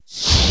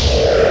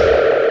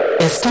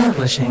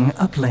Establishing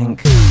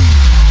uplink.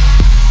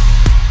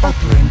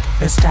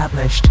 Uplink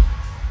established.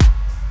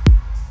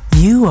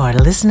 You are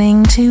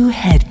listening to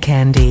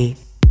Hedkandi.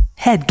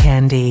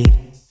 Hedkandi.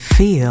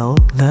 Feel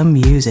the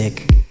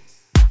music.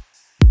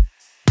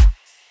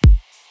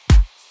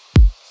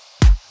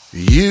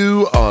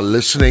 You are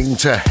listening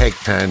to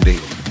Hedkandi.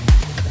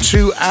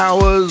 2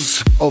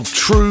 hours of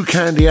true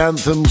candy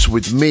anthems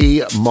with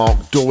me,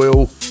 Mark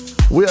Doyle.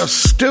 We are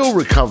still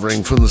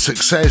recovering from the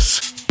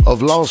success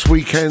of last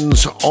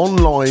weekend's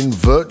online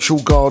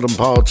virtual garden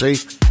party,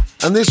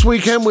 and this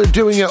weekend we're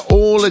doing it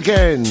all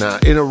again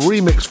in a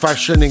remix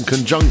fashion in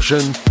conjunction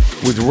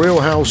with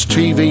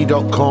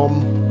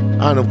realhousetv.com,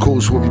 and of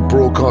course we'll be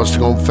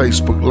broadcasting on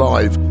Facebook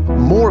Live.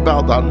 More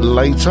about that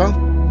later,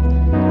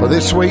 but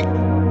this week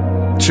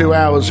 2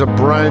 hours of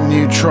brand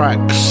new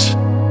tracks,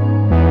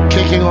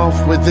 kicking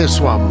off with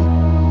this one.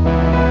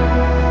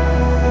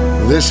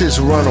 This is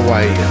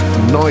Runaway,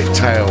 Night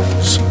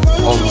Tales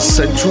on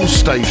Central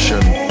Station.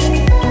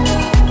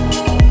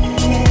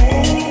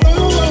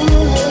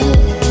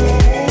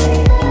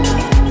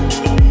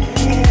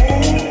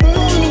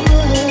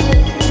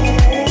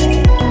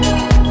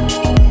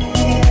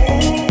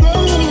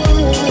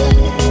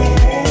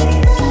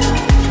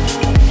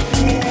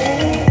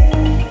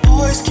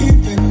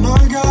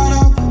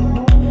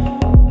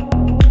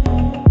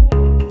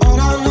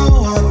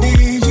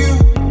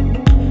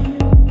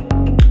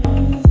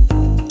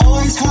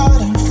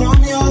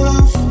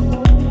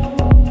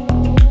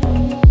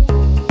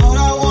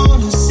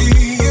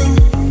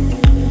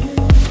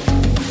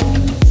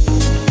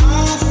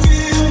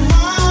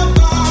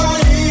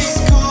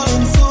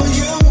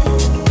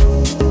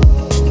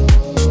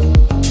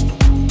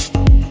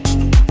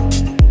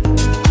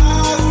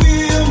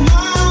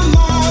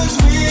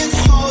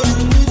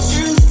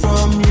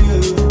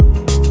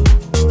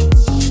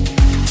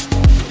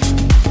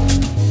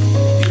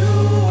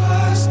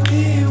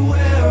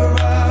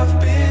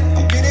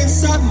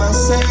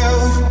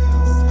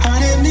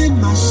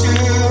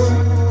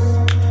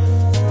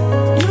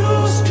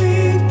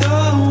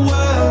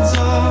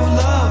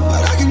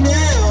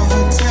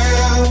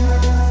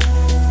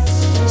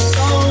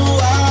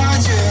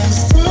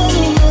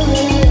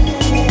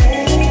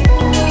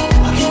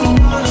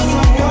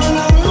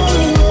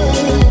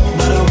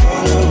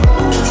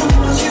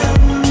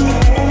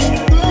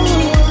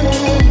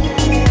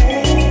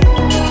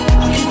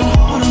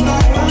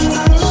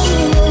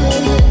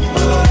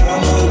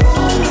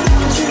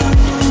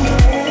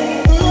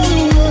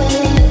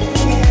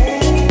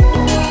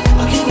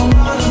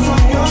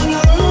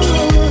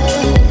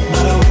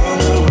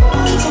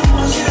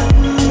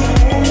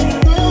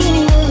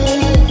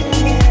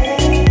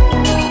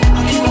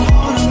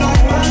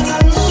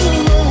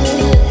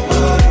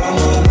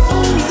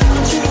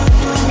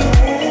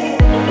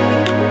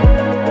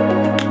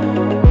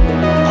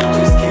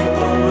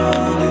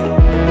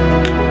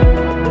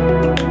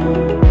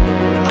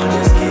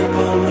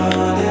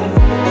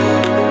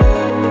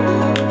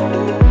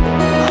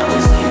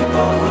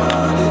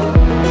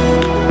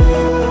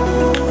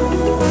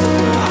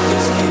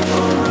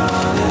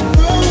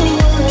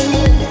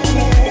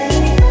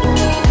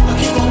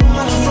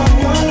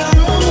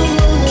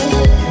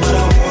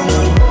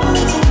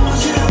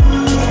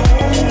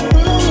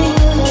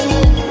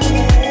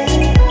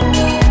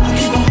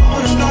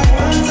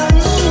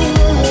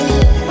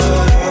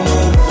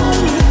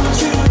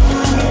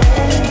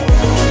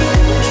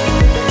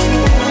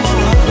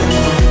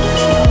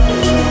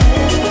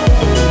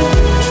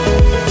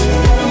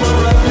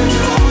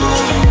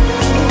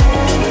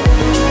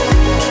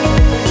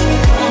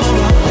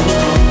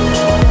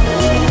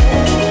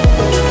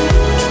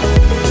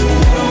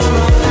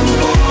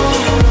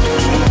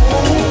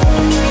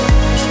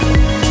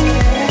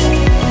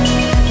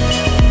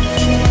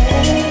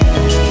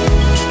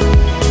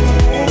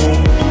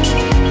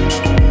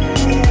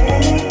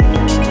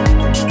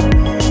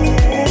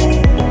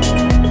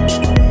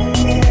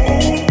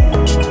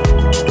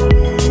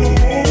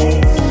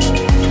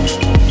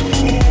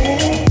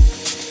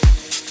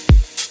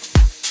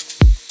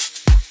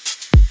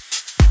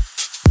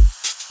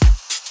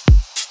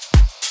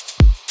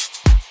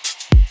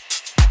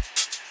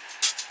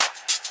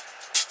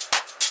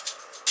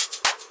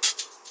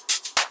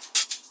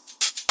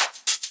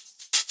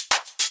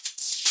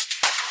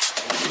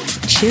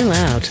 Chill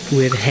out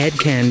with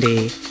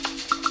Hedkandi.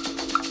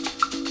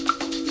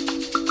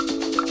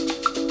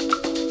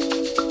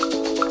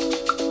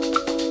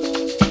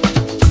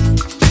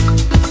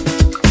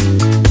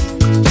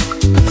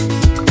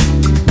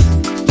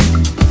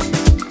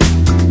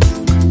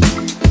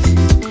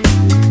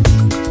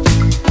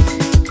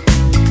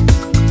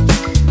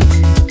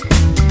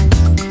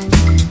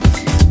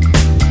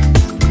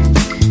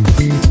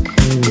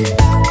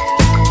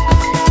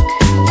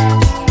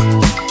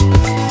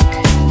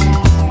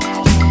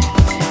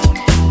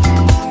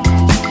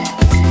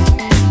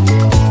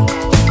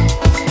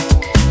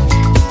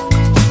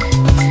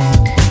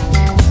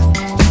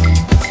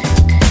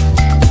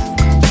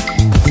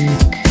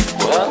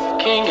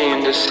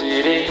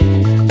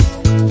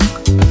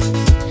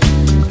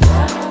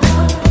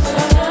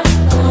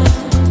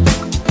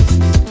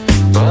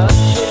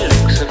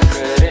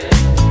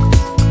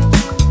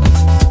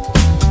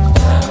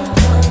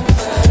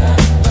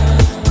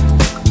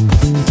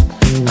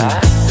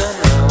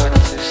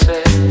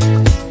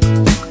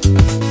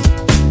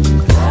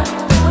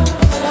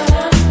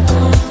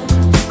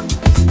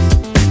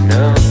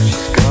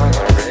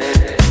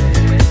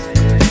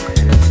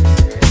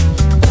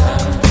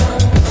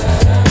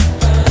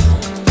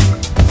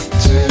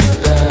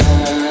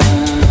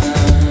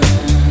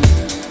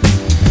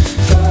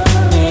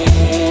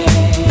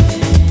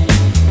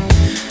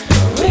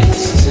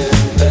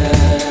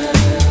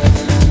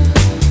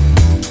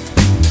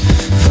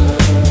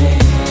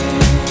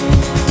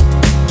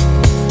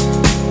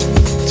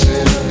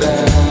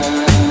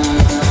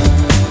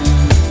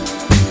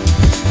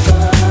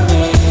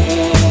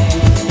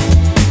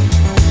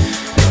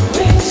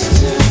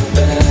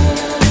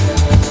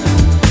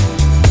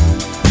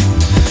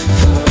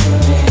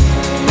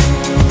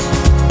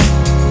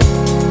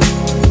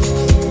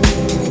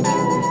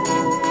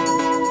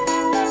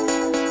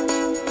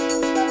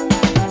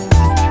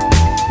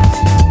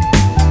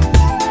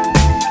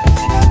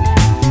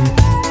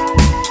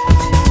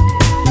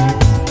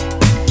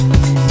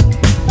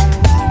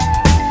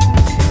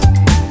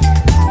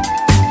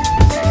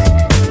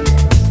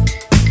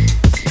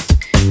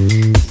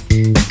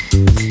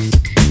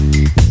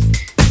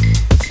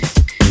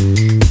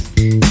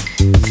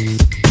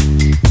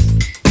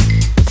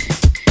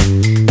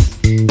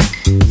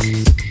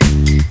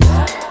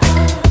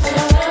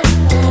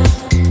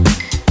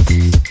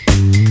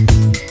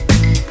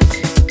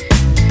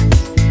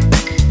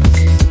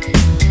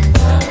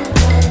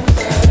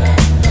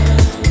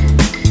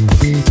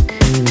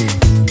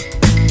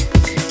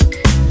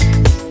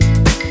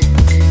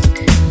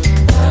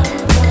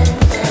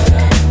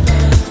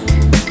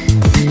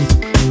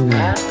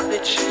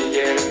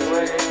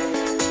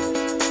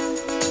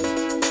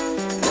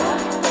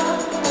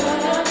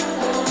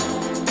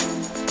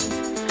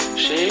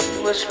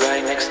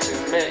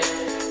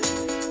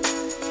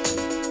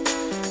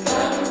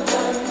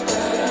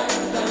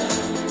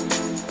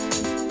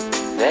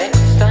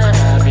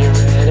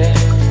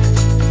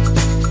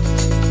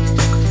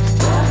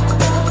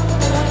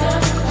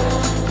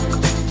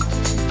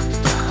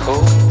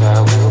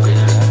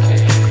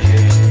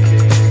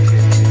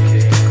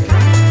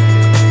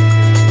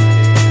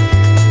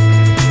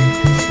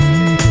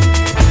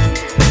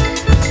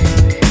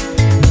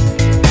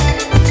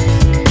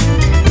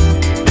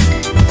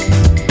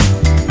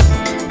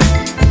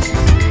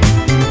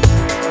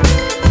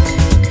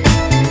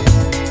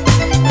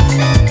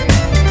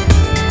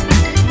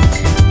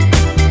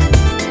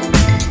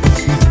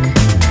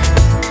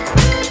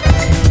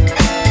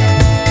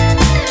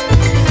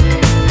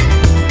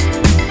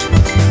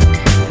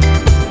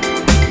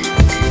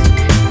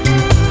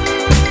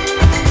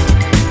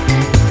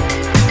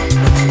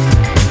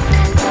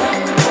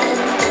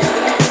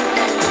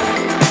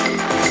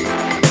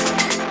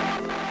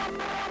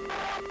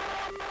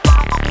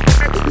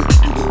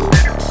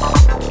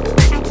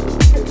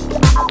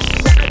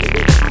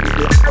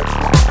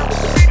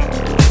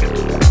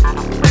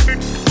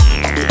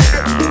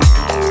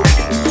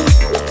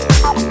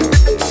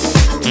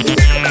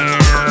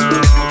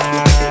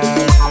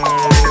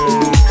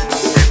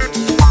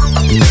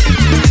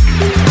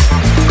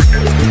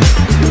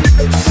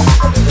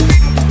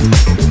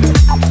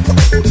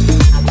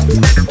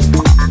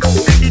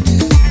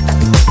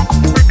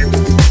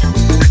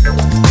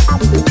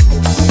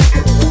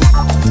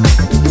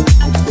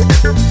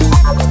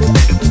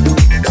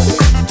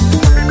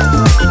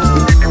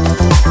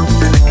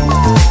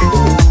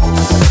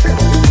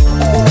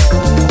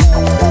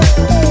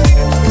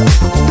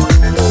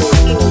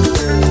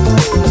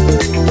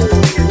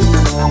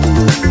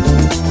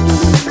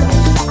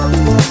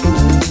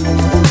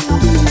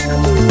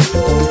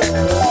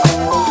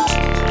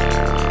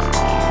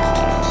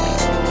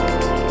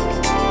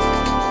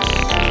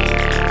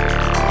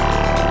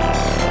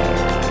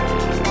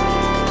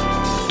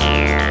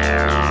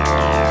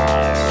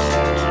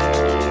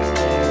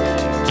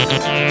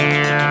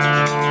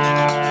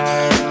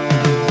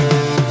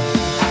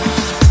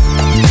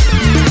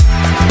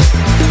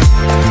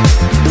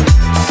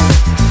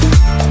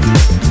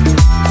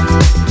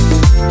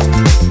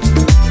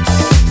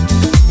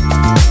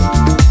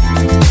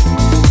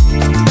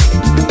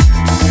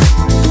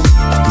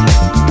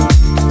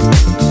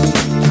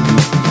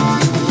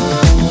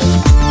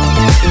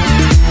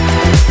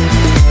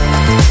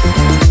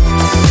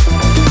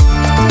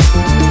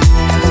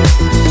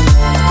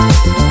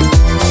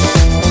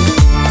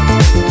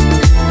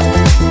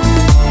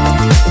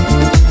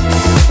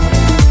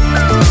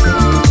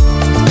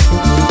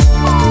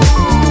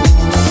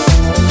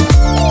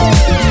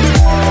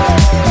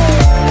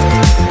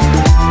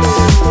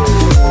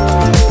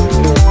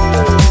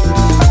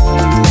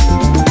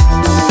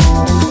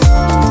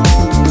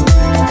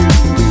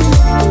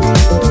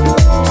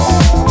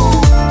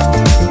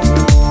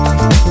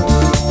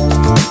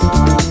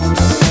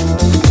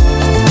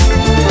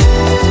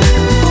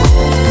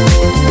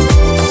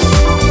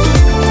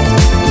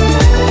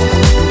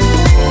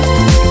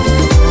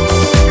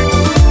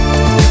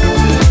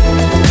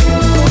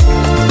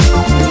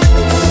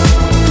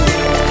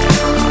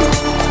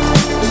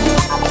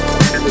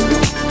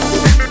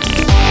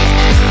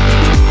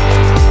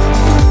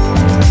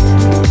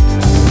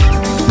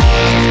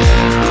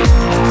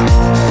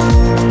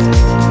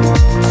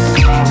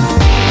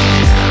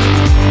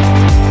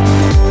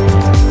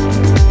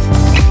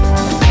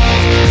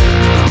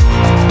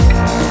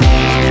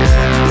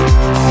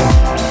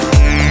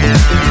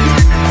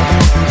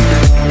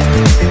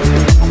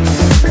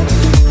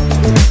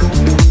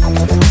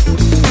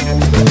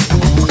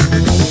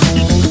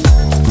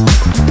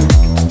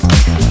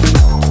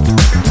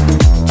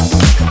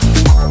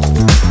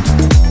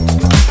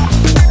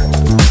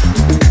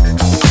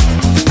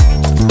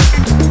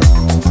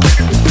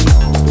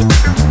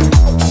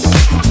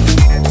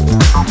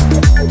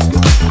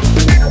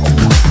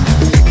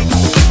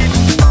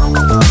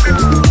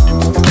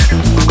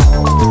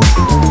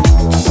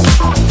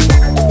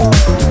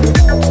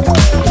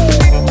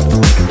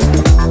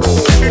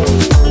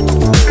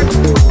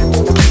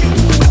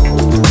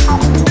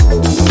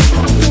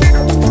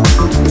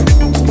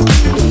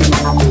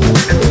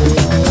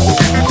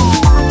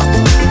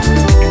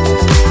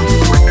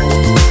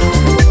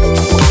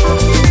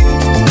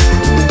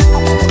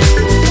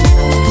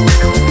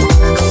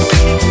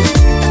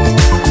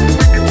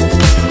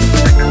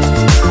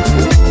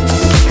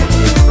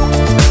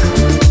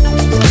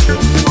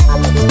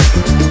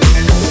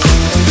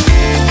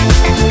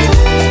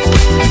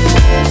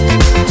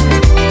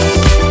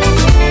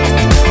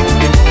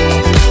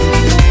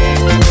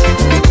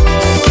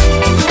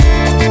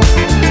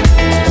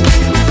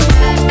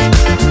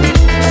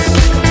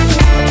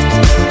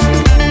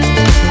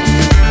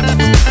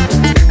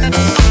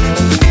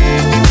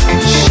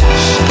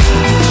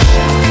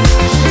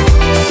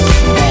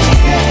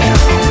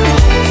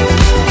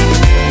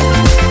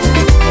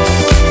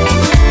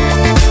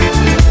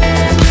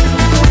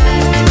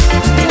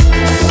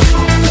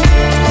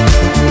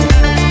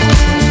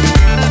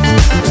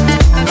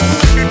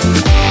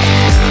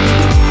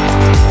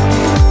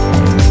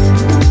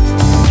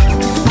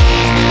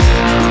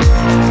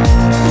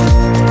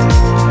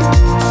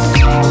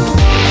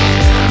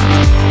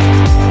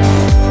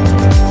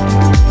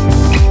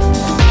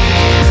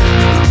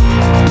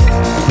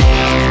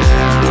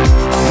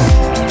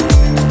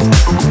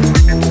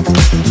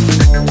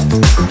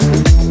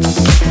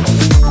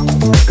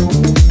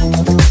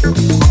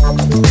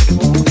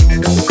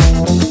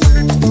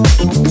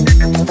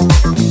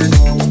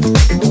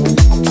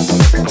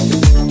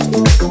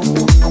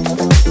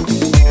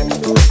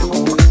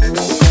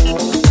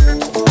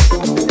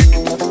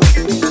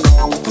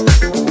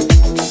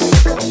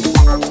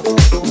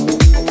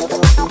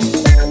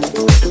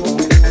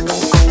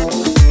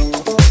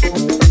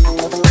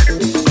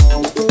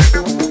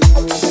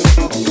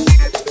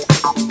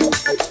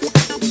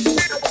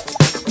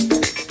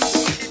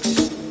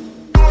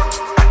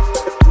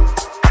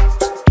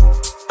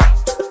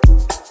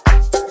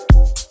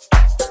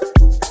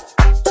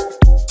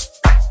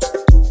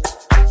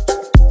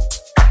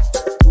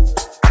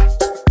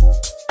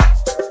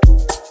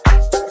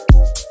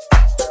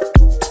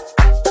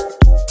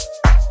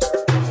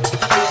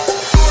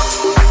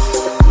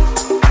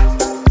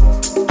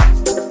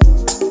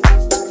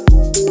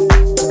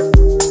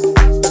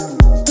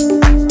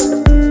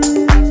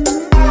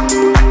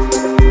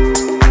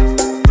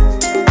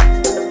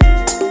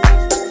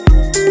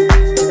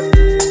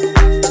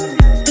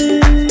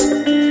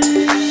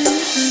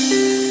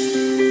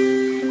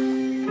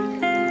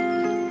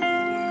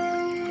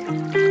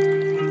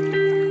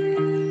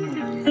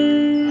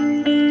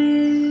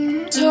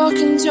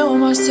 talking to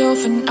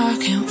myself and I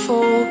can't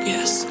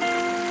focus.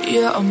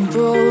 Yeah, I'm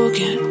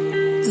broken,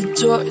 the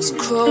door is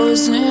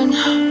closing.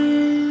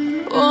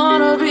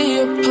 Wanna be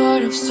a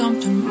part of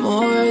something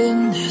more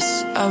than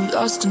this. I've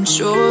lost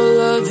control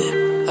of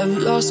it, I've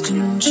lost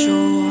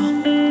control.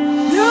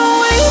 No,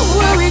 we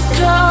will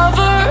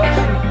recover,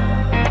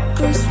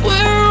 'cause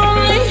we're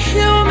only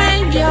human.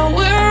 Yeah,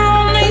 we're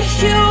only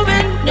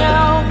human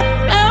now.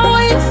 And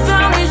we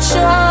found each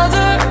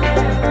other,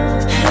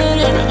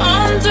 hidden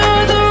under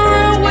the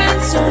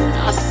ruins, so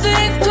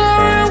nothing could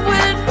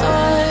ruin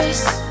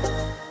us.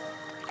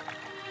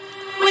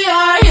 We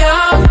are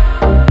young,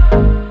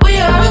 we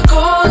are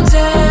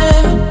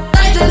golden,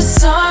 like the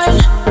sun.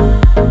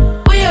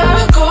 We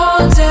are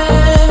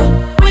golden,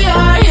 we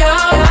are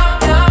young,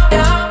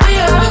 we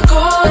are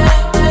golden,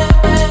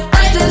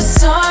 like the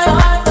sun.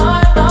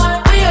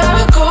 We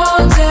are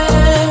golden.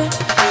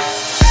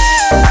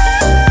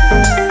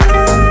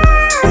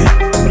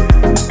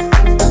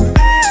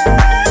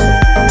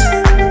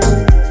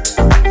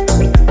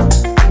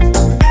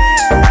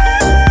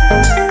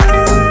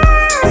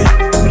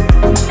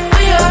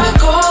 We are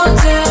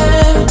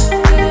golden.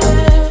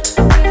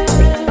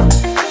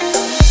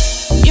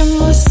 You're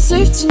my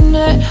safety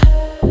net.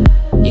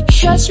 You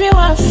catch me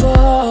when I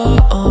fall.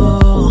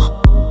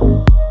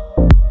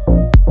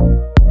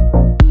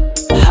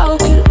 How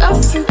could I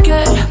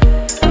forget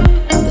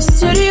the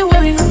city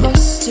where we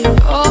lost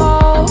it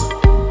all?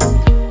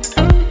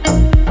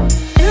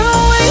 You know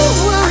we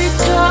will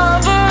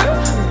recover,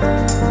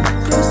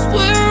 'cause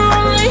we're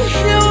only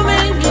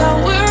human. Yeah,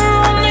 we're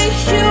only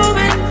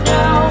human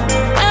now.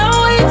 And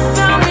we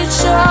found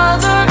each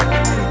other,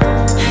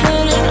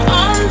 hidden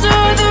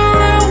under the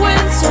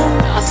ruins, so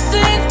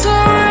nothing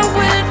could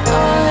ruin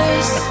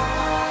us.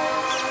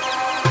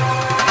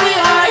 We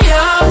are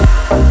young,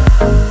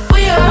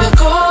 we are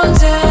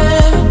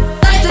golden,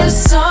 like the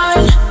sun.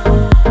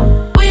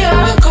 We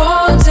are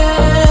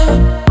golden,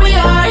 we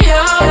are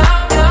young,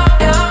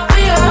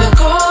 we are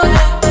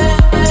golden,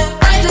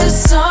 like the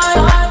sun.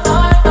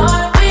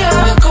 We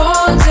are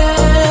golden.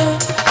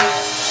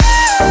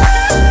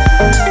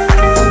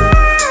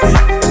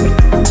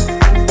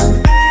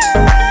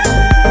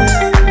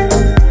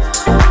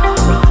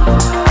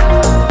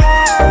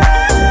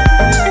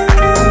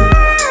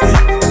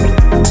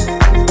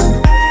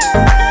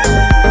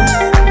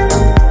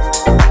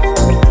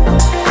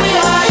 We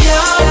are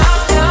young,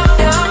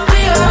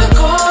 we are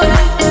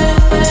golden,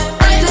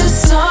 like the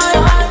sun.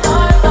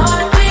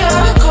 We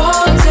are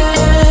golden.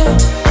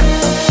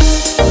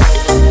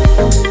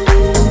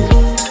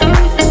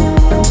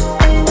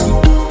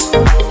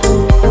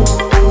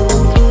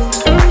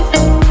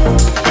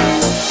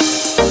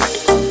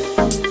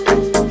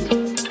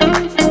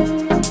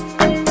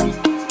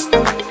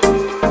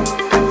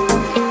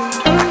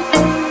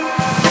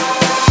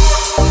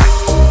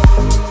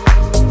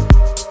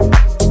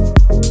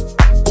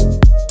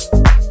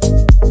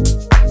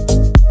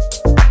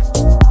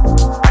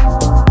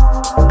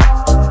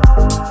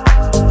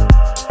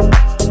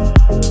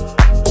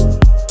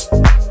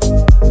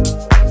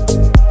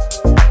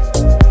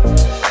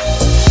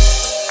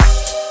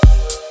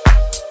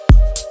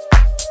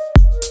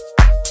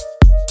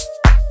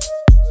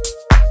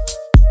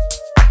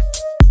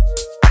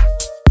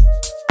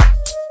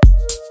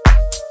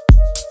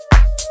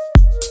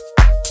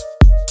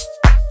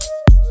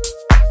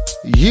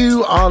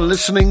 You are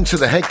listening to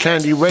the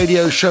Hedkandi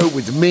radio show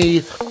with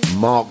me,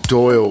 Mark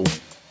Doyle.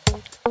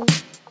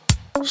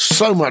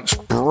 So much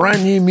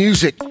brand new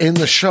music in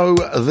the show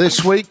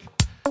this week.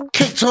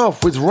 Kicked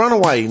off with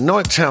Runaway,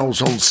 Night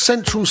Towels on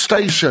Central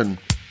Station.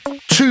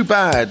 Too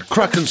Bad,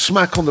 Crack and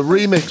Smack on the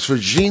remix for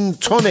Gin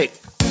Tonic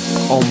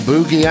on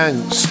Boogie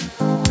Angst.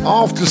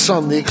 After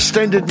Sun, the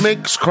extended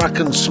mix, Crack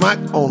and Smack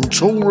on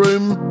Tool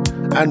Room.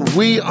 And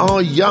We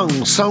Are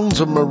Young, Sons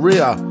of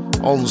Maria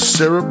on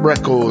Syrup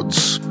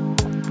Records.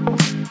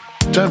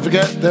 Don't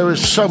forget, there is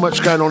so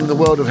much going on in the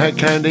world of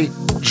Hedkandi.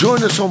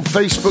 Join us on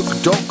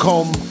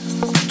Facebook.com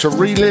to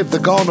relive the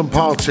garden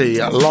party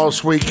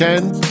last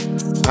weekend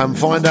and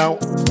find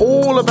out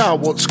all about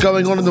what's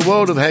going on in the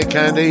world of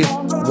Hedkandi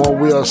while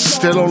we are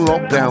still on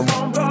lockdown.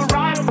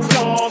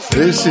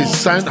 This is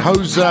San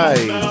Jose.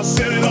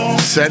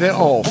 Set it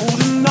off.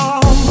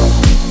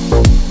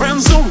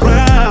 Friends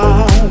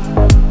around,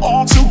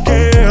 all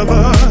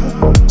together,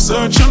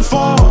 searching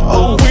for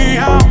a way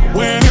out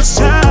when it's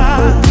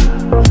time.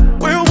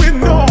 Will we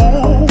know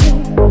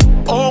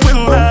or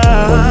will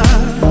I?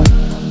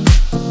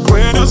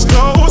 Greatest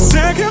go a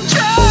second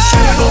try.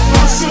 Set it off,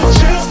 I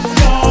suggest.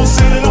 Y'all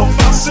set it off,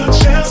 I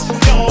suggest.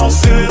 Y'all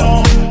set it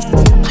off.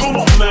 Come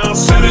on now,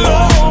 set it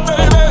off,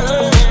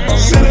 baby.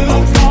 Set it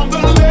off on the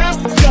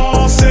left.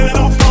 Y'all set it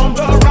off on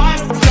the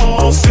right.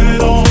 Y'all set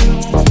it off.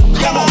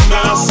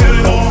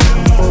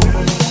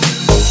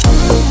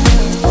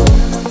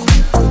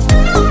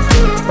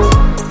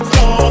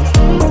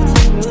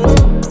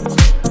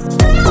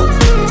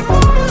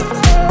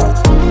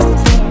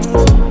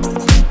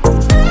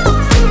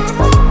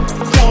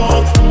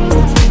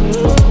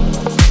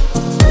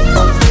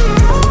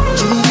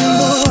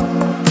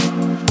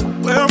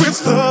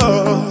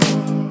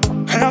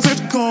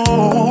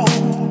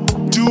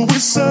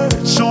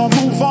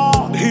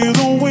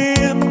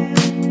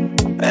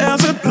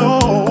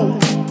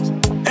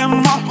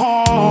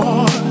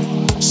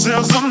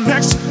 Where's the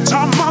next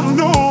time I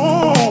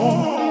know?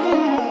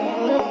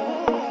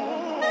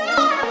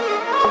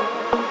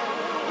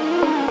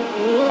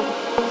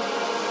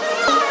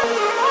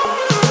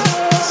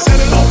 Set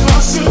it off,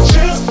 I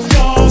suggest,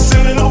 y'all.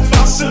 Set it off,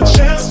 I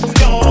suggest,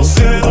 y'all.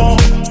 Set it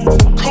off.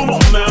 Come on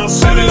now,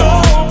 set it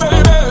off,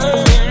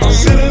 baby.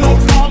 Set it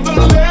off on the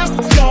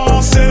left,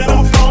 y'all. Set it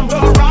off on the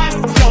right,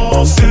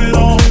 y'all. Set it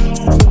off.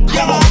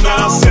 Come on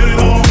now, set it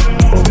off.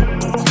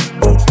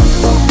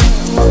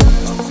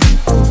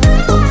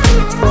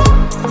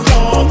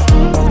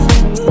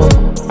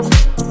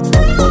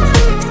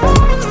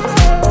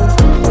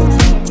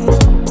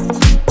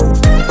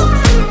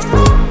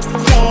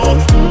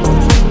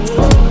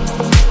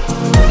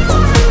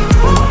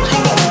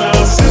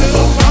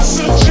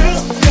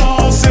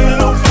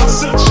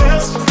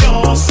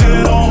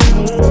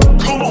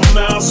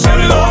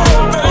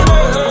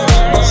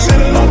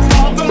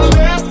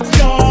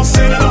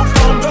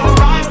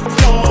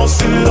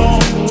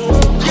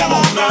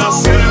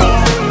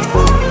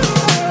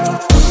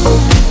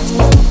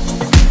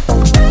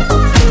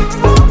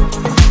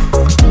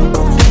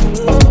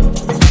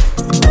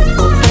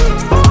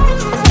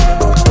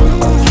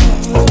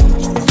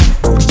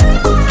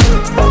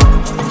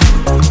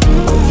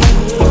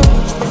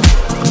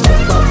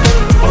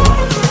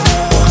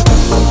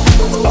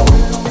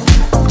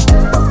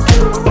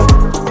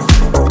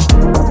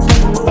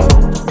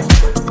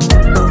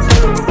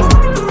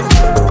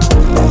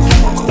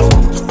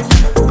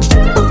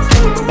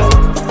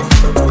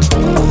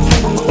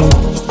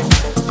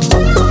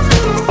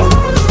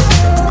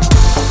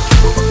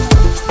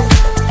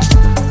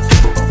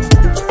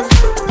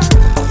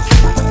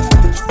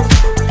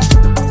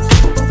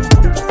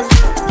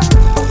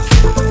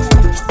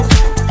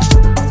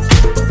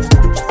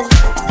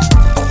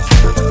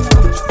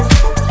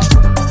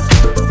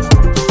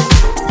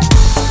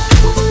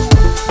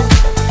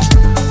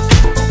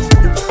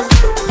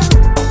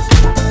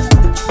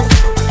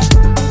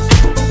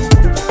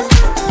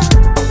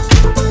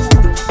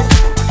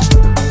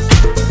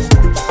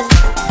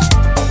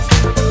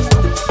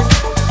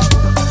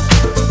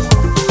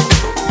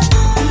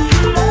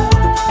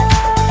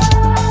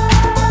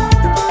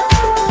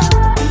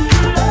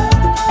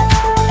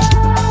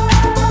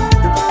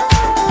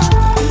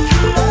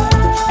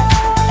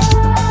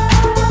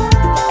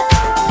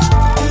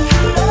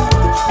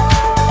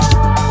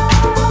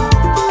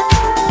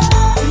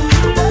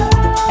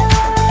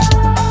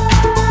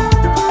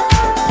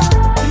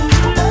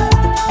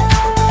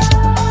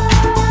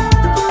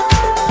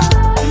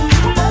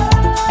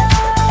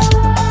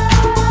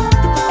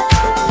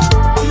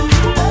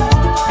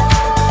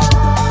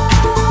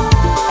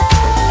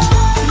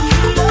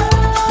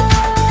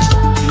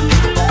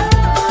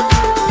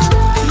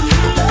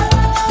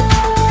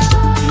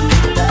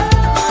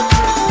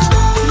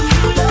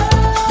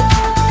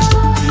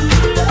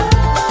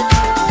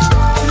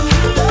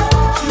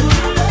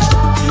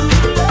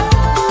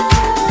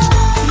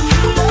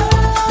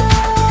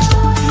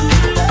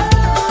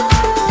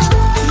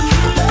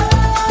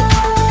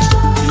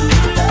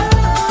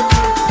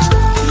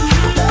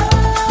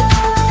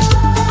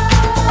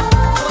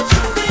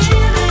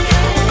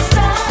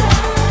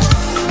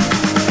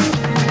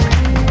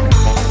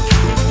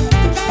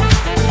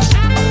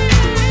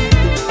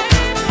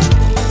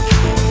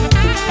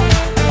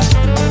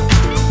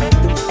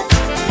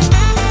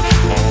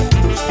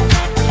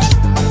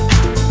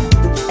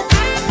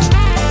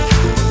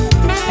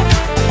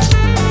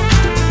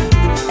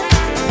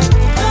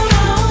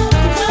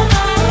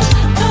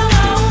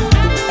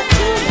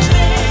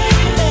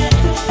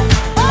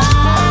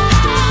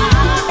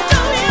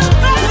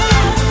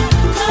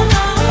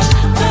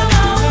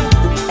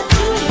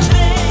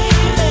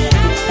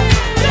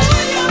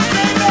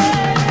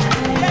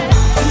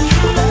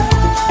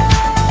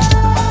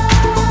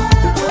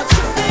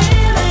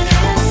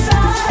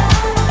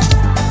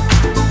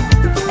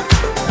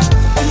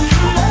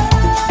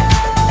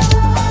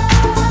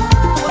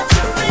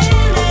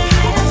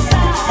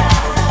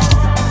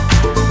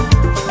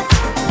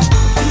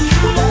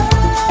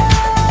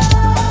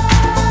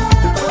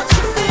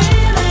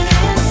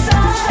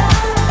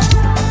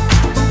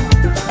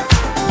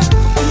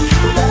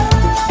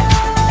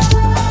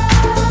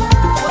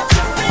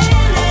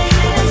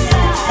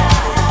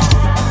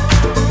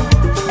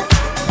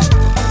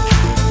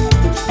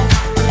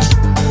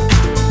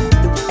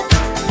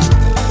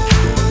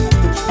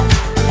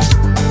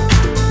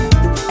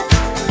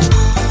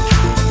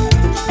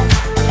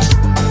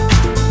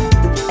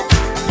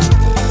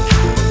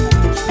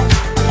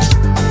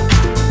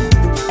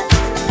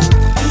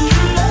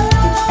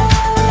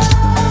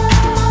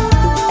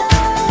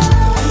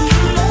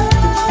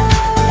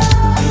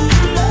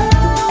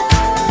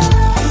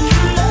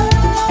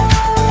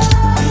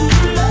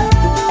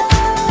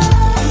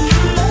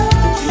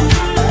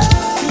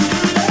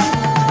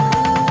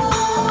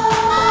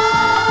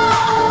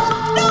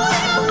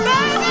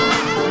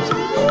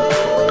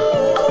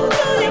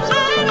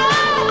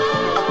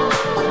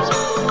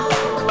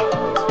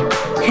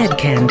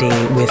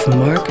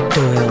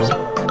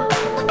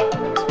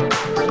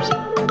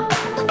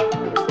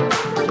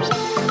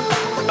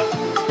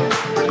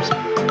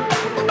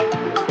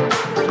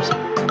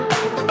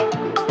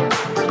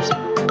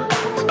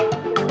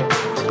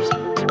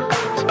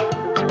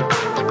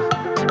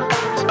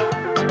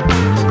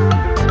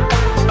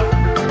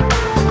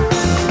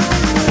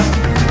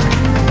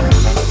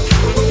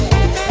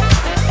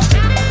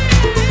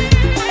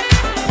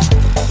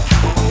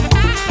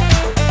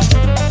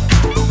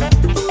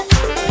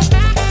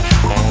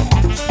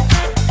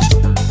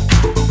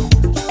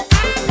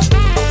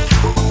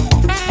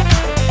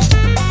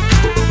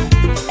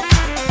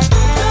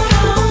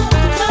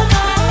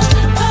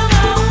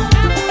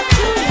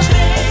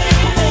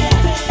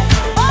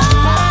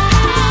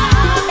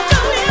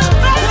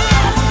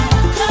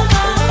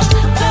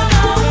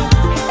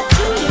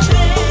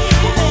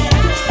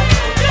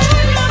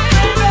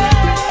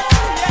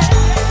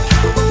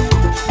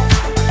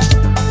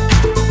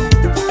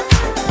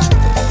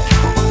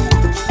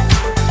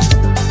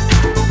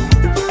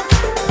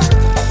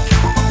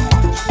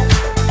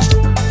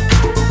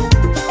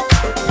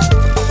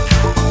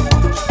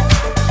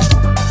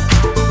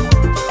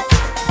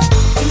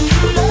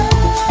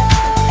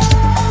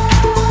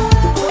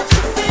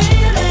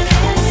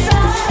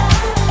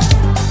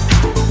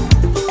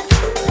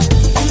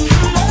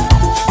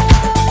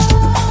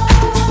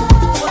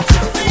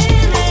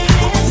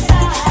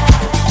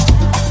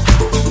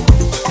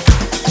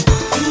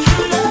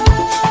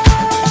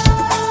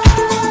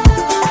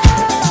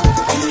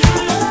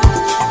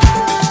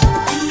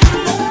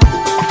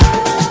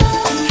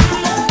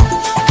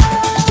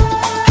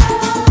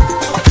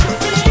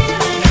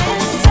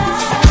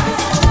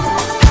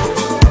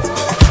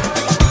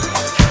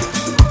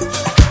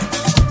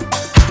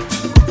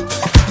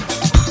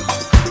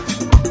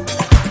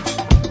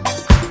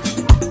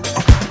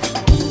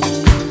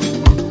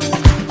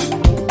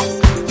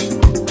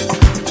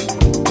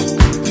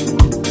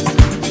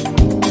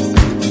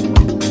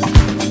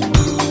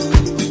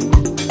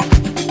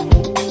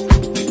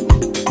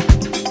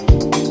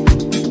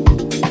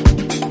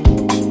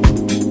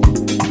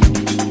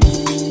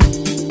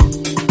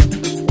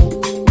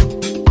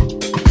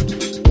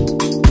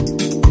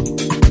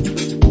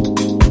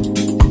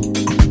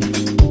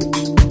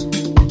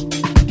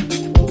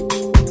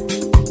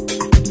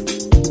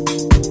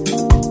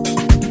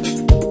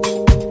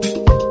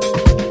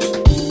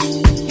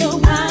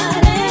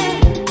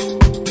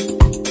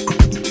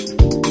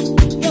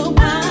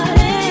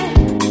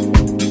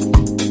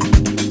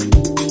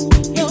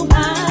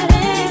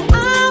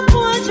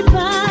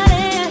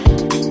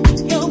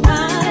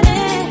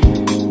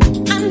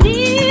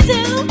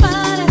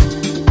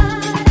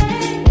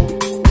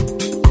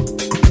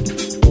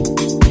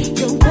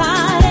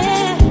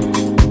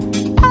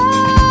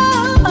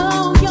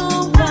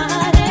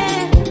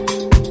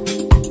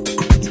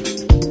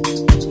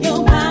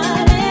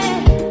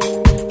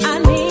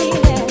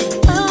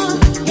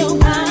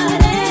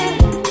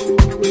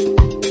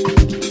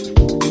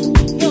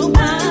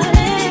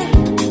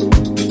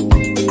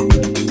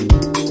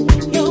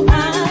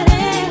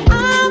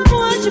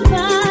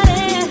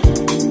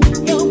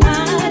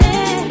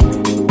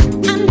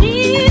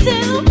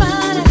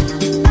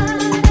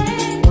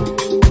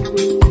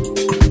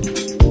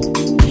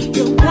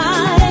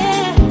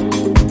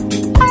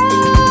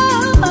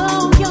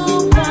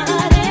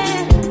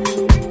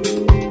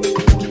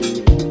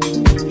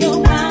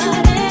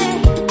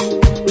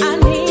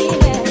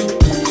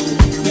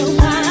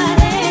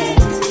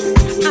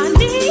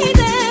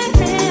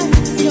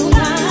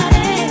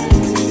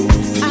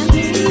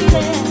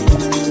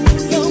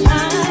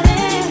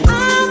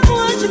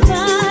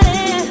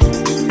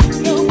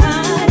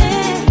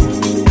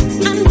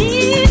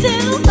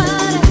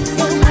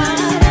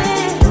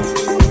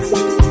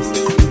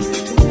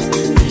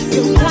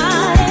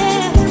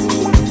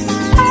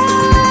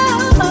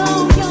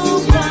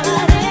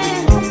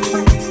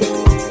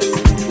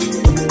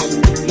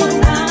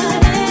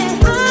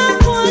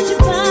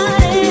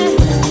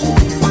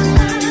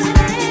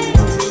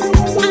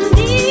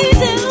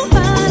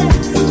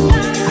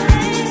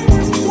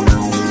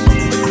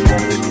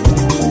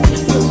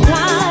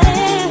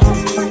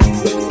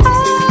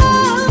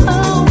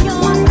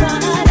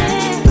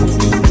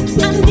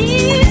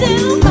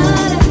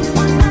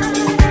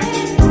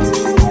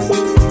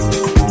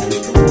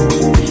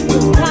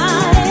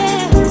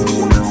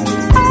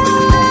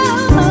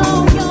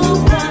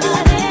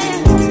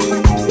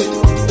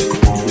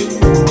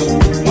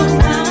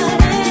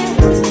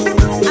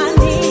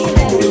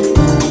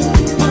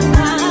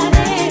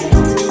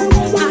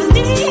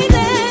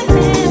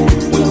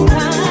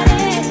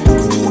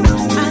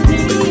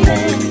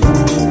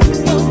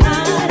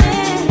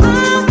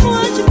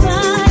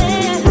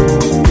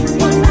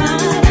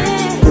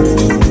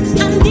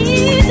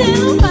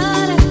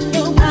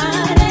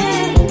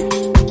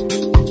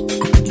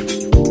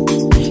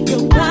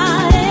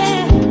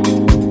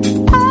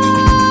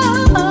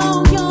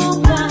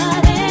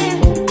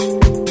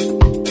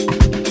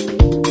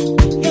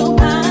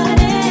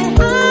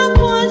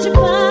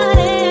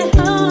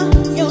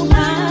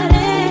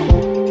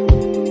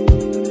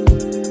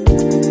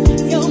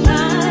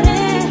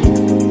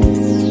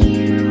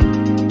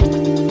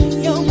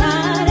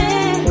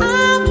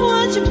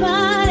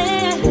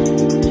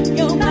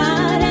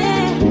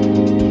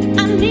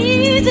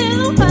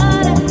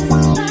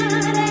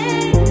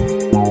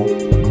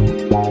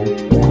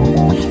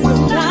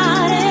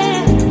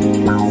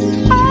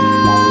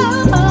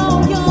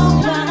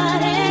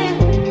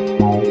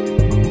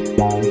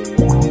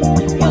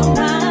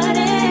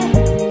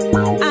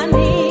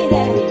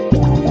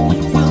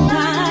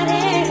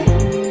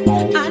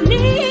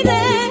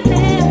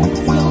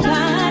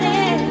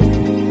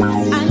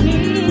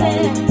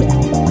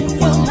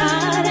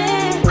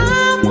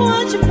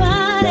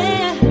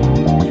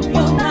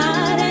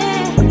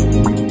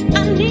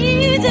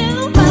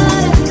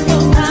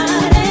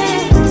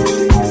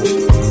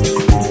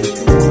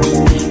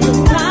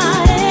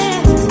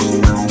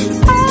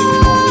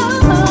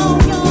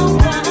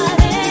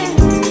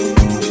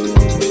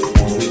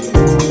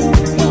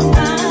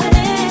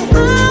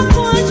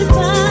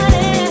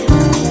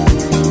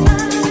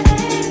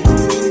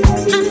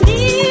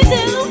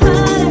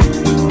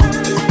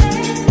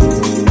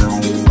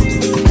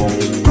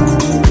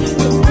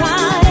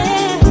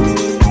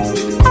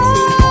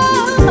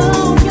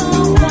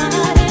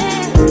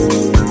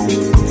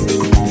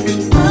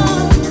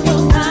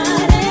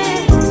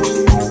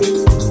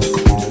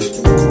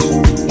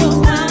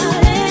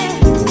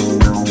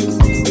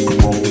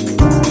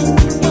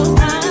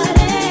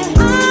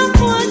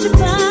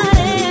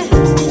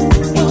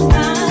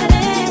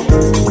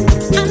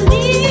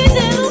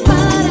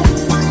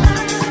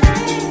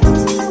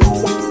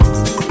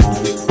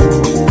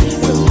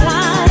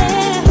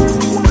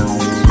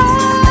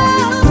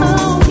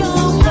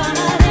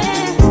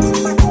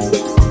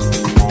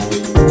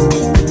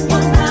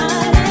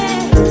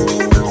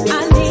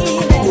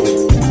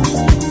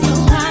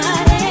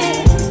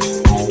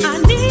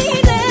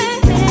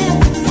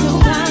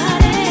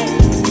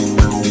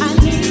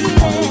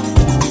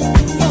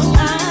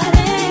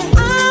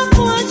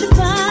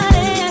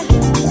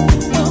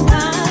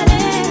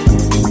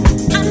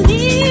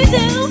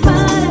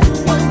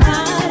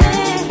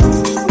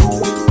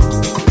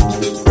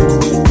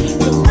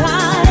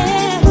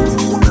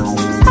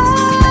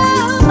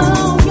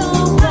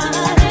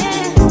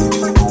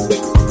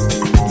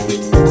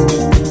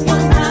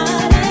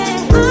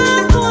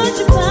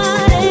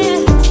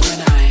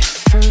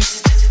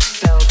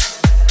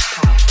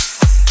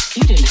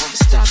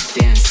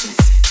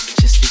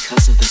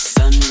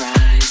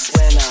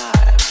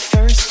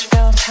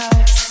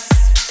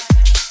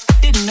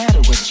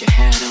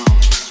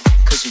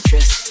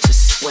 dressed to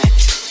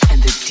sweat,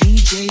 and the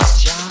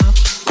DJ's job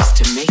was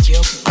to make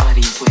your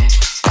body wet.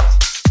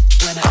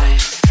 When I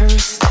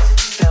first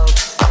felt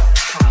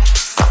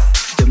house,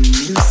 the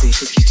music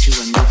took you to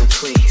another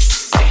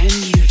place, and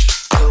you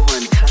go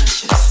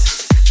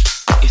unconscious,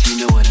 if you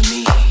know what I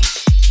mean.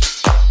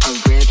 A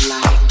red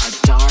light, a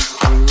dark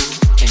room,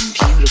 and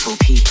beautiful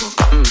people.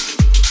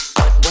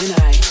 But when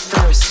I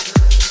first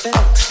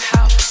felt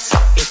house,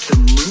 if the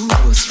mood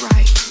was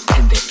right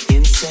and the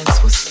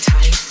incense was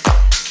tight,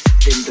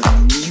 then the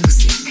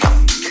music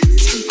could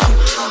take you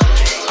high.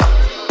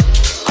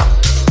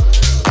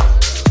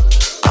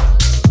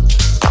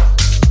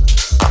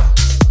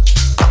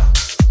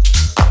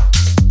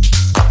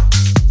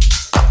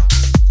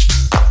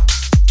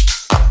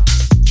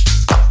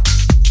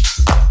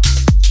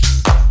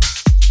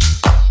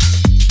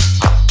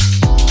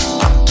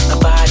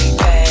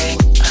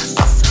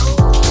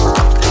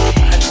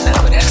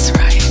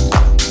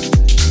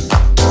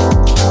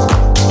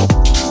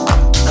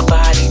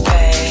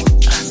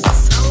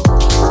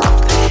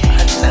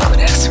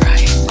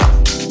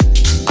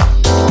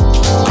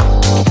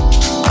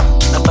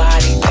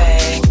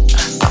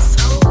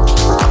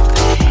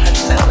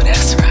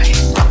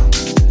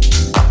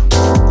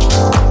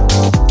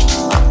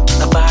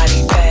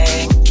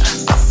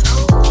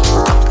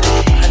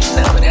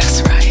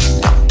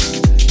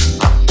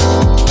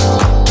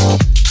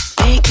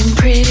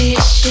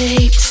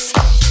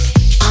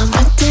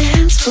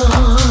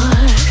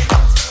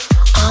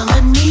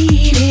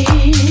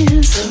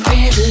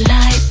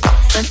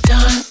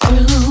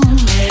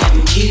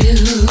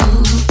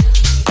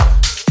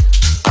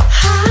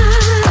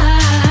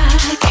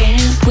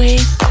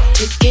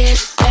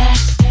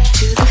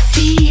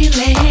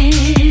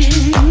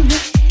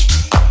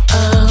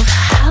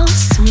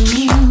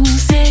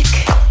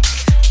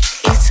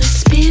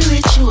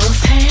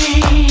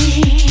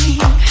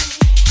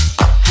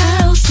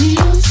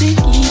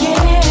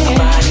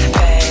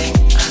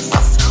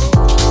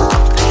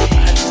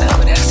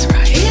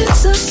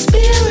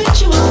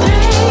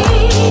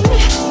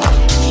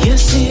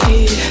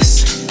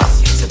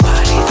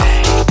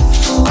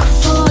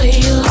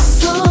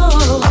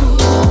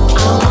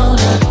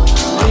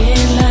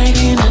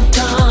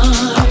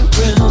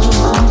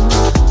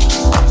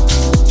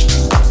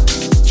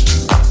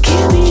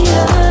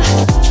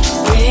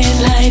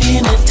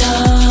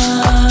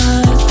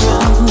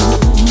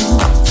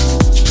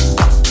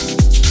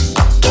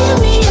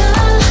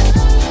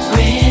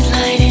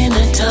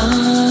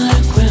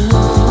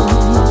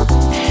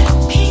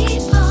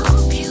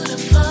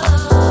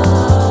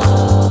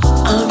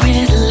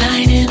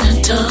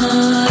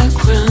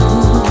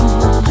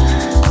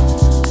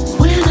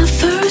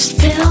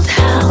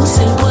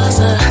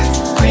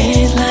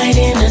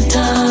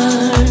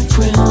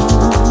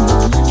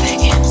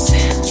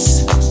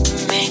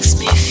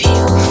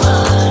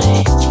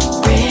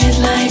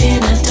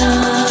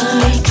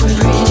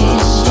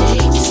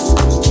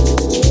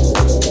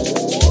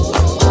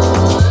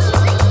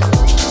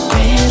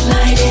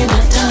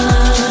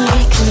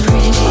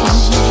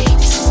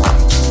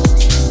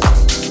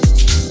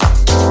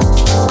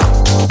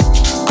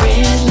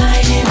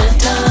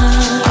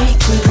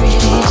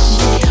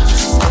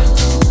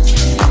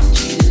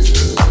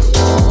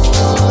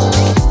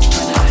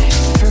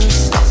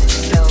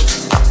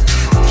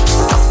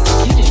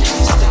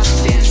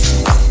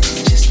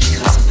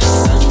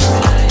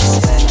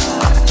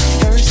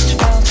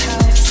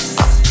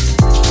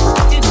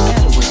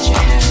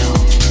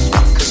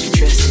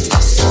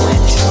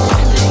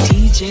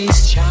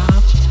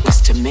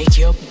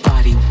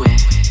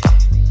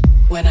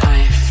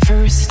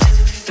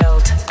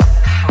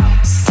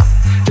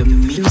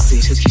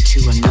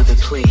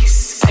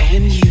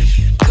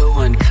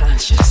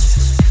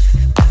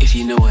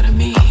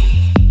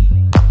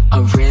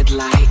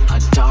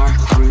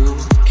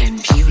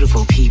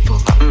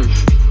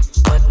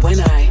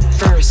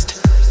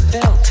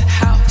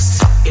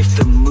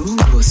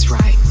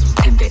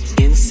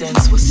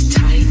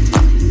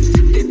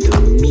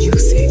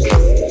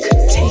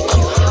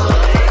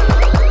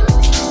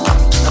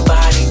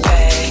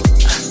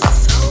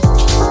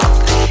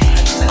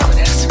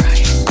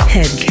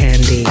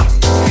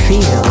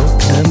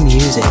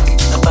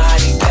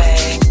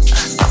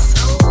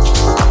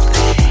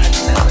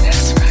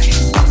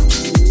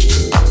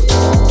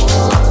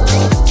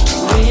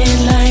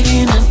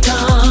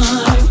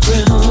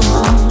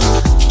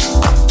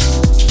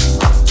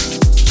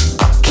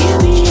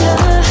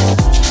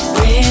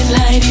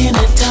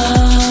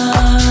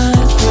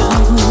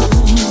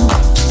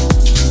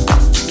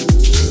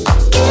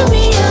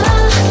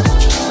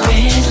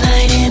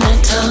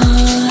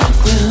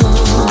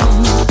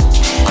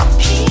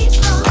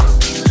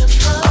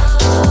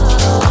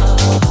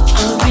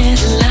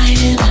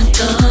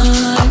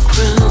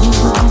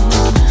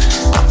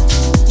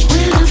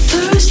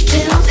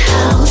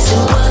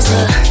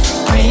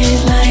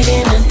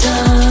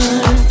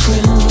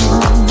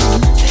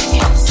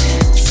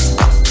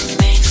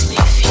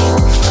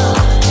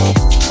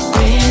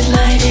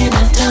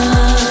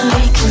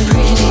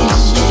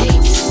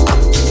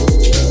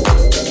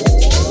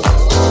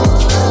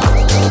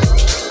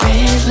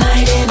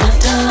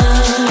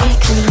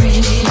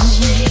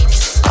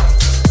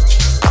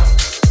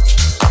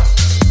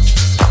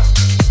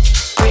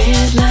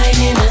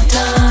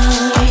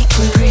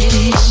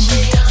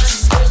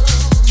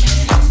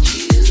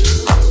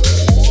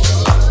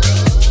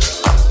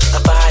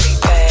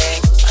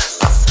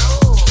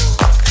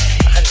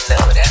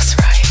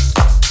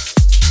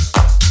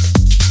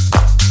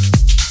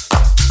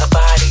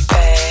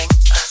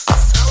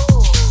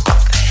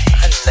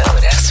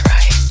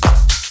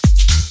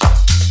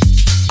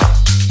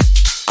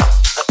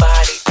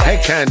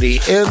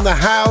 Hedkandi in the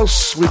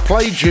house. We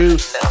played you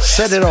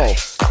Set It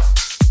Off.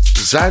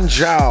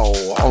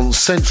 Zanjao on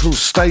Central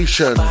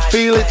Station.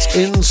 Feel It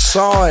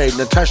Inside.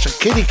 Natasha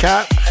Kitty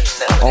Cat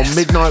on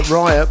Midnight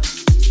Riot.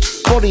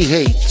 Body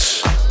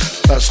Heat.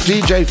 That's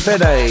DJ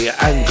Fede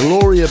and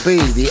Gloria B.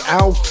 The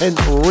Al Kent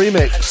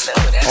remix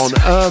on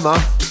Irma.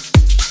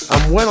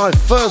 And When I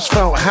First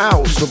Felt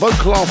House, the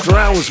vocal after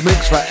hours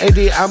mix for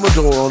Eddie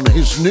Amador on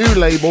his new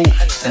label,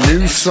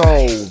 New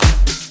Soul.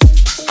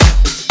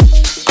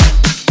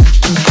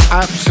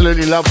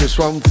 Absolutely love this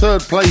one.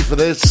 Third play for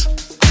this,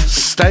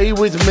 Stay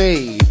With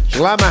Me,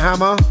 Glamour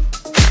Hammer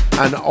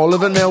and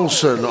Oliver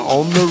Nelson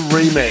on the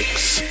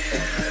remix.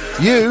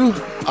 You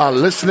are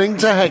listening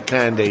to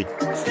Hedkandi.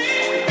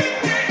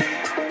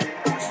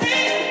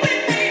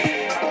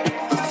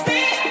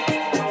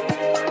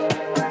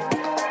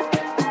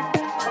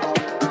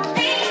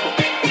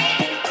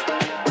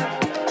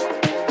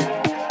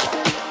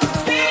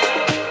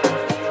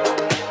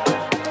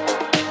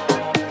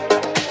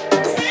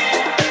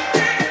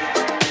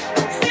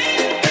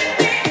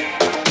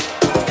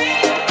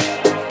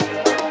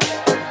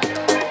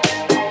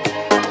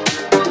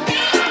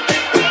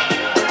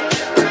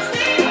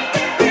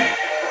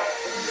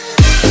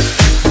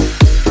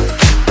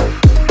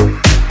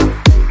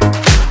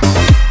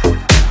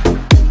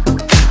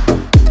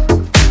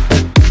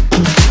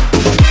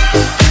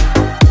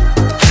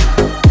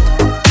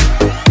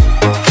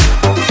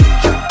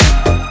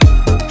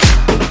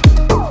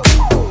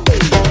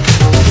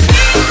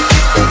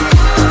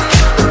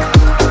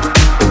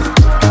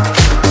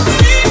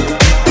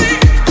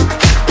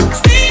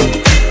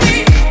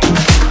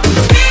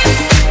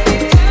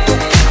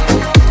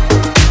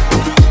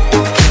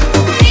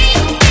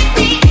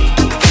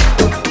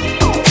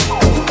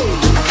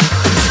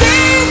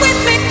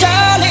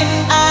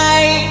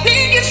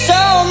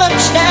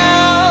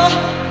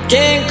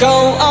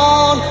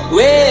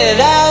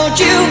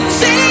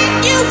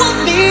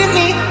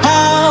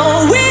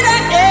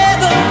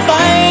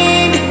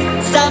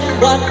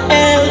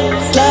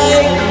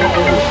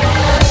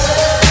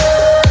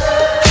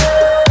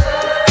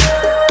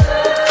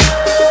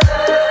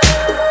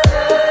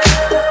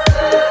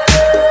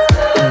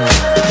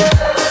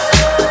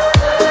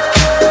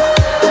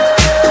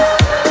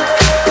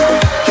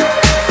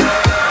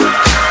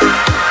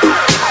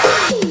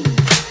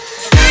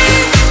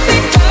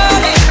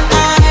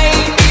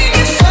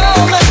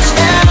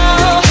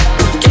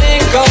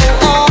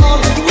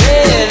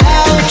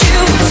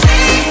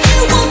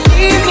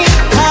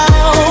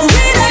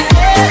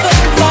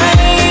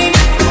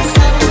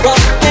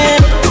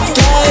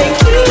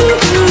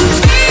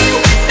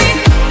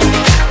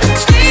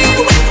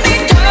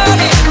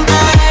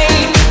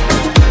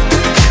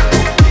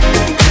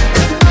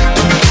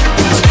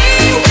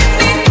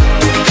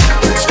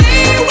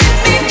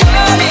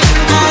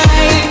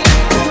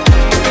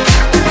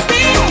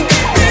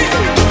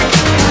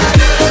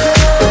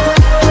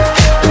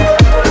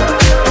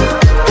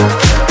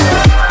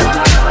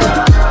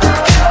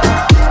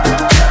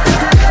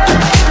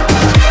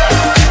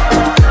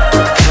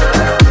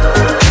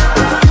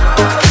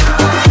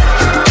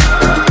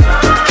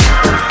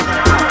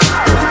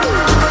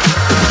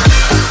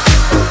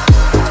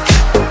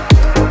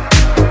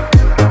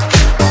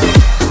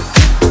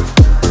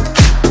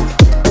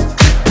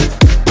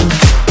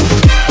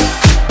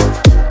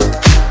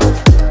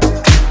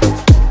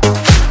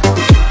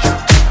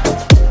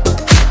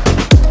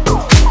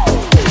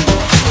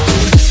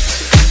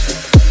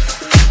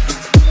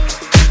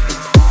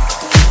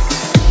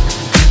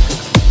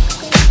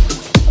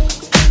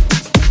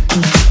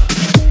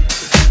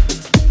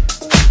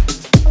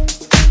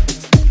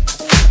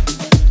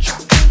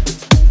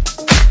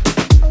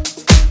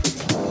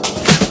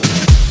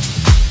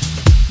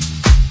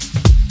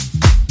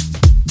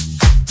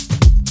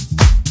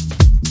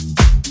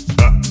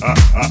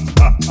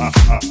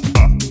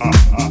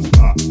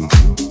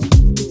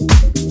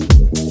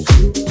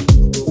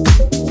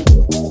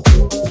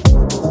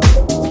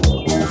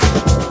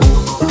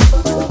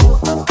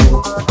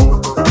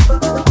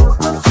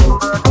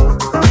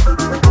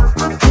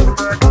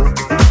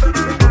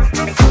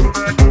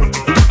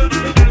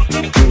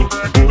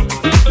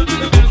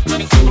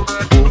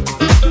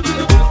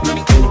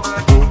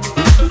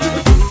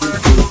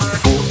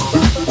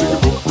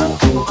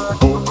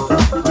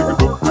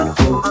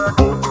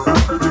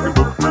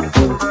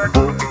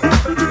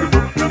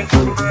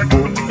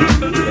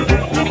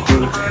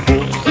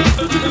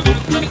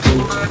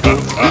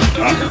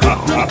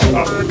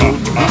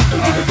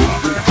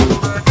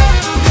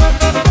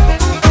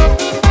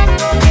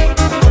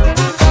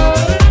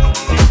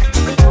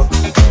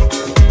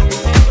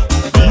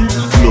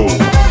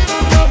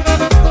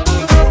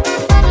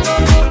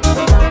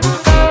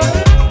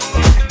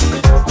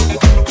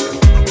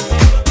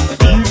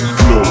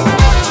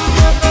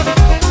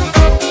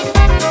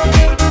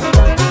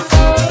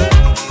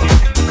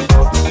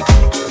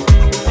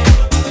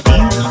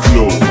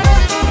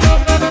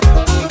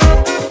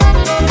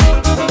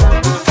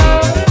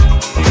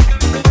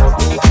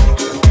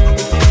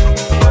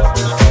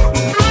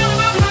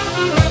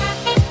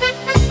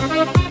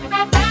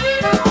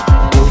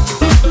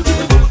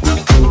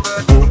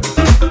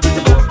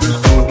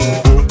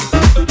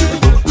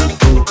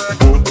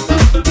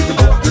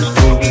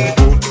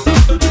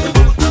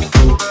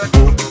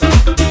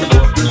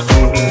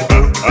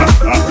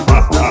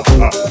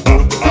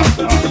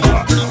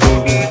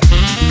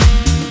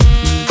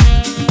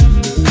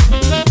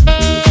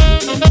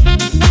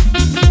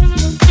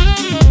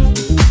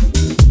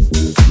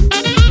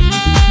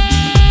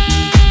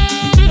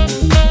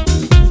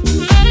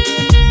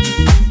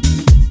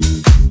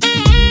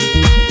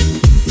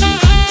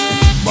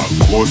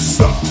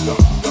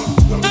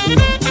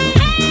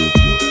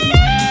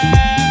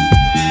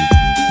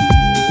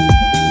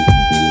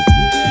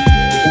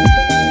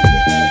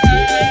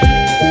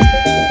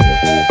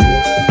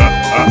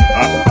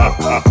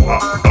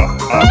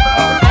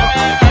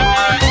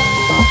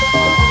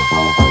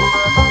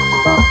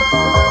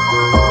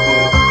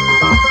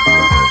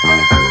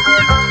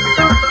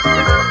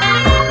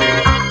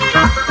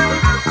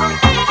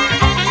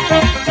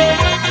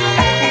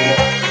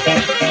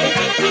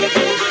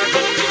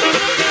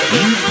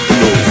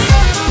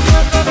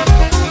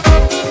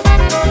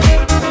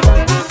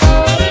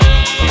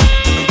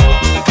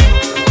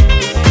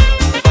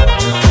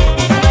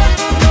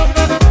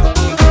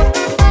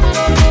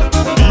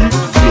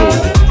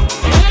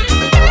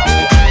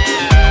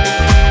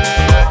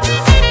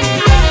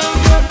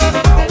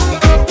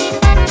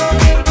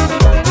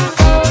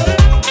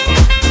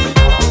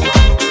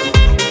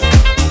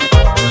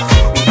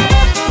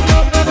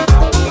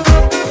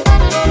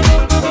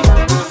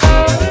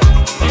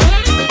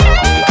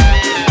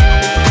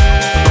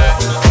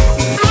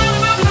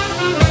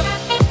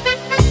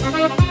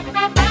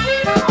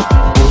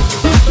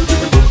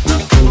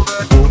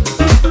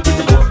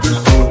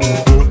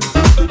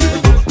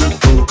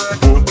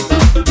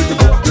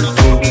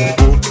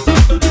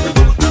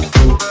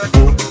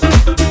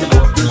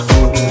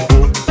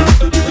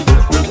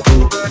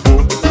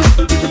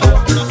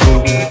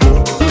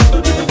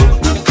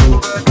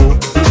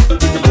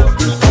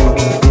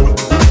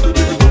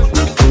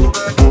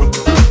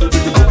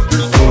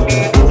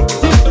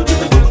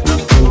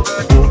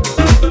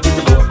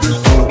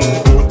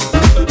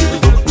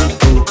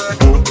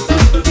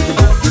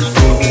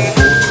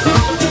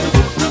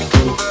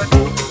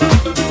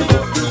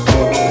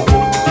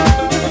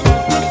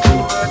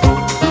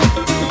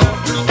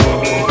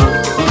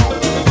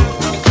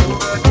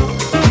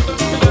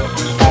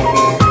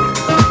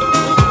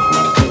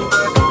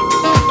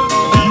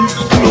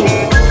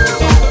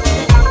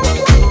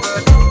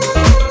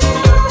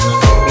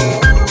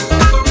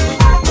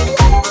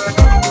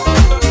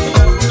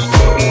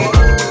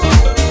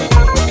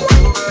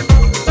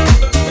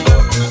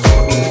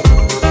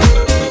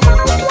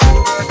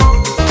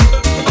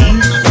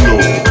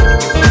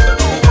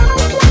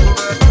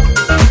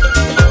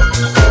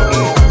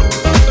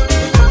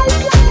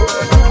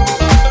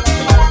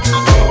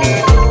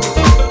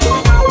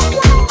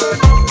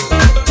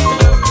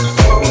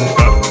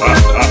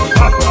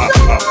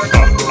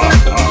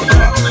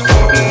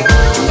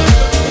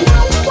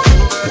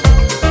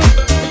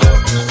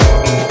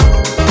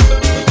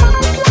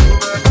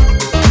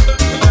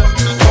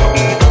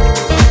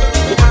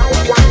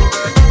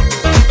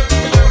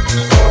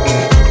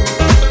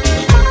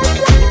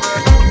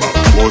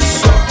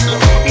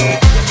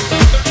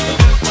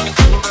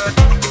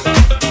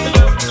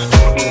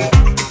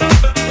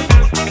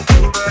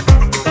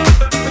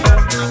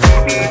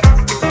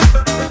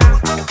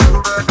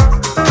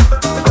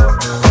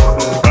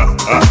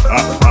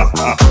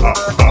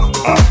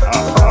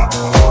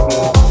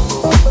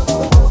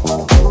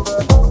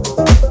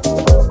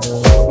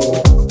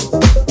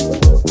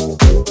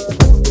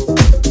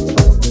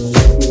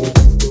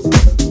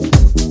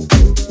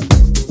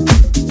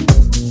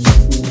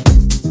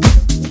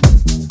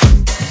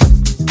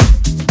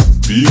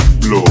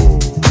 floor.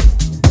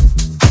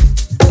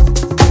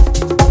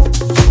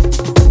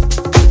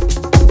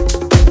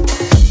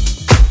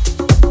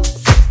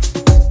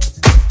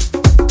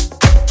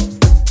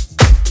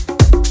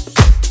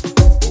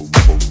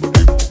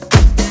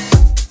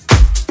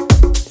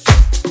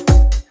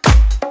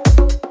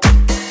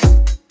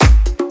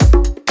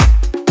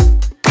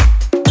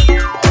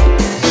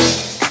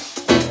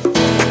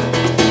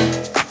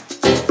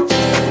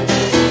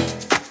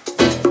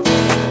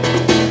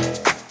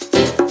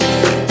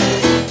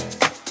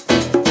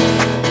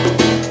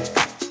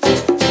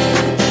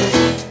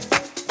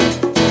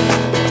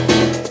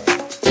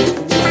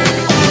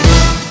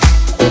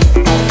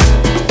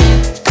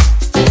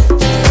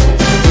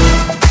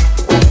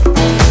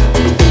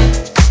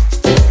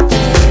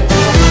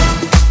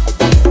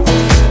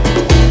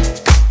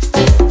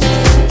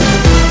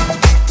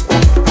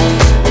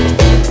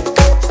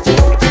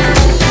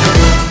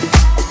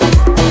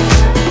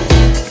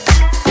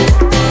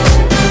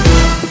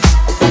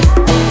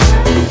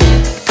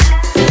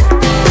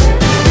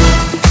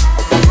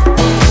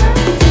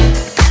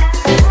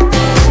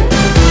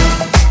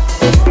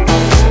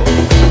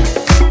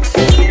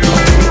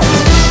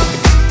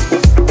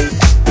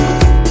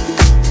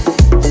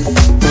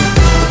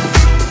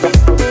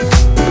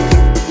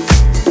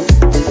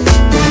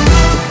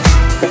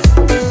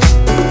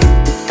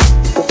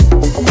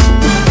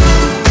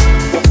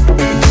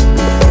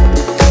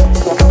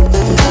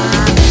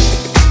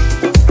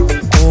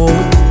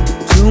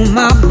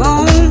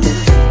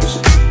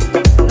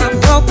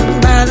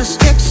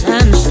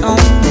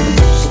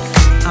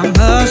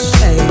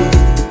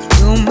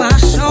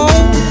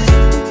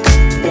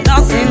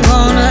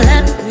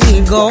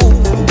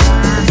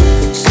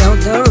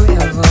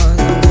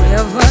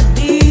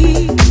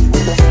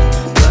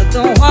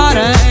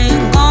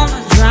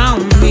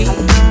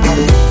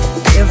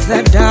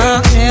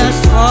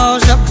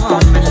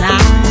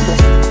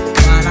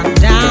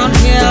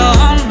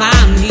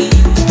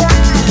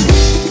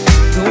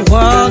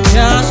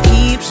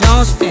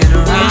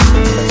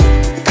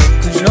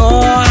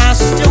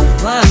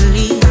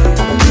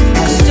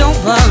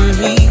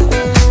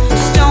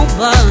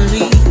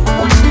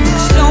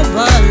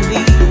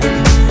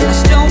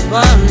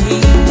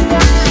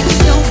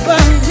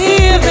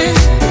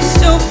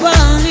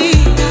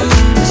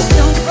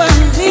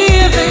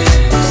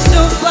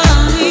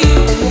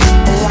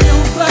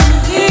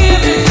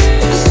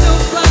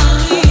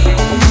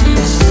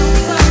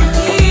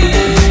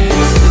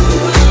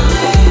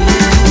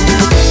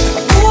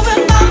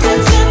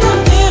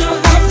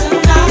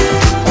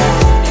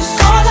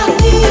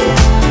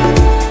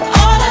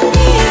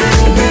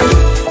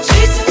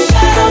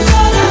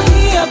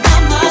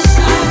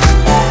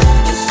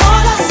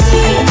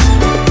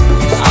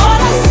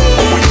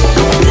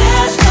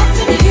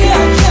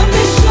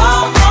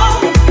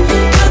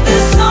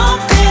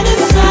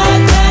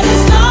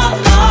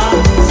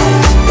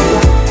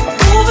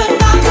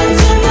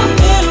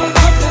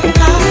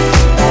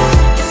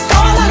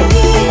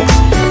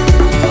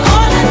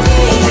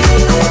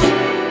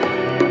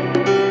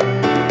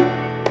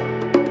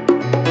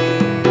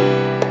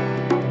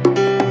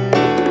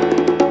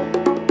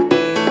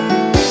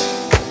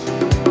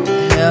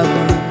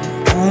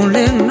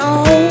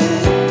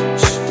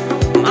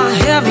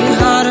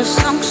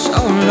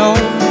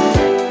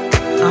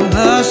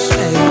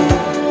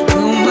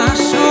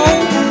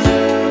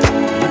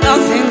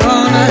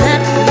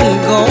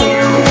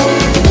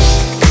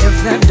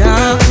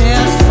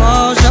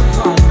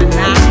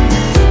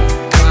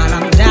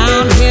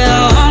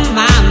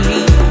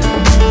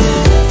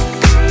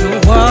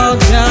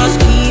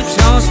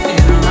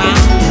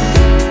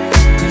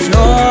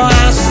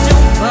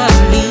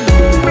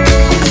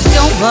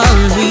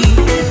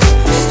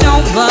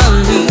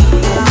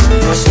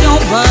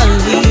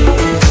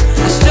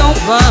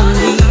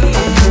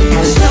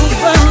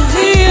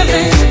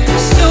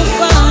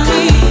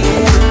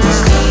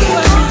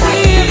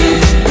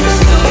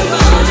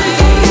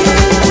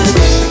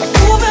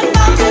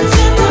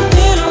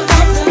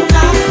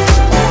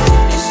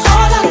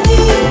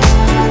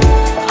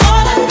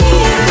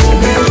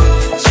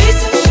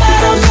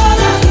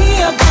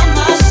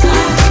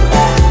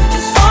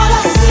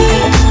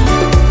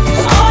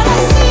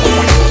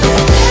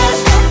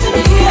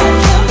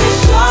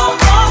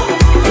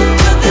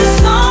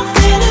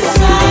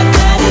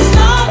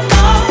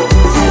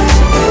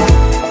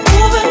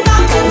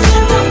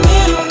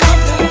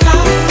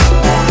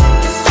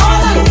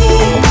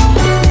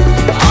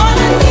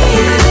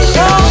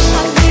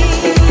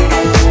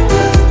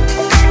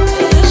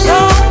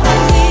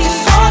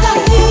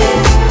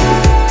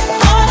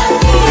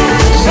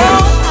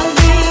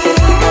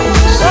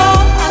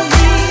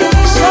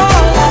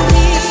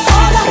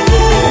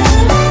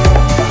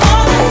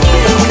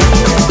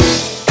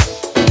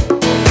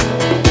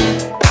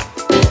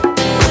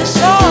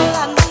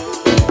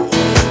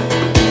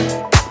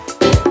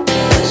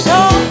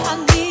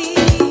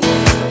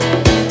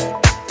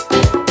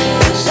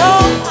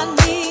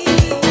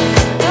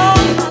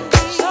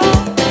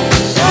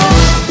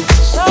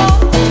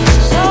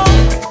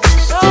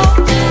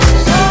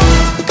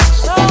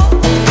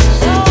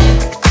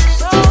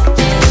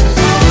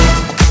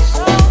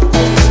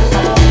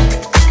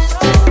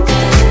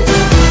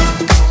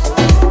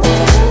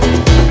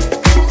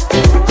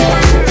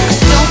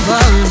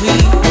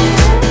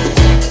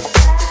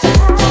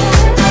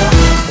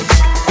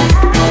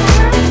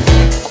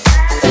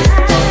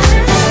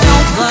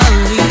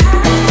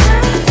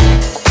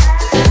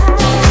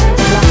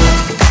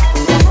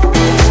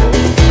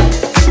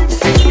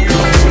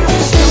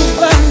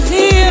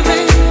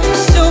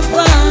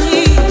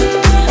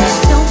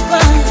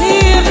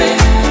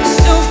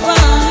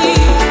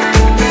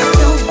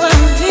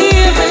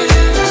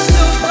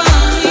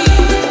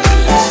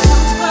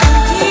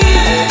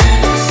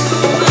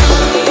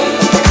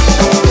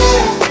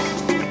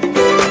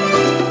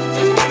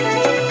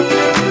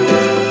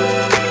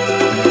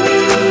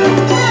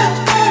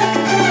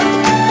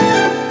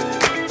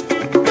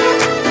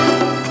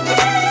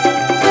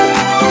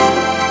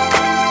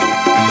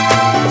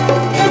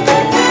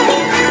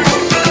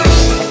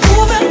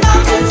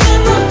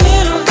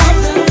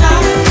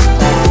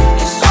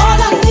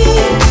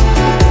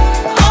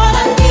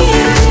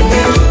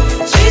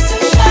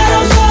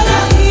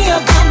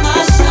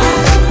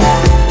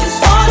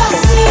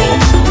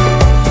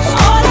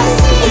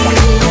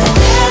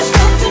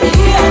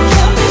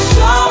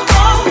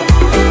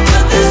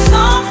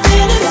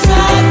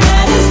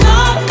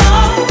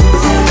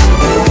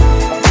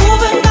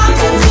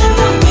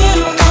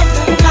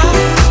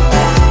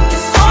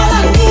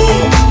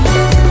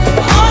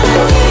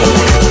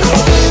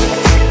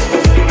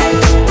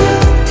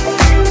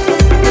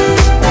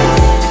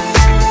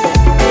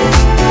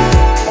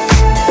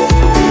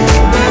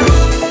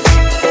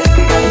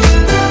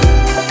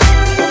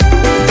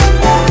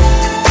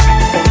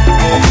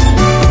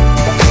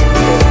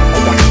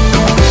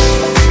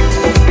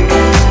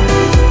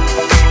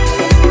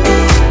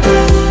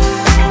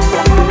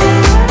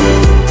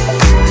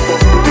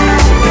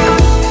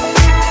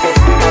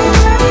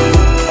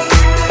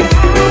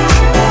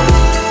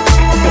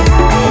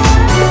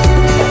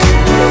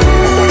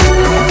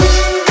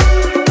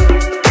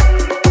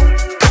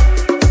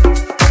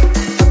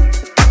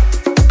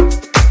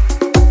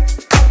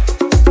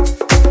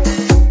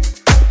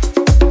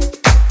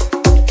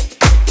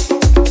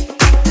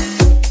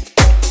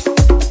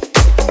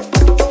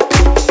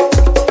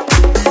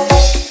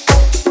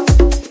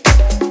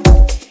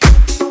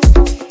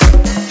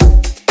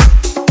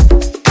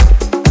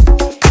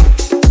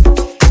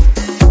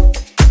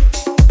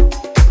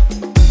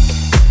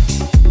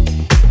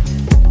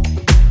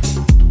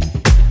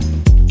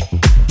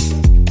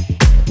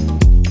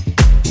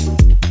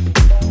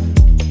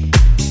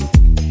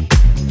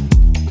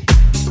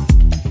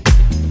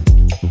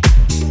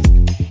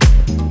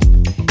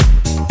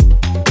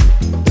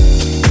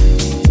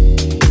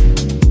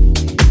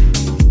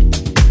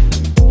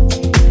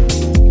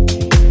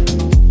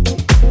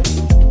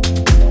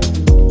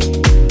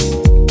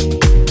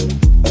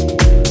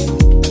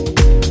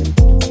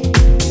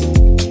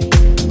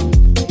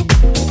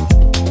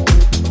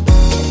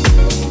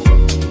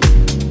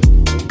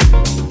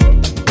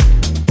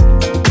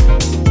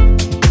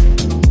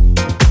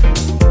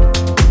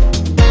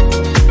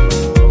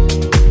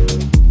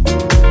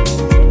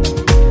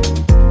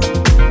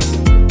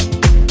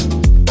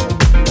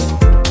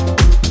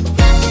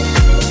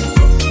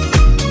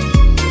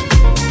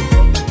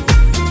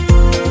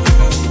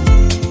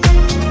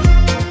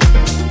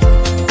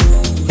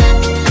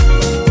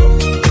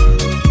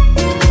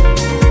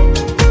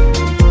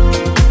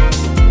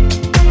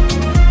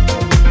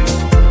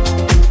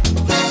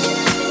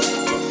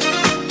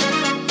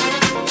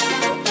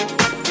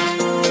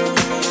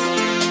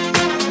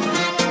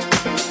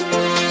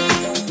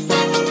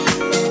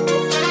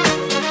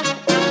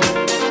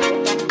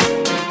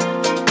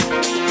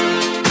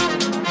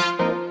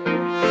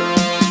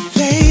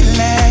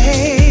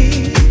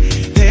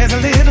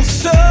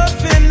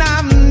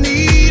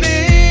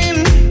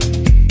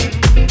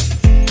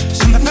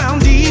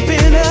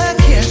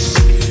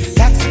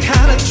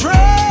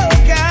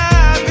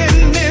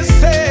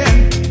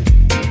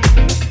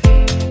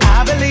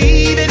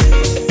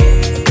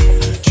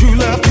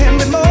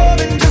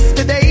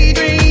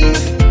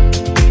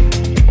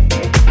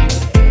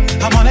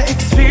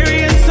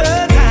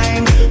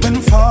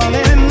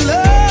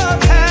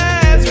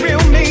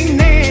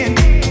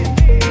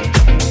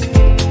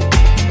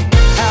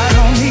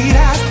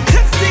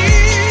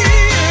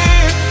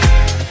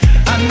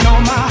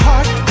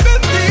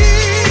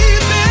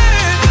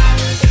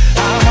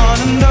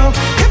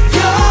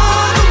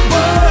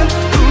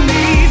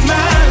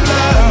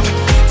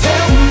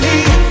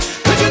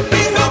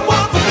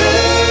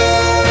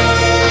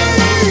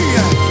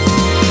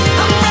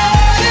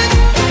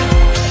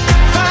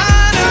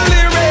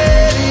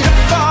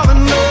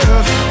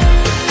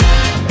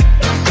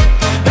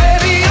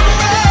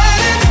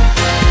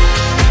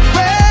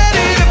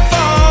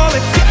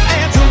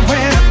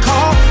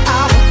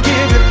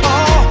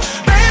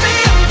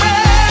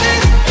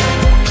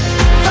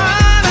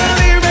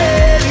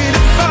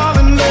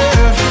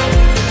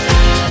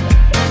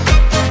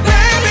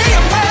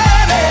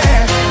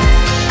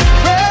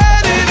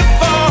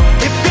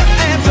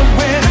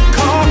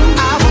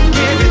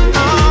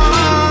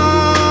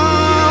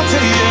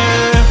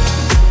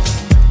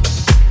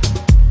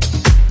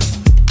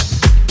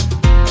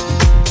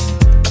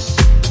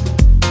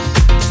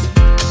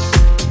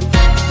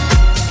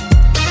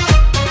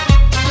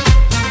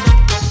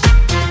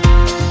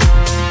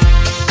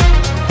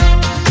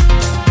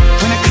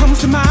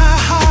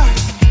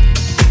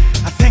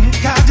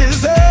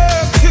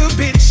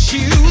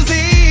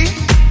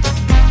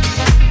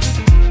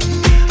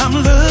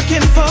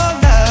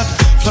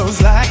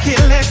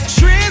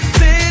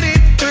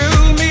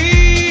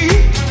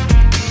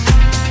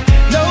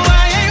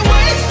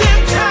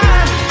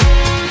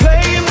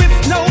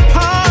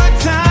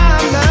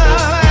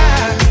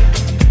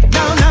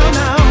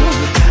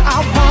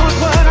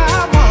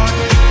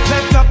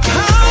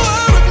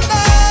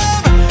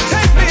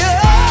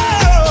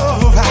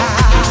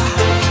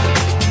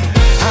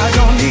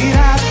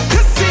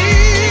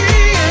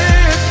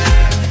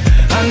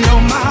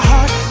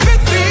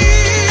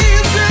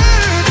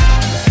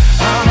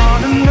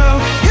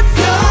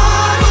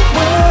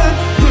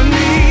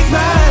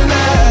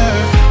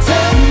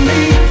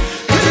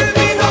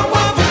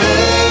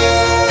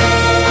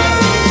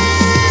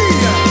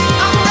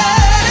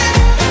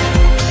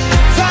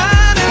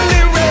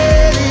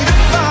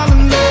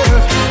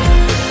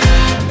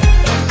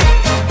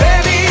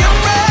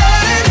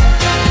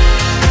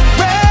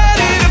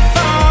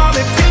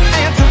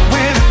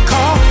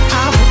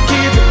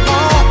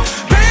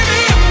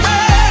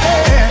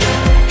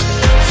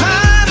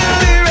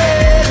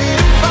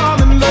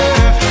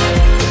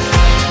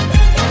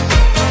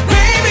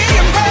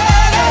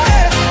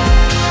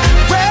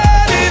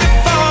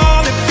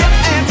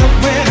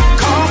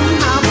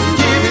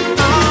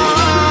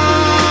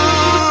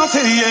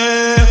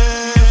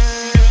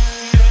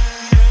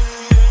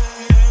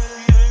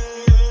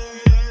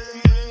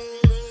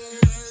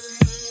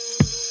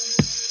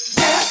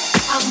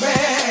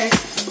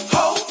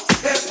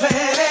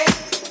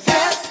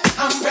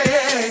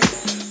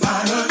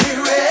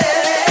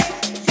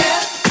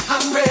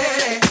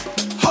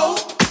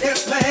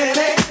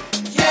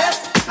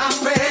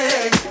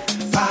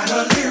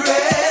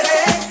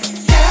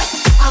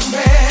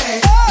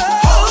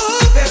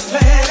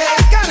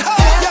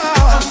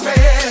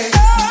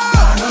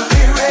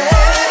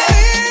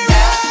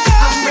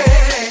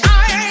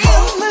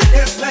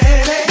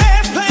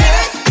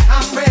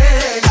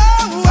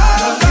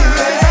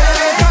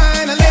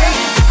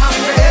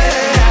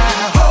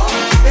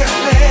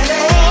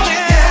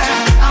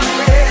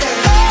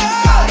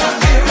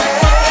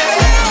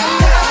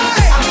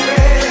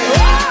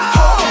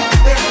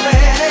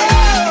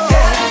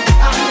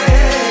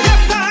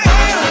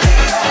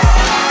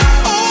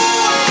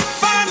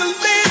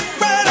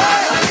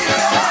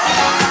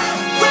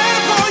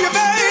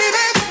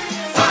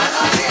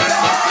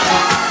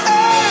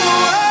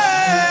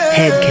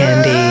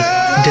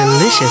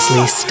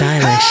 deliciously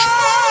stylish.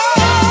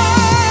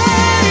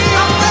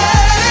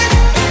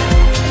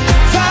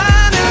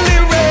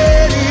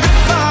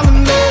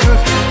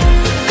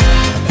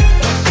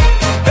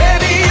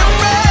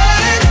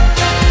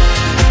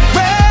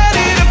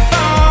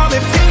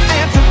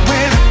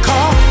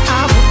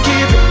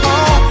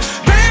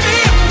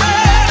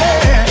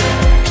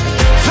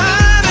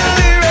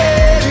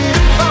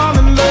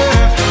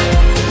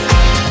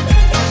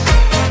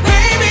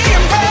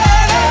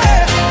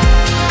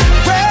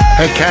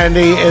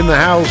 Hedkandi in the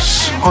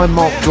house. I'm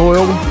Mark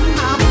Doyle.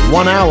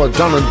 1 hour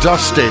done and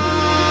dusted.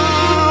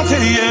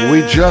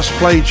 We just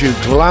played you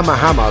Glamour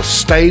Hammer,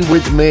 Stay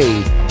With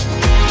Me.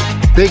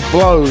 Big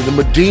Blow, the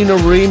Medina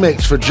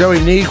remix for Joey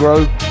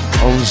Negro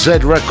on Z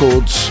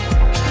Records.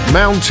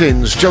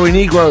 Mountains, Joey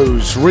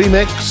Negro's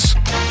remix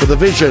for The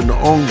Vision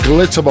on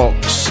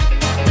Glitterbox.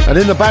 And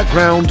in the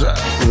background,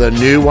 the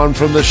new one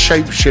from the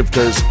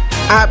Shapeshifters.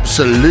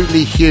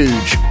 Absolutely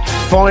huge.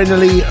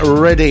 Finally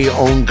ready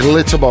on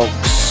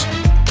Glitterbox.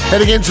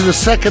 Heading into the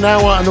second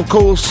hour, and of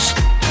course,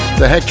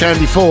 the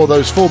Hedkandi 4,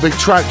 those 4 big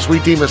tracks we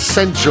deem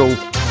essential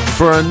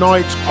for a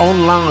night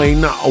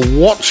online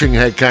watching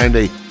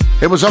Hedkandi.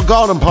 It was our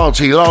garden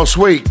party last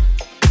week.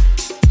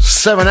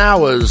 7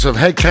 hours of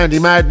Hedkandi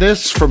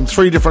madness from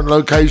 3 different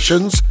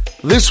locations.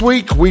 This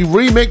week, we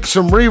remix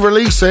and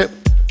re-release it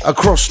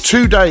across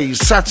 2 days,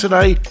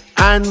 Saturday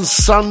and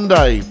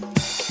Sunday.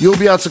 You'll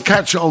be able to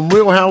catch it on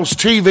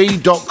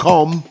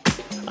realhousetv.com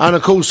and,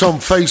 of course, on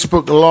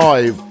Facebook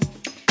Live.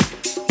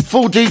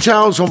 Full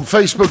details on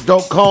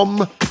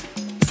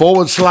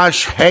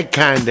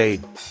facebook.com/Hedkandi.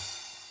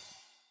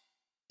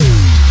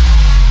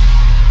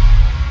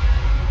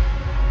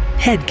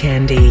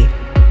 Hedkandi.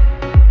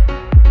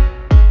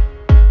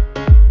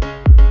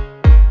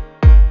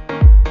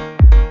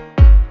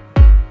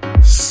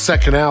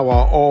 Second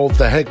hour of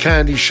the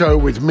Hedkandi show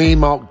with me,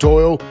 Mark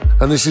Doyle,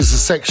 and this is the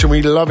section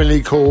we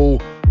lovingly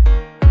call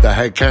the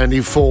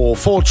Hedkandi 4.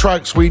 4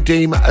 tracks we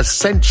deem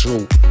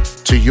essential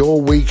to your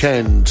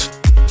weekend.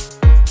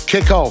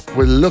 Kick off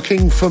with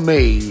Looking For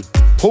Me,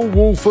 Paul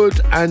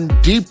Woolford and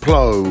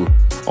Diplo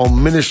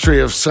on Ministry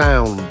of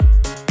Sound.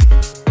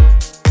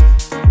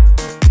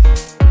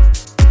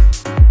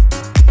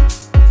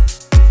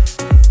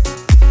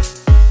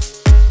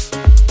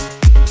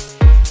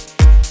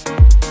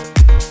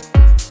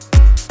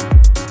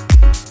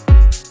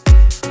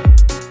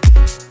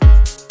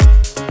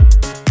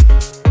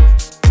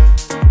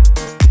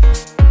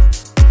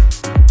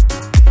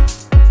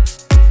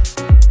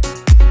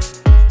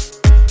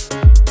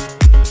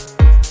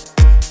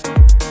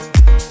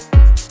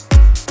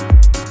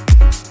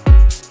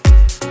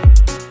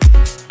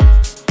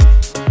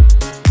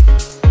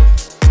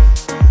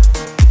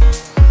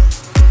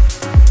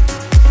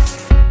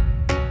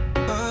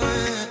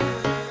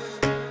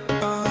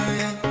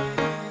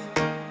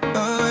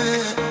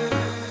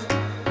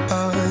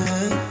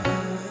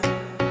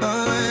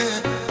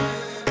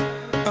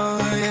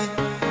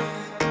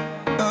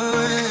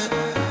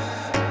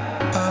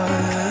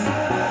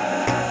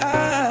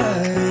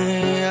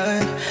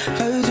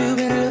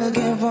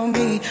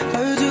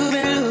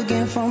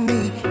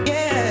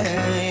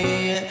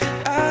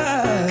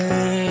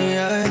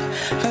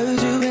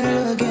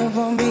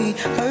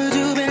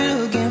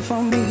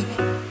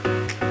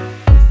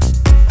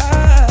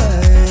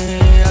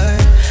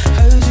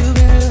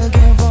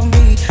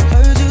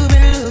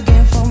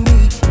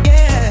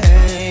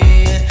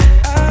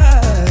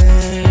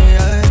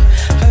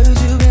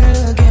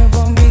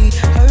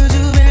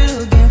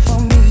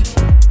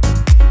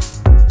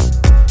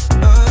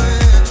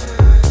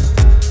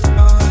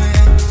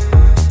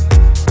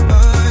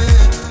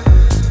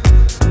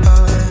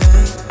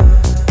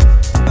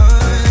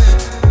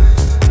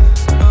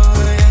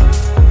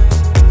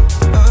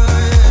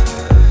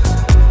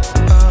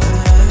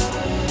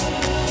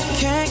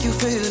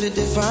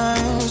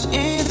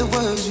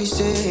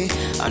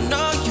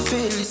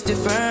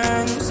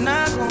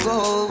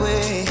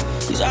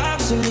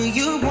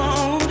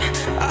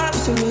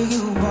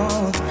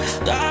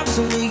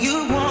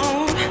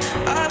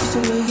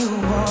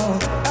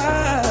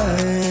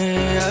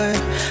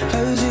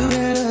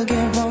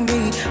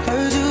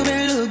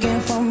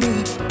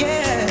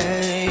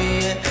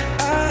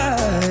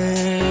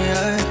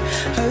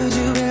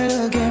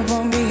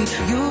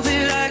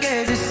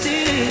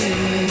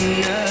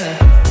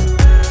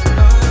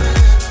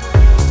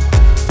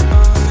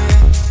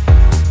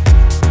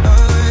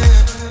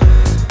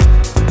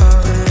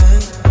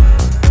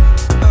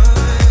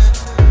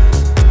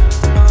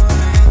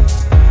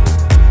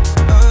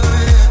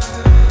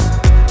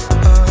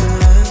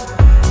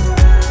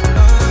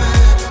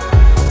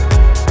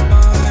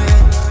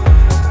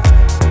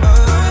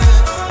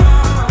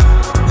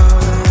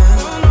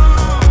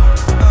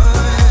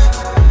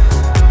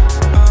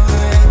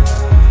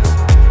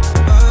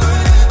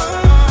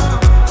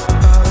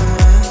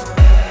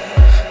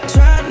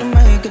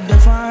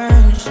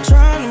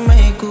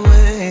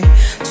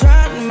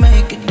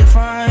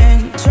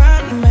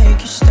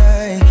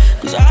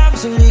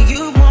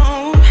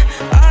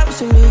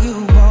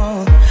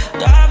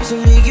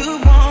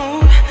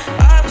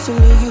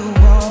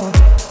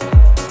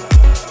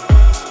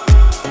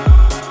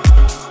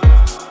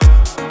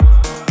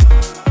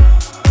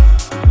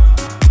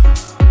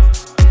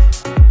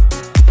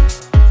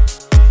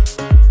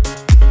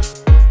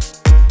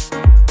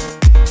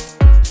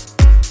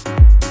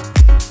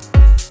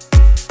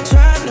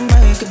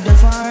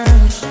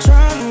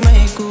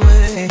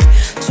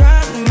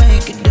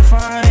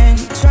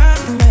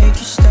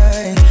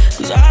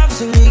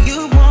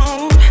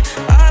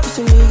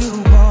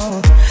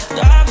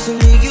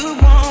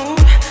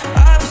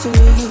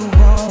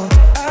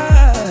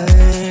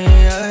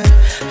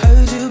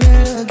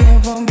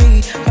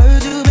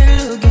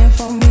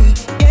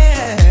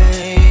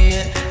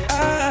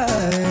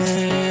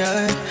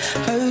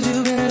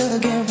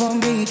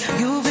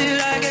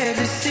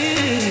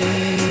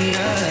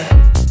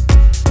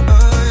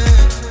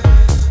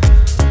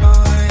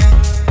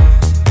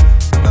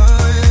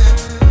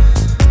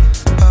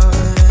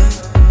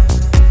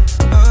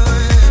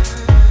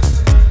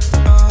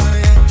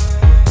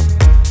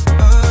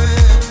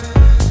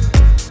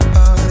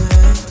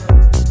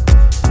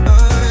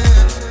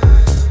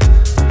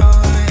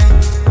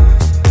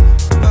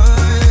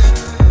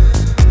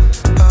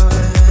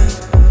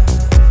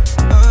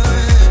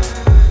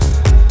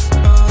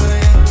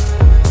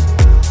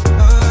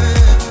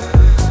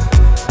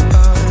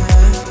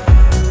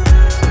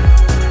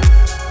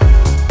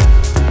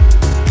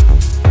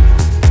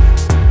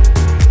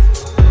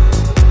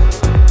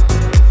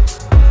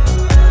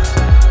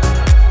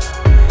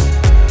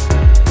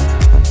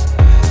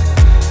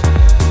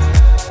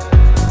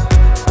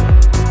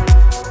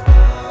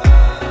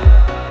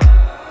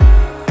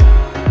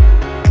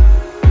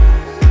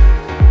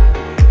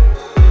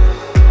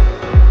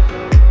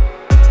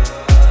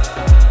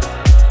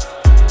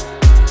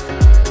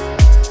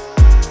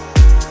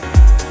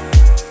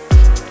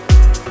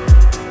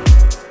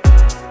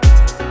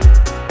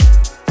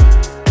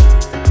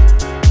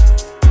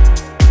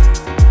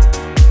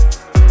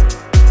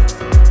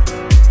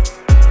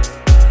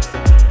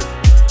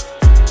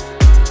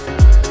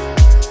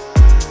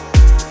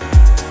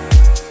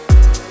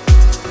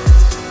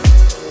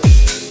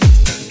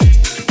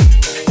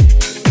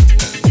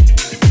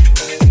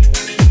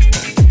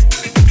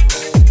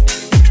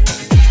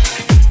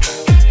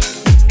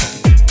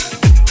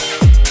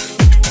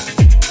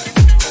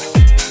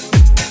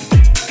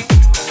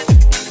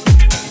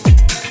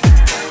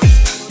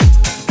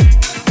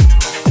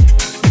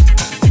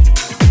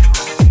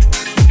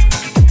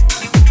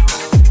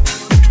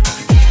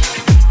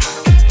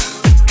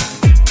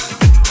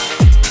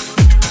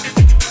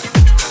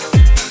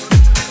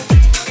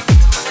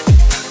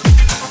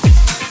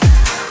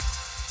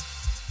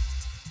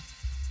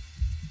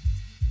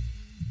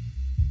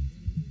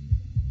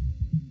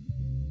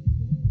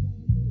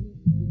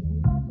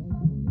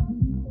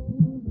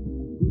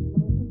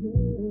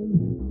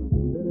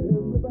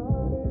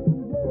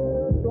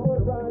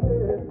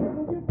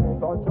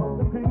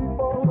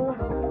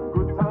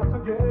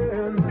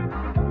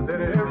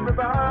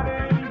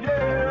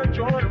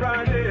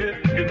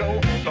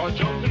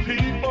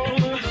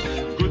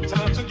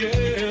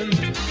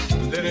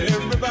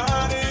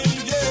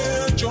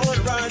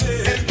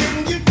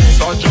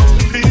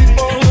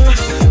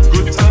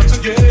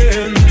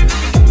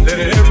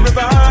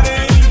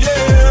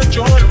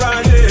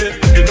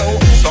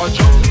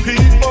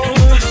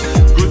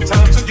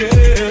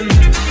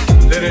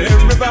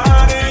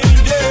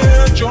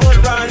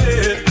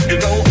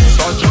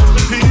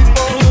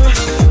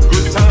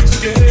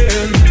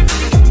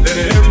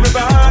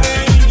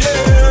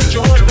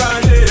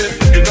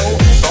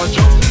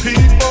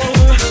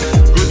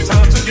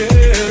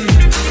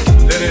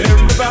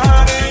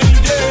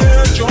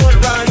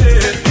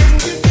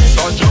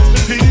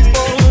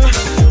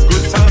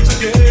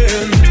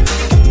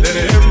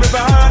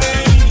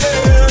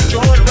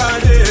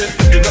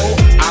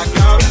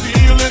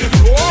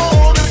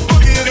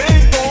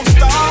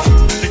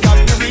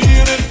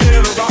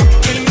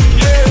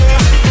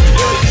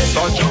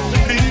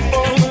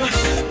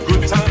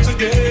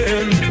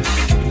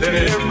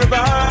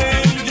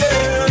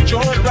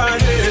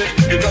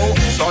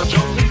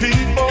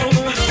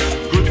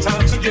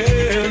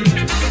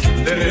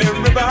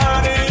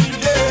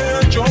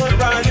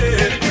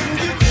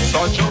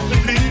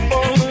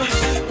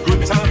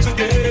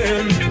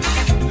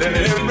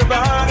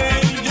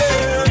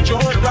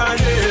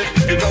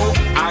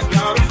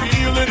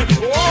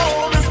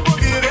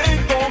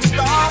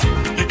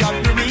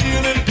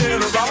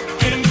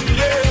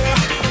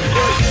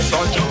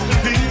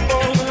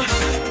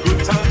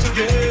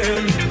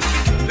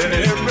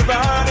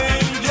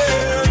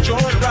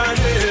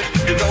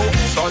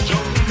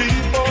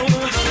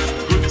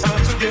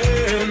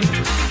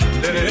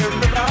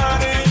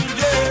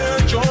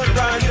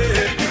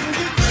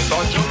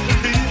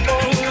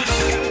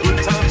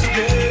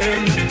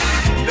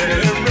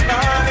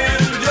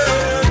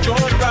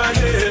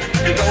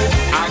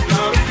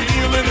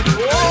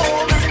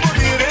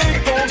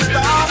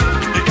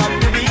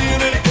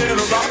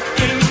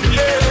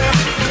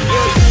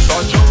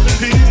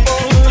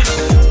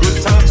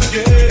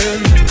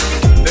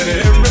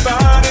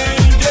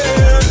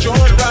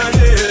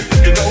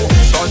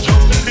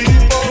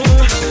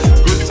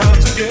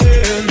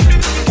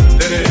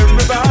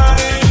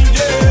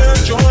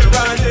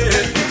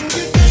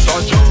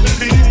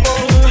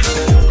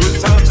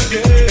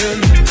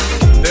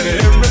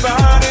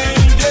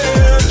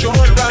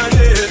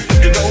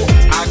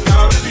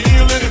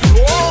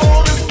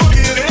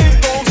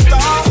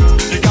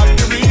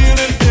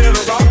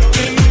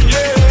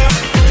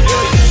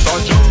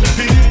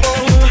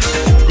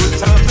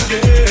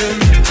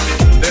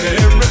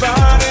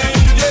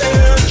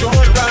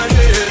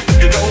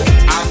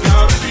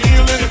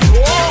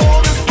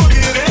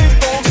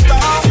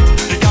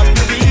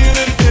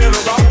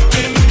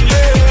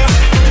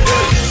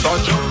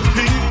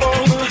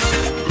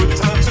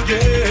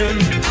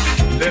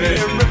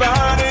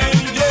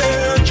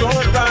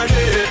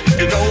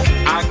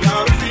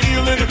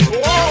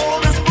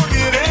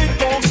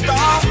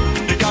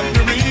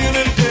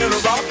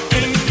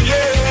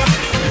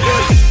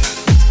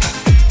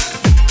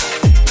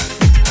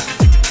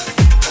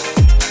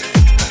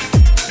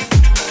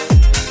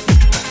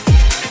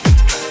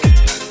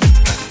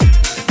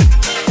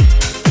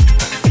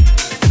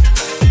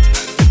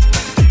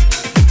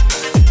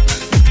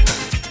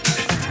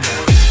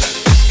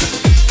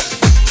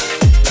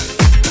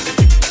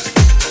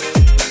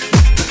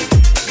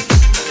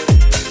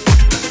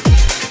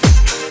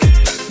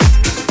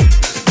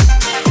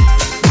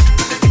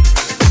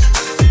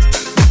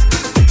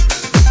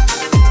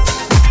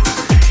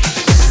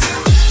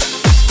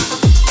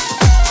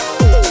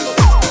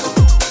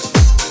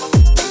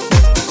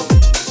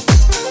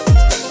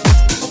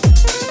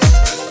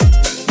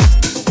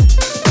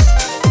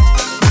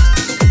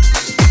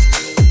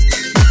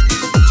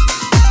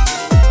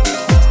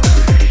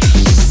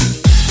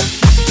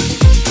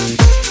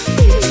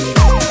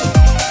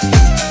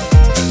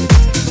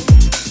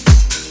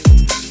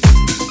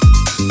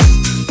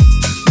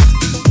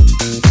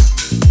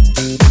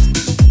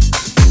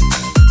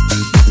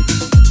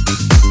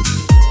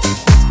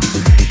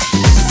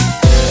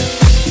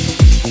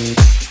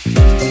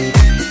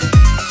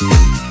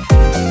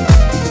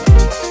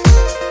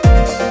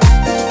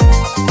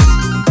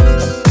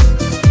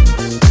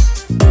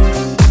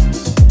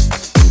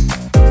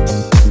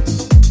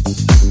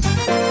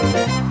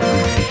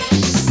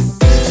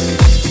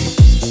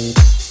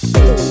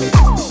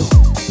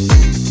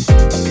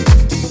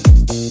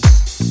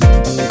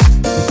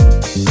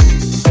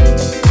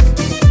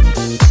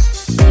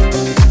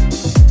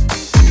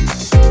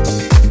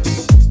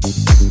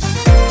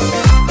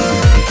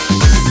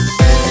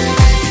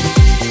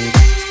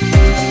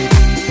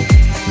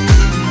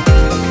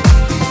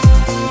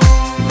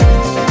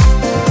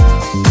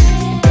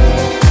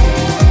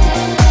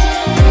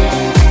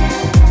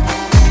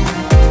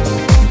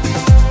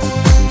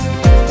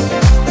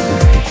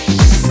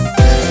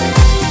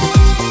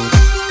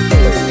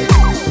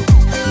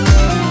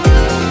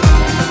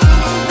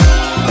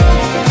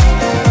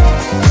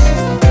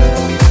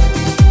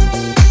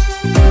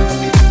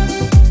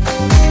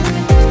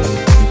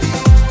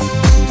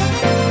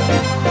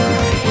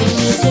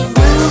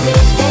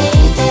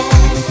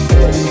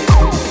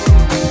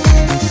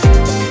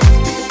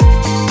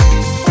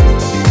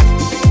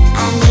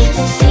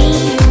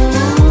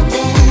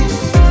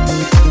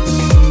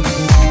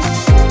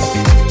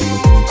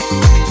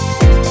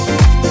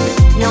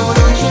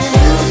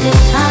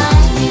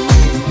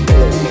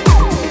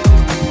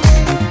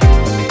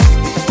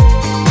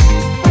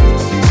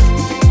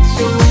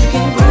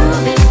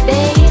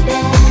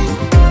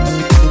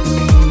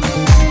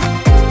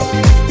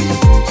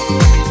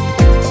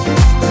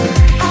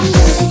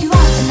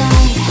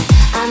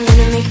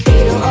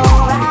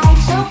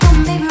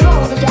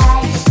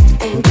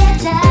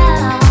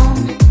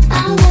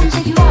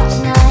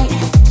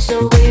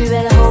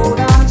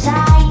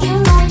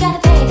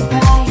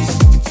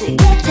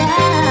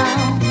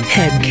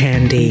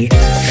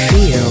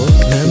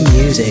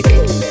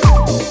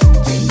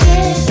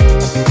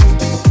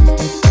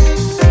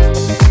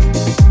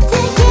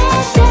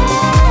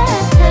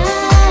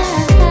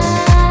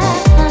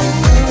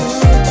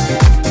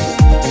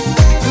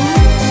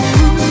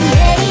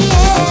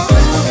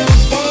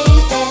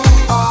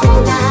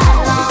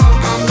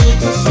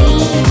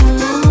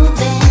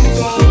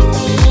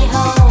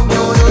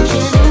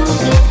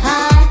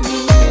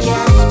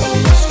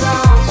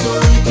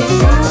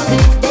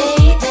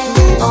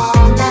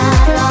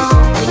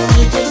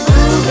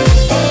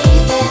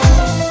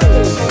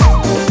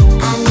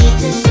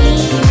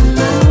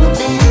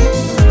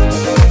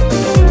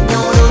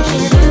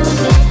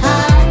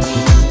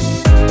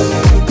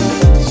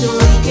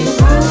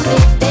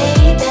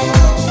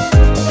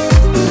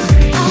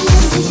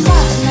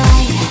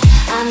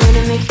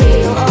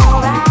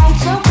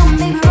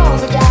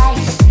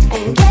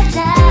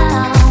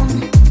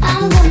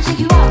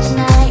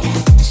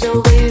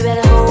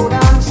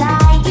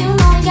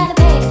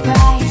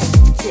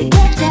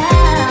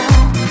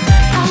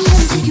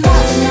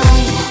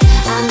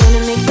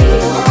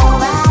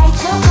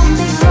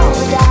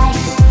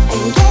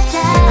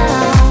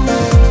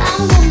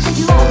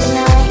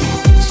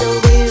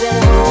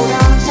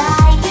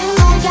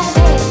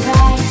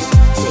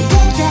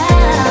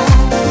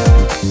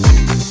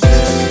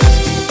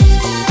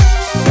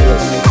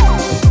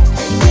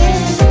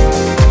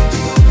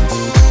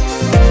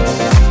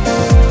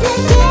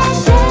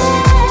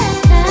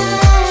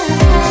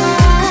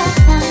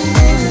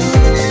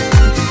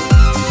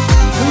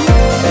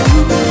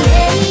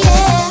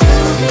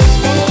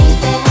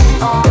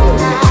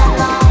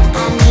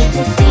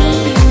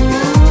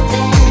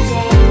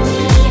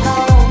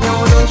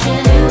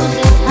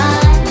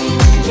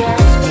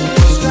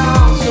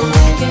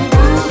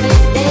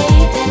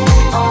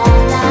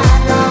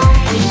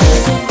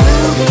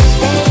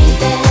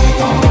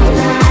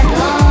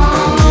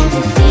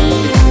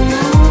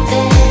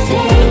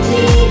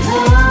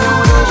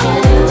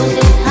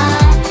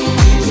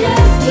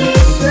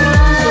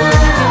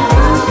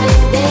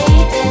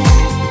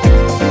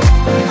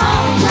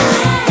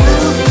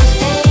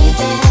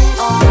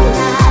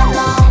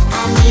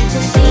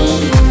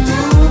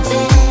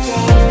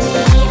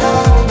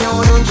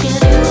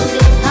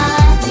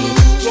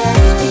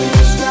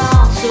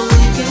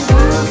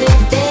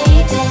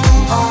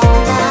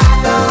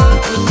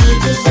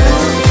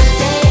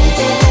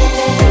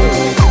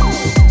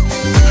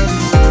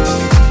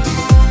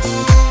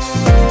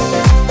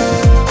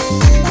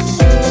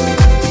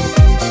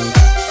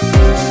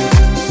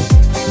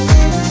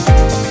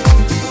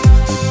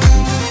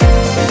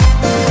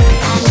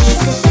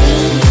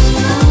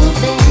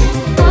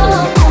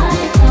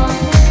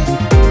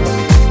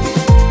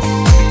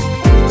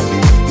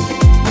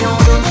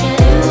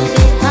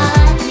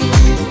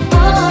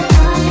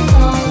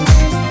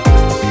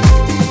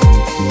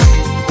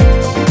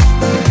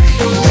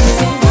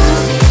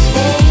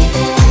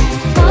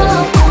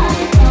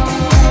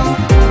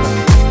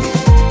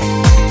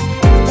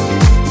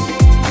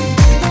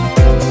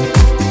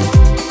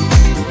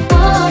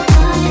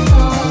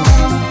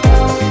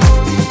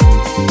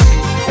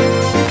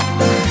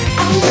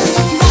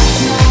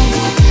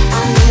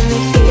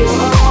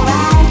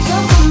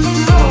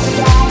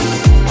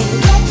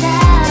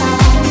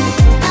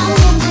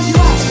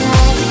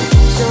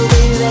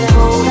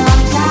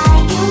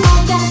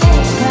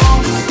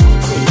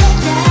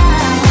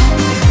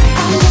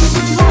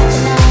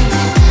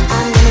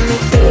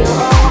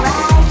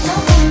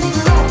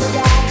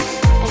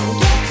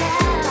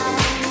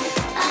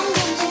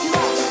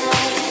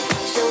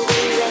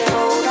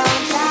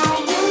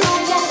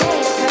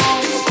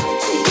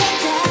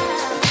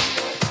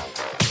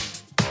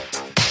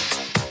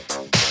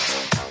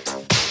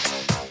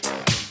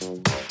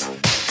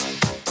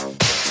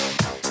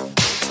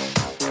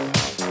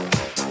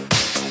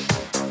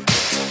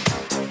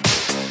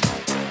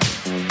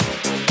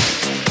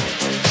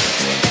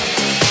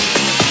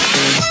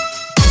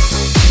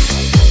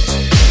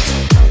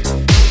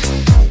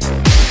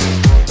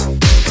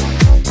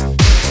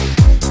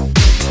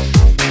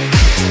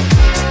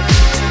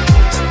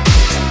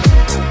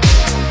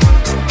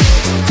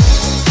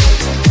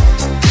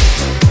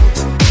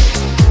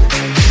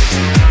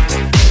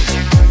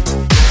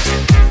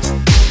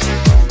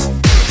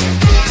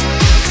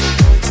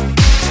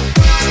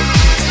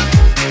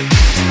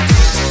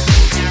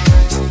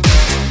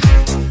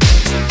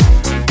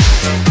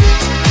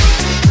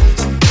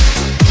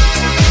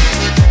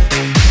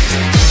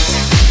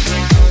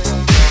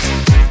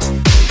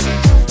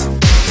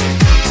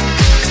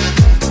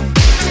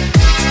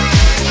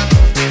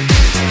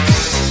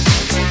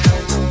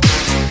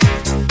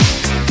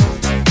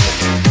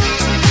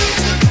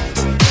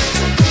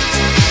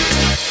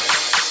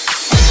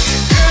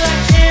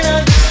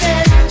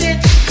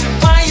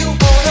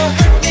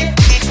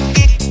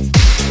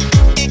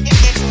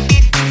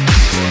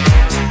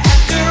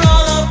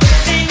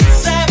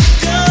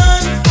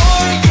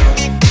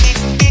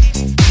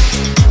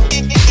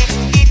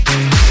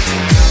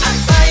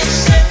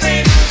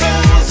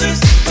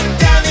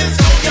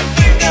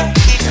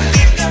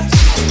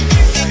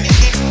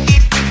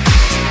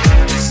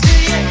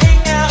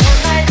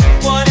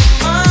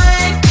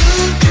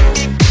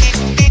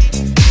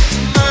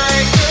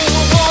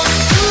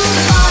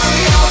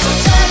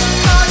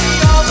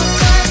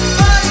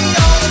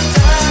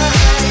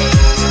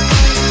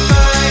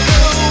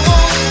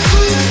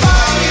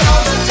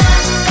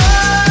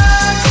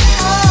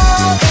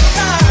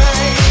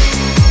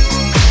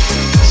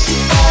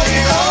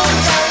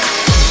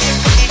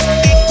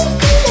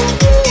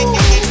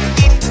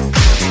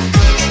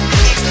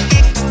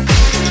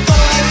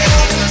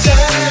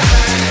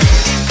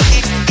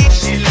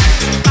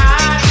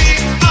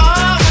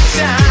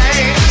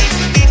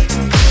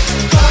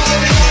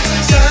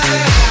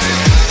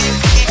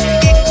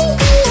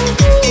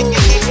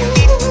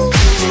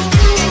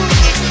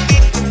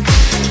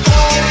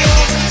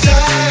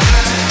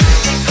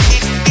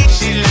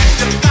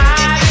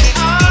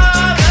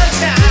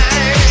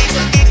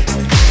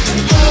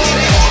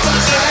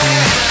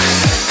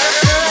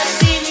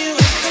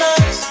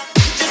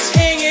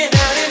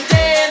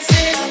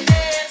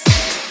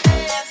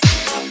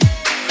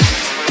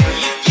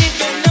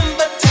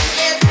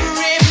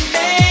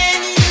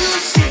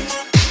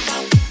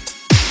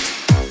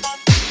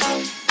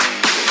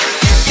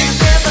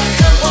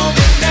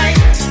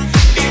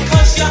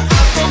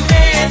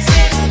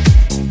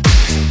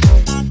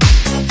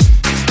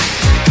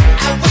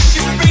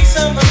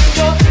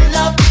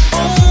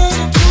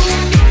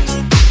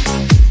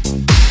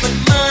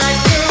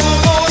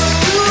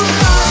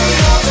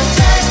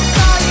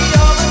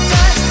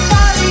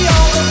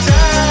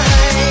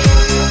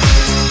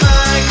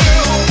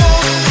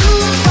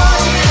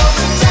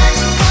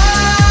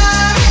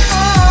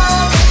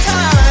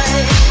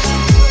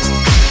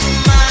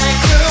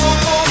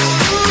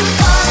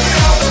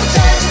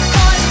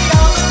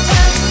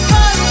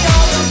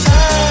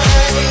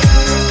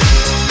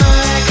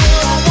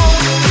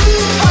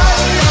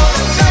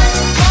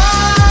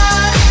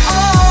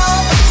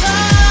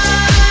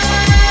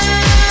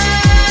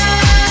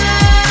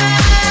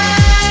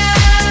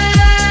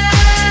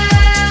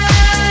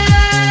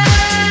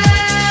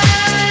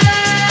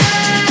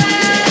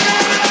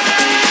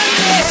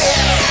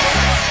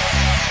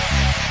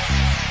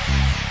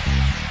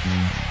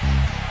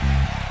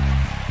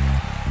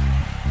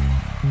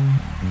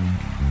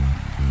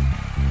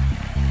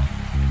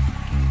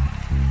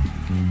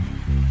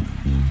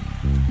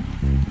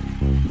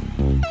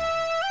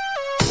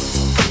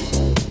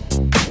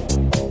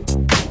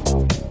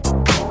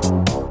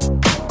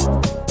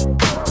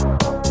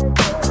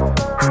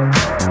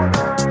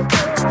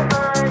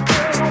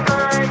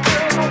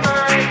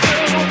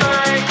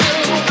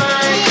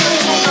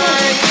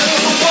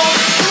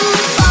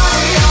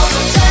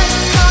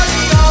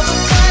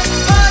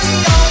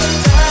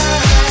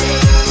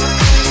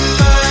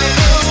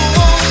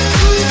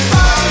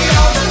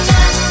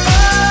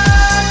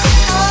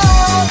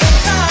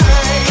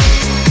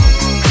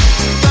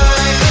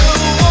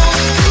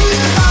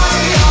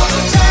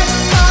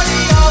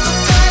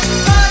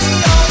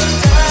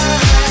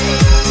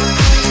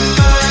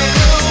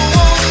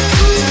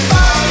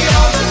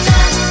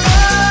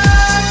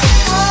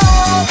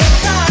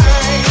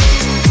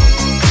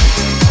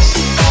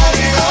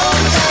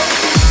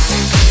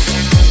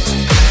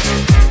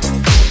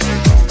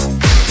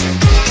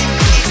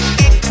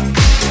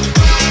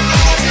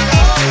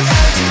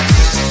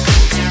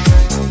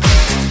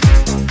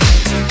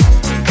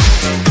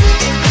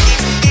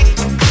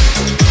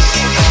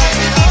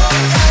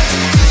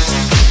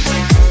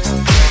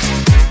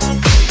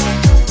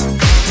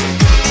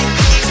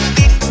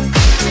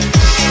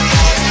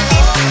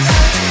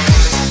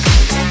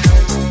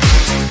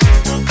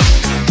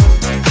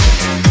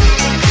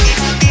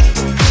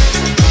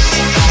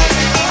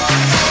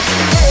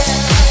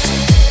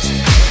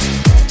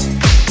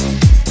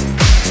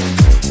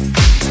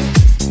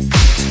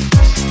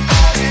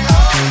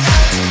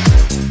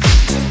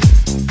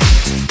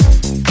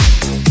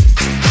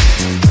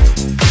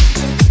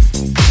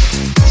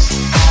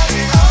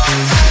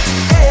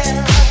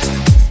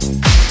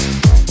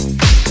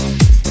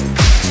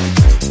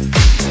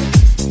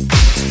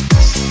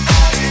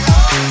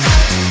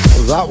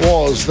 That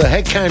was the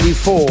Hedkandi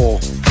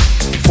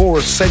 4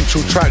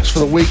 essential tracks for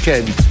the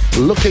weekend.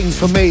 Looking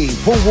for Me,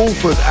 Paul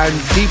Walford and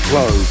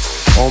Diplo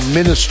on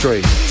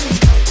Ministry.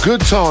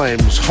 Good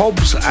Times,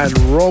 Hobbs and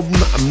Rom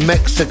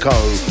Mexico.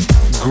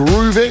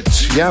 Groove It,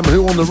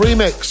 Yamahu on the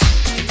remix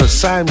for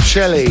Sam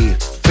Shelley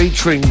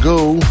featuring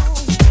Ghoul.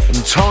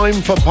 And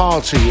Time for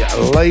Party,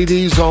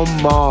 Ladies on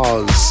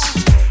Mars.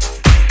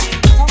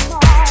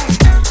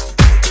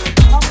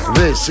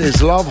 This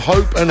is Love,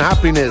 Hope and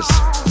Happiness,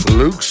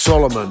 Luke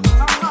Solomon.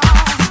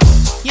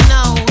 You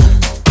know,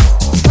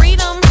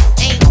 freedom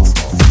ain't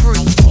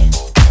free.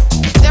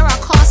 There are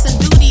costs and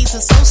duties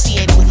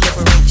associated with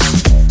liberation.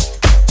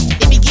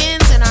 It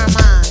begins in our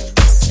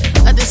minds,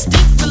 a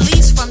distinct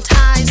release from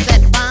ties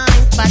that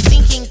bind by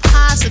thinking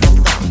positive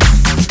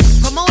thoughts,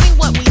 promoting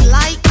what we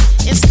like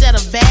instead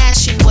of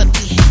bashing what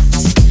we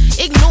hate,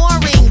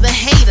 ignoring the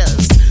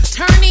haters,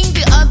 turning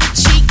the other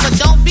cheek, but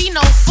don't be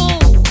no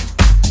fool.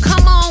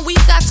 Come on,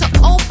 we've got to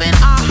open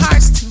our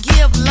hearts to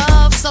give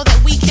love so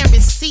that we can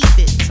receive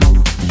it.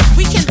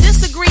 We can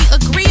disagree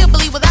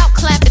agreeably without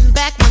clapping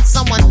back when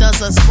someone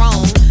does us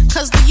wrong,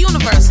 cause the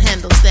universe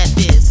handles that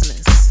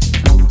business.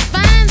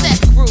 Find that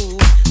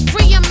groove,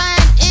 free your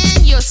mind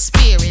and your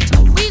spirit.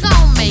 We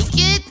gon' make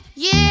it,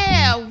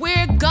 yeah,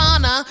 we're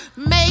gonna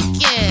make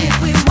it.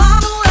 If we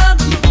want the world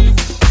to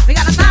move, we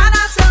gotta find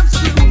ourselves a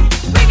groove.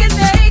 We can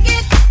make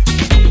it,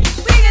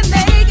 we can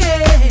make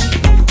it.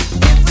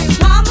 If we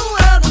want the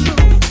world to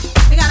move,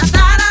 we gotta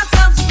find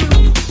ourselves a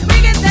groove. We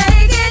can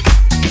make it,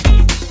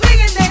 we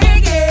can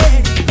make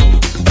it.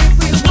 If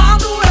we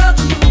want the world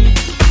to move,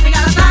 we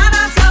gotta find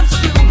ourselves a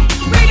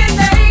groove. We can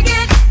make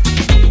it,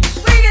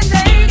 we can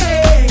make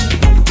it.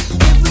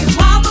 If we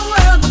want the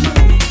world to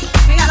move,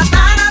 we gotta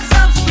find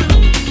ourselves a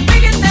groove. We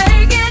can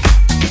make it,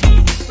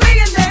 we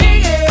can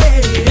make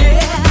it.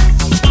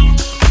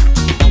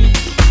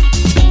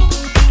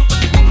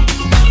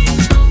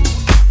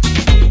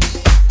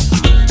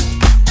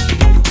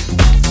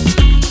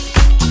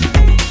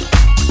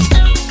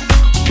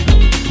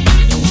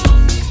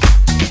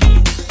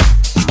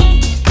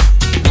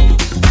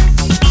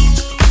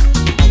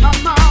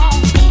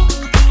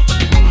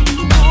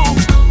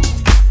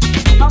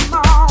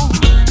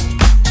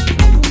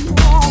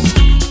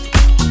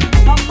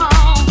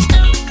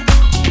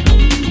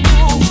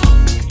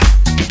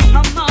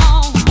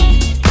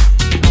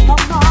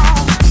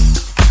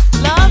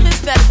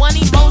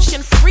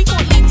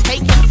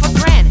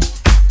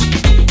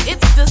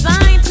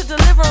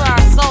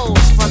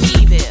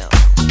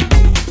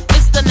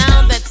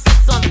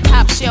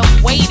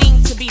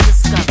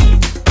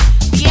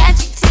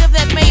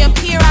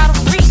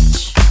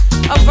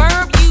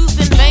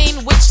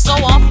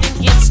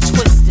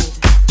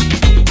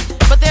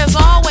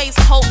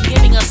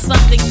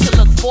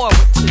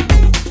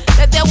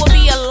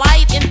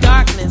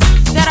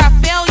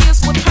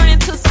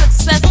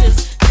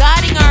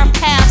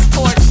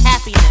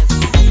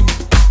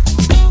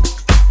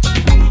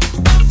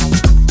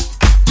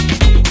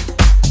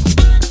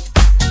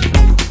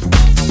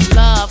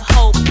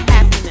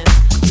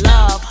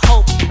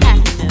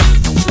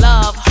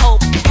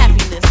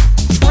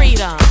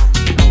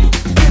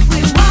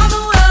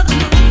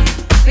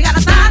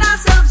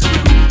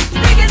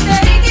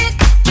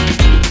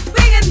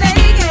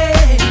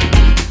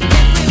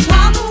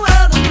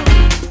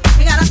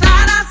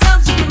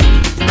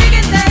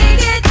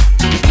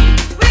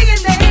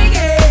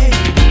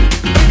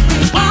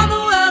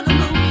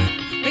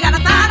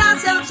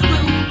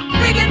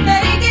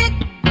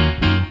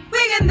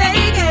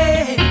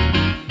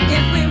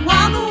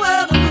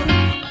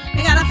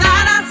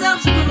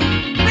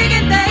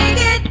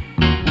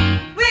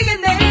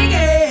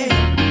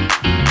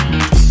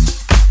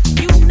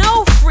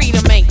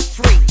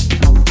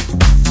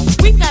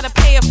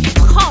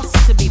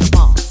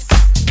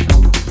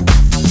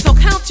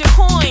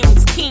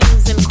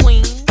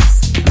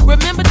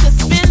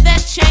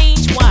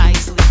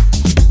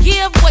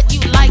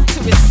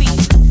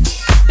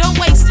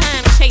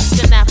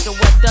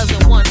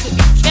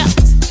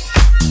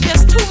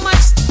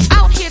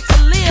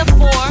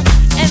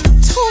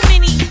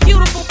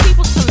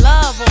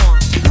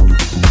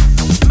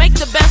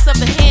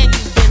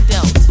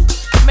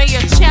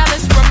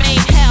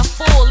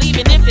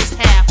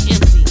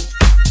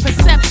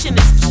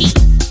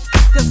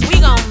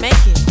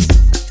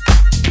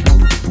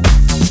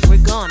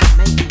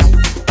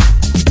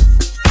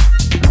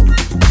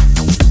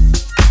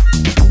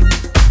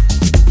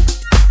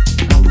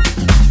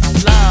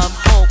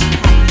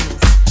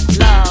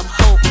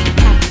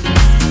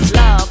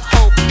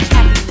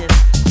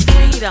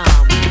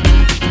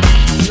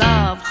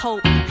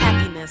 hope,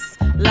 happiness.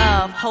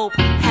 Love, hope,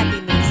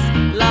 happiness.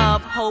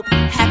 Love, hope,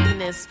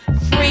 happiness.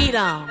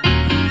 Freedom.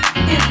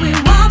 If we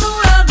want the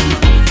world to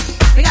move,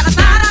 we gotta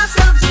find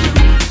ourselves true.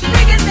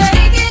 We can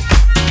make it.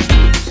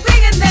 We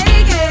can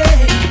make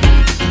it.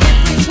 If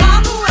we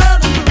want the world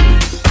to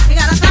move, we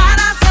gotta find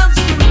ourselves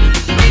true.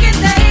 We can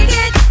make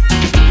it.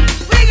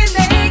 We can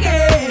make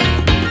it.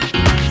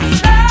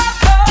 Love,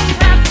 hope,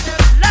 happiness.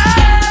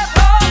 Love,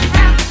 hope,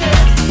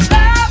 happiness.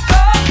 Love,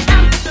 hope,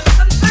 happiness,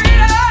 and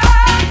freedom.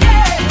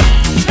 Yeah.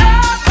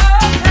 Love,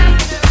 hope,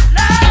 happiness.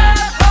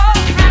 Love,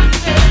 hope,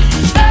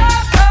 happiness.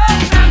 Love,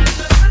 hope,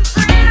 happiness, and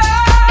freedom.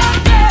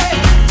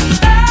 Yeah.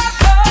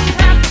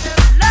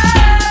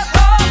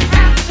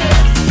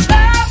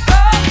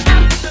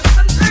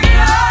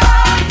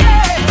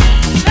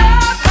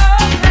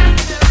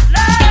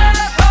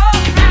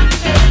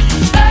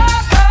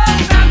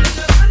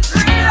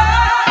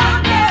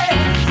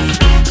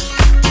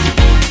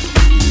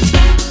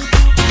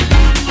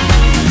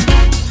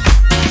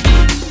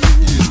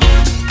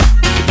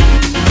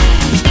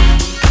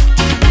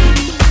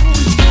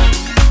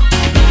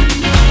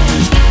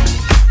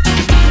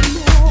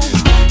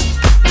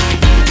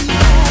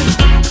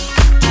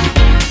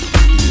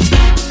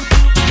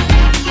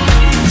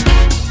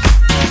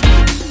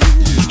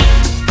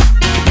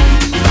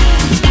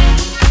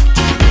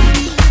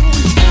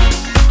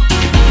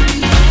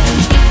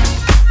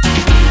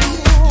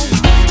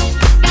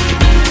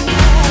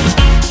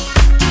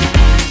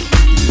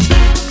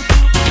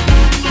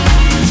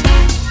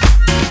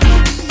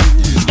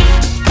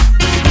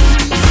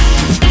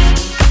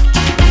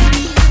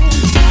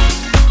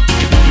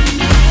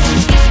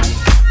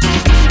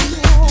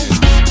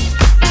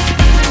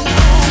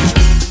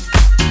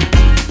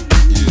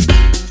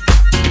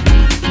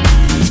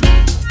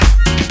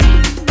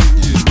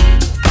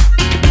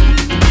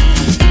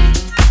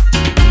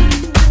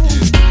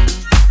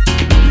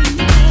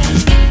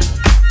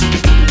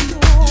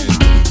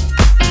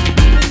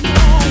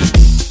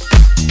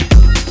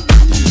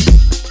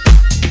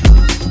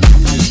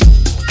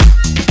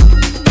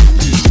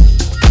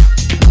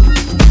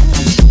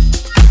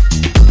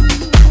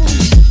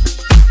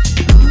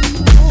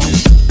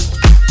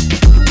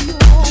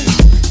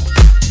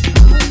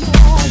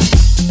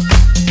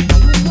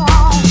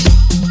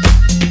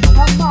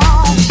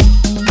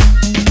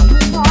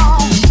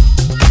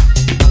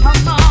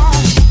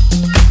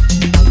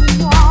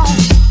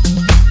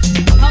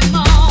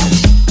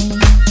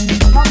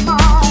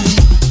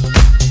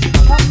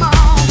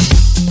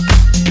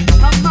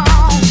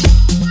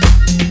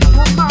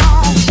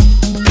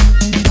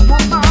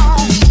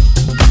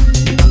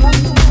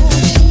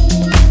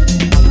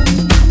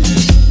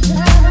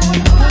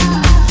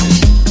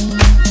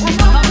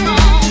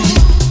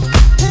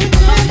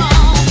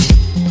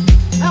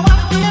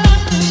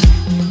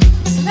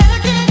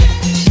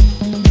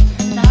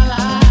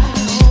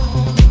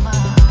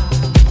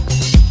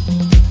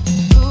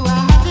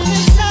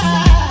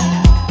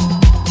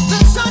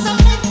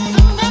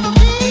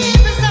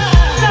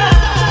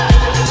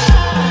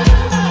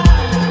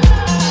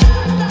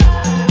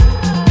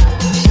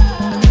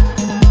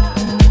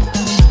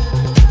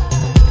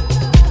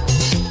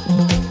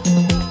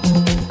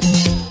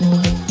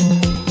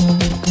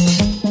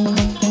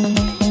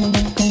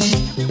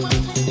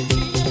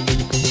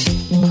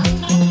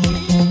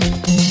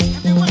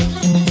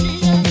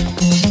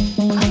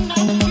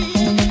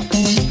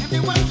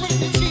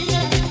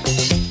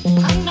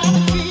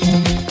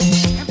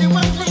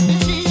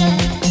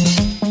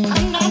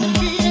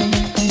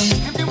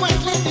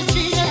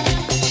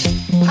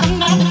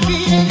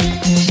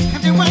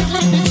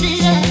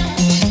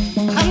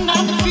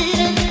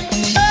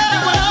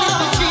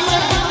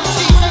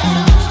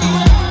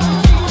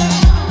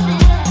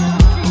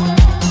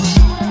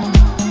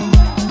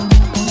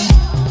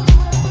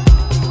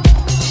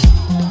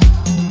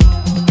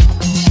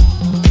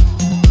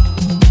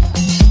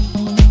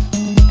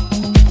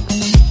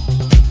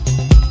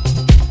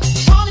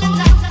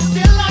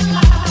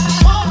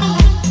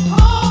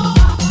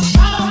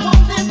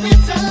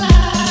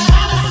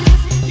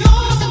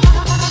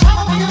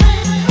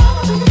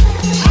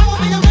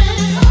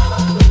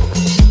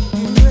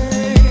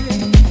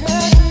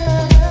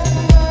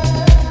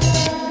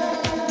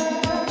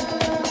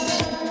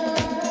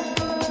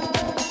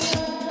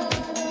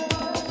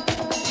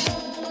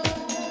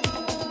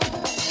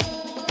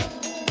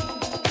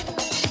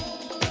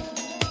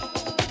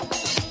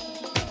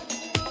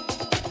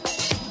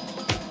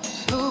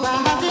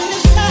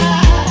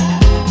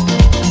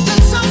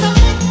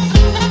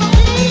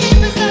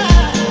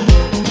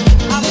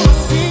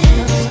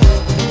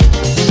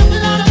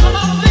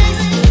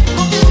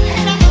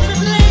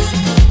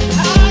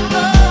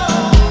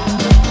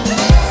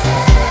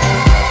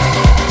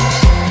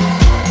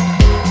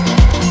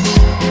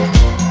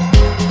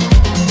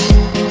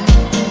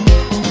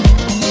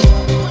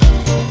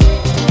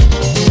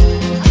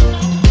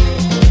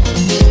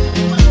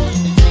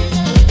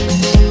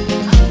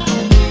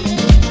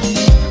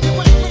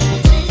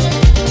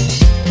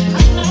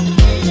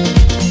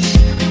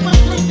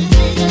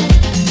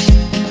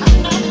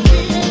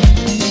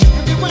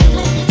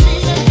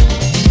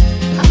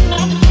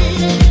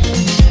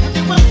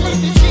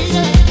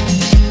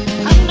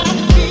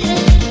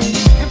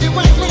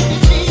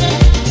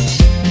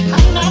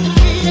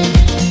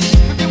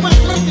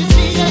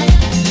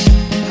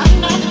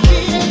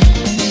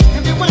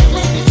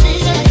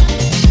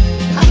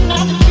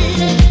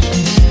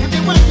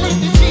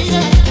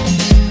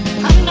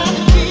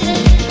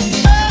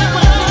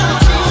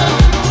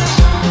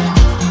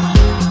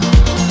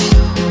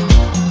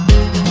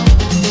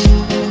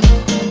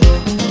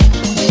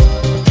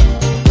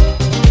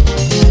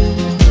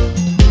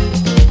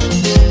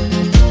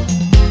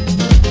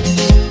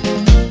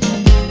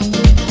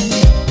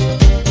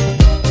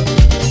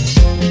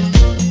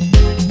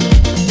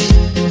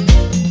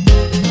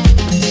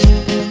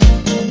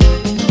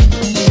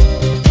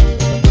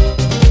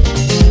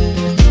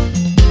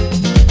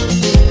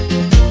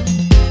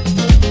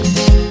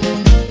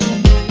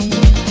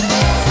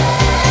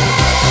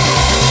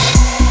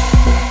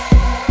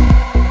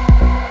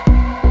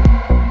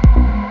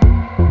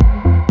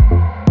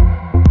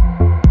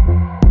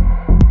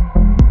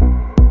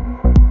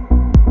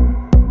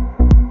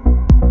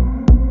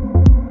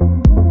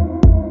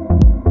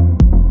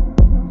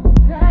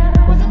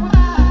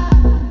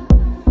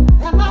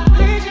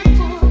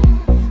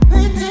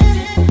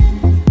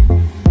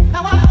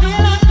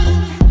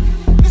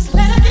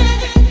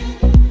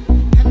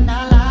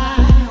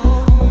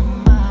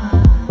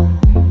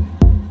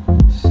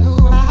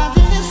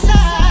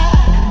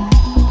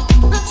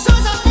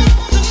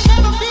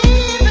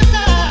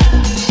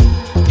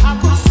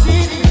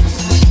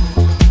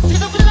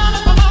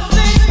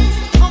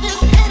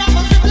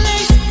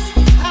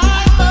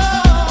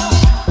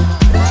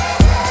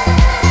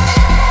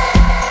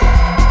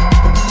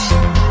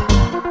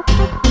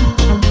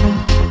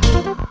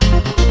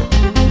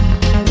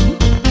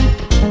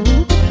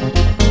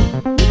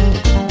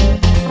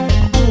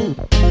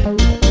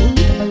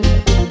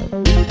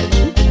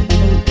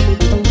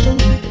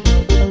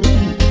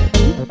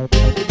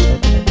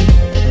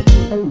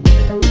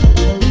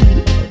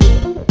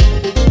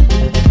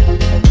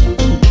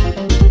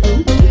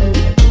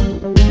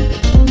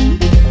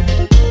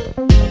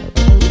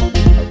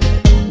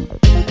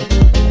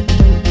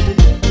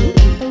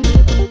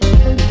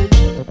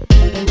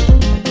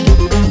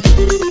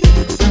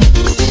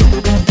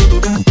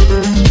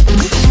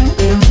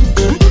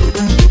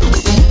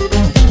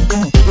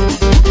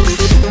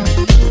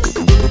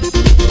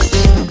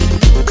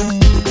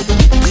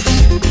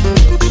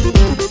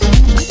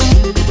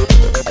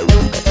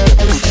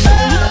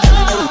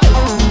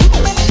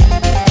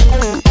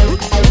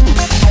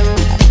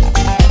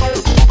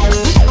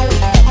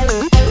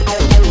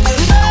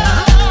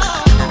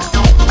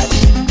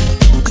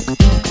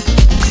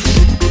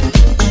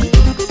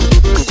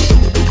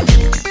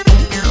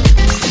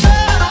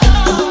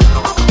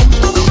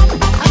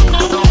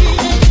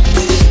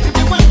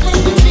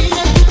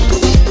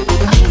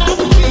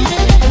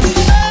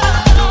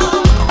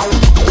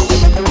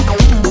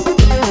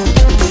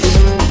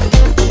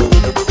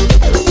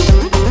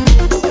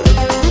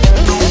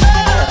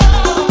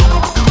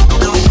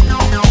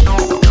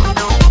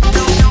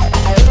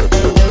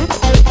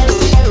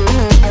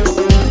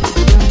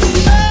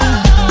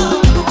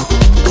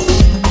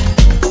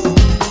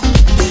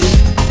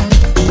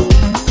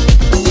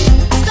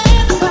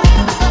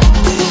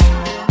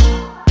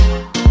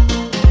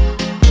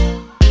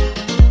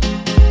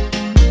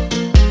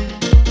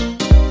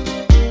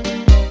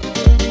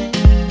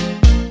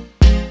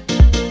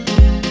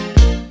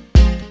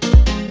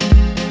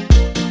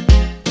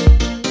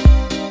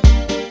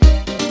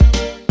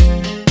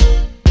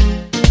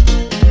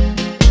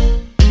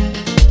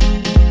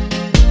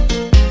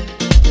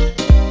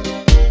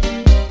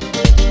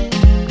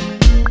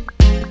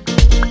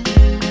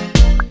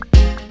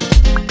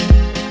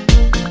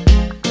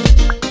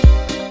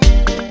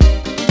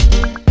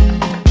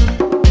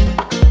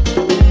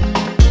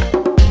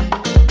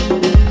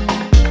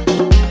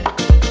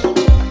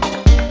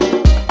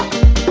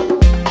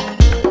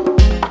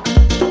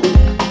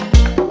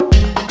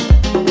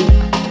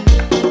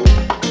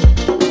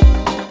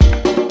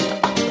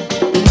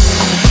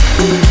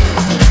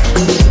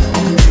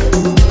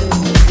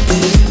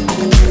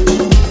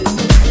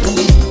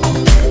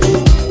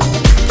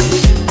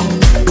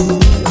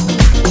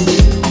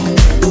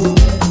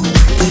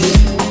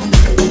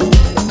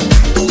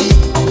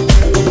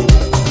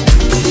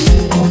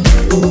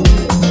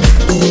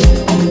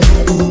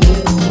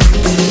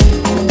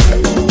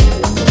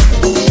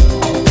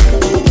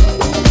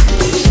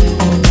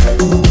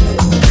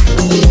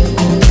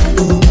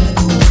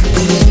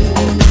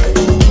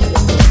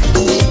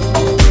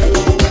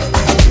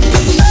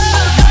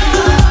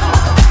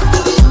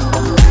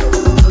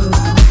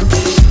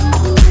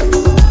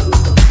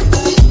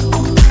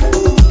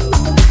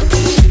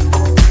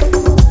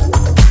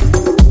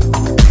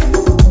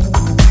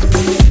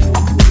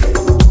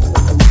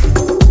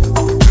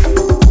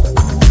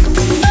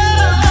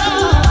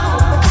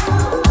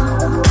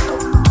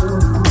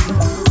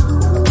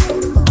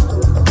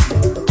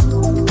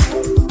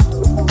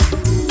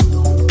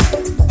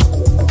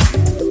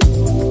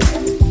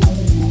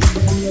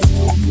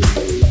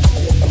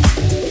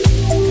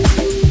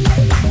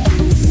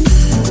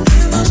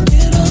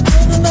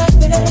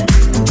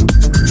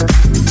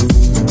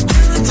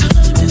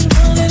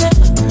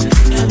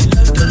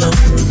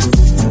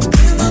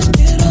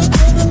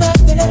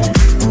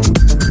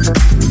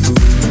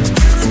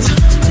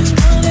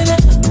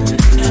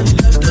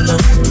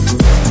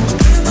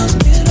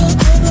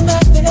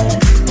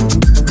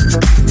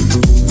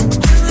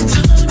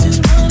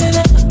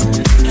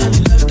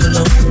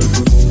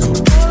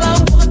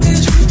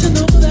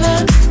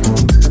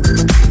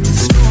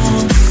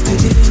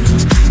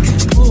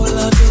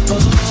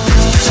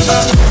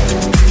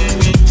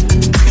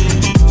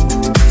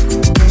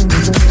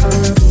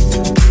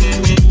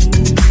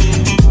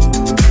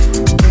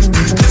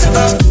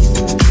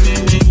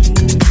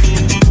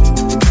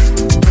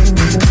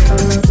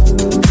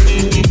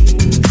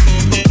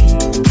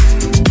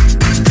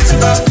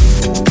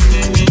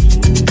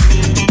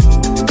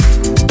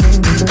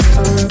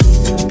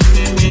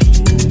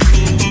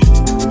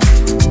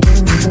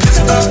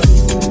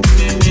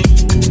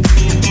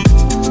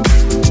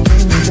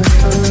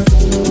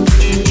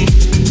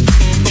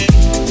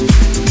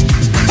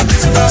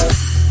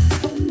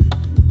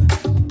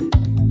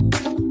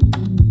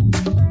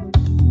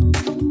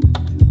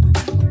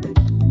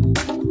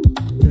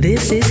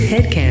 This is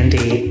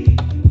Hedkandi.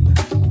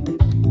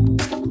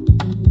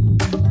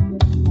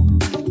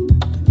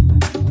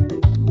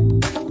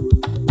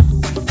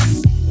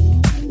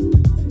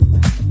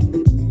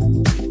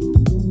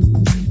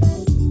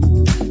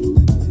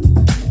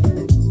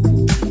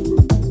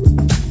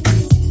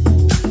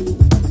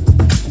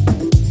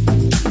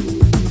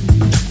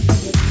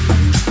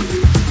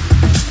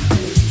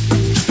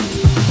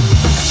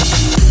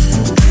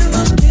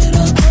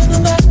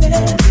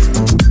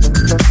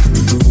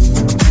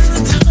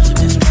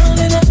 Time is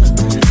running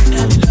out.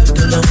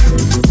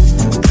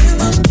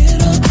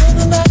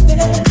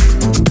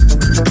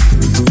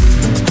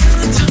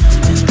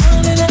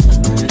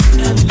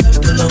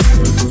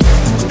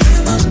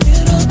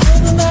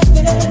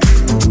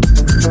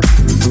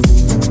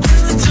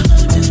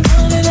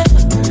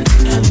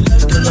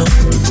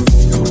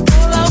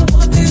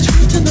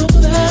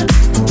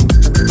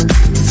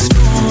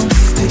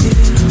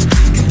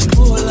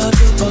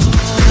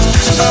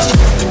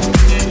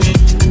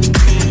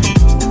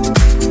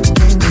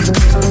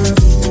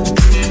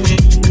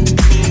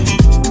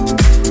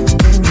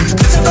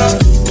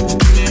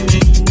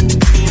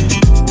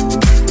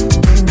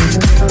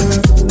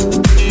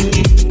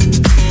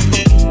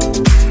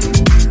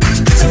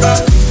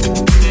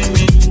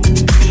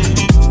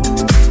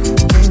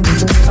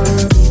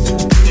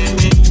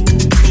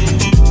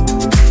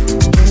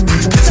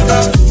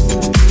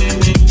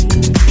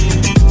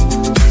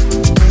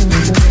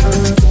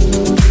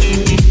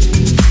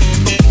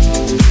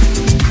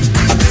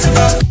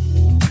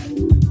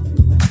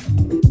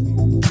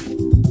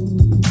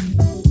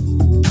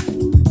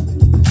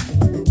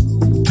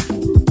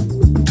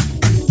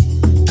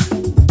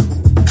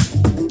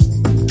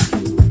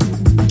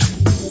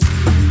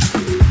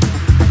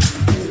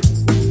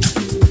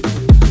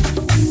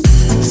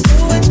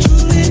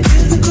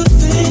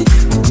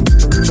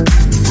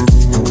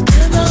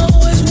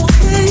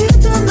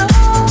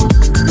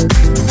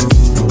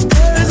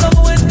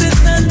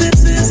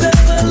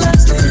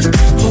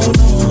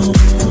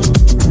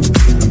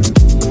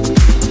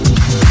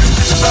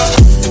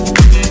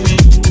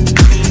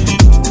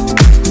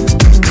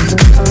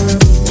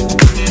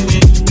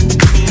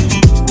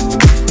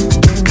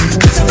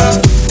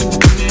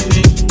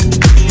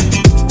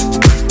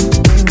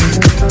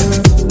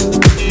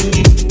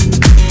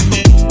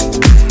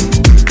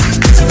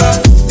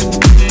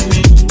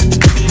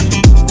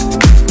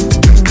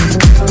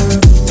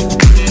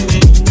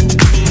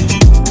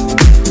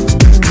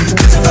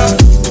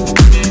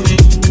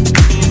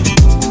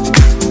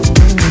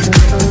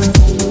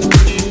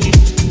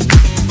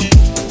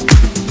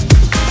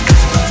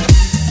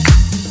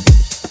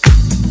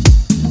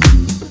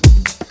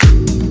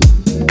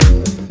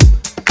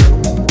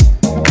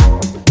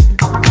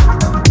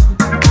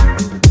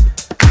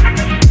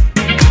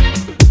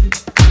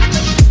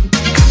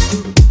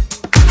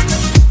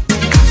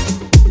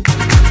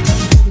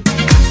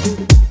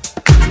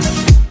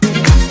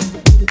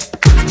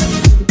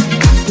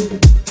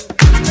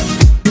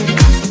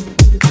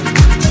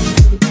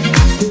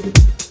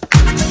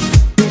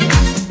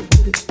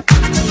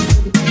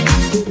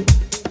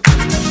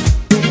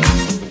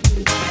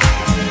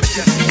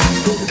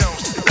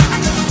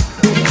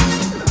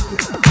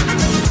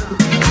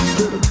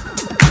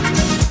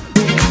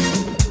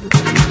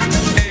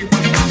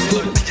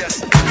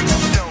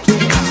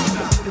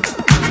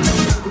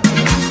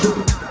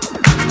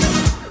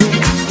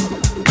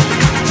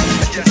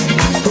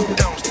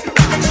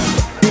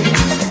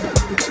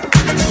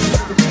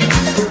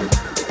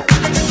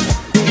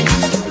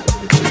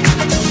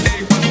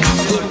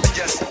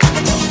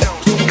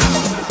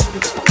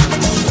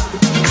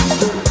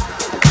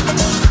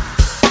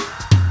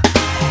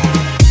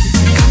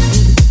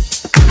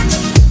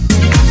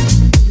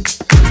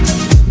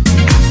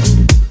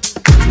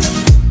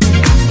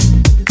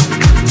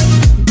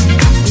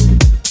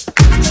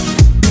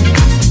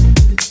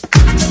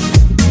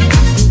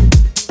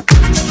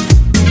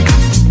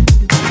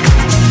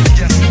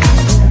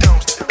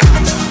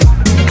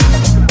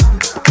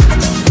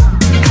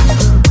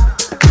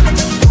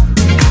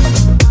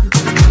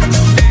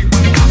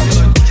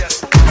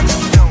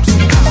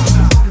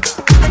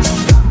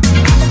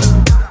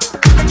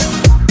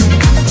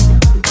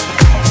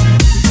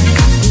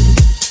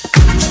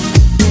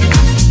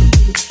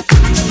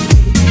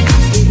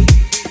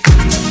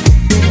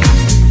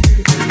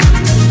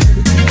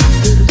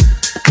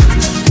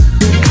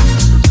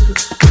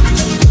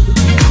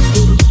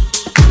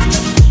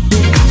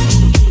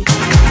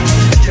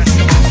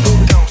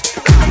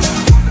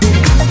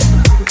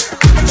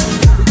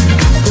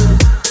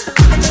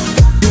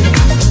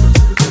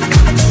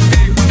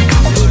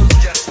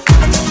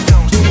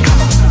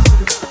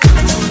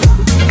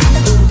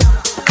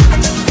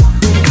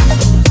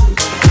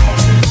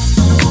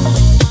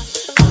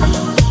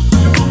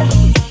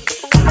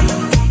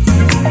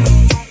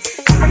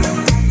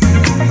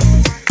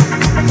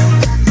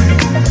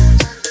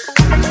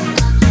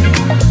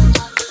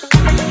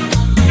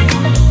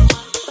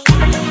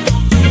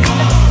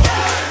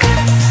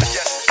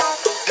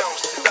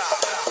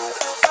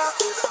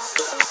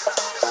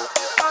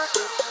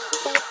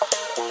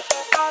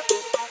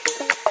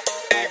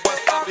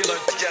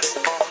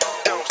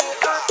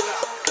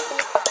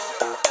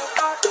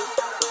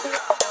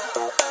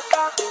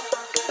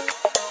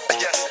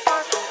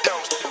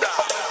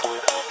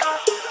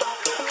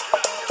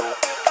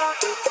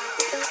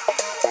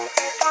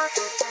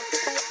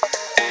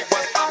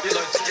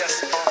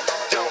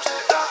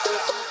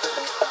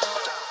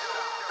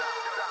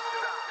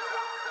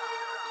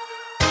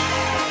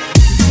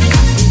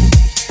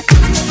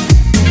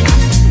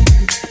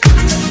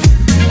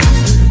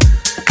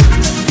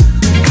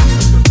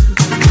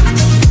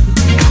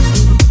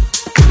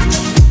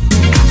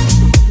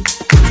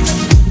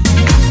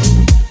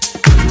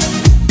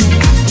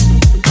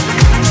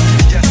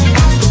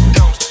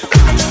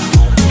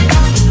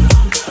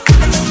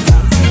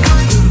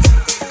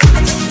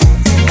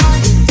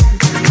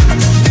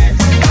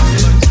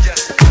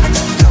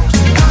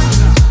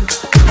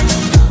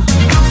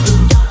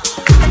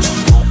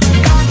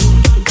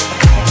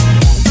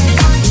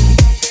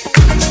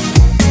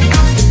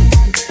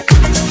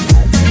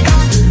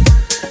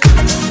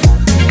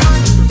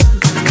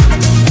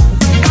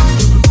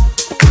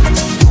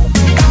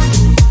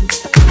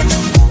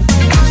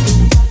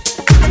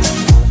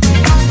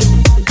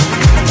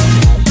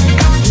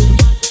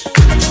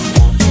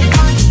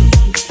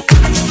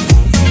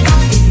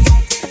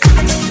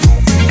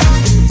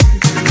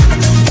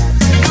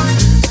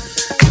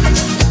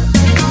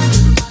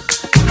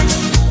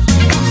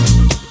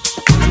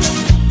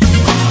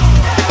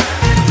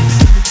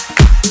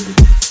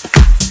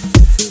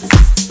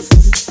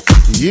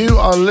 You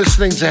are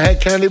listening to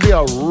Hedkandi. We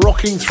are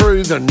rocking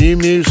through the new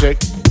music.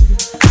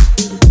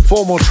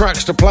 4 more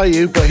tracks to play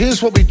you, but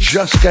here's what we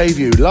just gave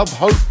you. Love,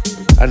 Hope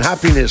and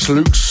Happiness,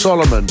 Luke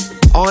Solomon.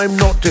 I'm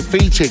Not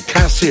Defeated,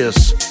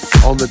 Cassius,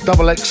 on the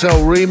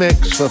XXL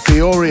remix for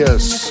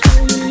Furious.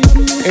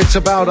 It's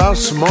About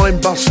Us,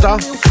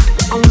 Mindbuster,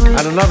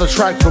 and another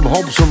track from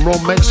Hobbs and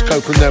Ron Mexico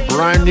from their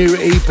brand new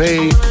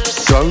EP,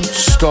 Don't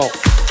Stop.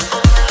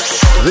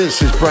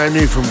 This is brand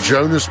new from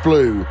Jonas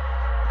Blue,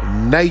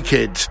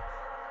 Naked.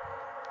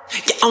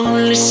 You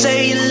only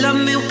say you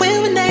love me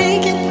when we're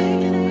naked,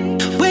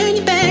 when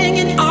you're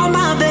banging on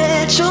my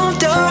bedroom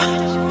door.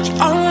 You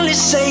only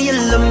say you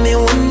love me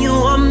when you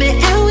want me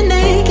and we're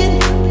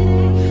naked,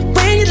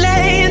 when you're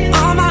laying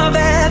on my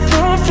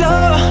bathroom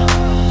floor.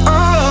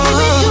 Oh,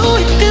 when we do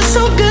it feels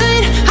so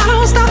good, I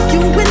don't stop you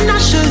when I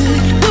should.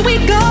 When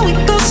we go,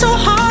 it goes so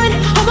hard,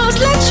 almost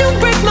let you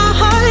break my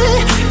heart.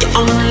 You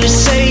only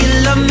say you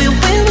love me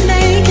when we're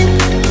naked,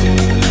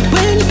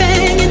 when you're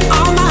banging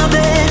on my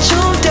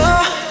bedroom door.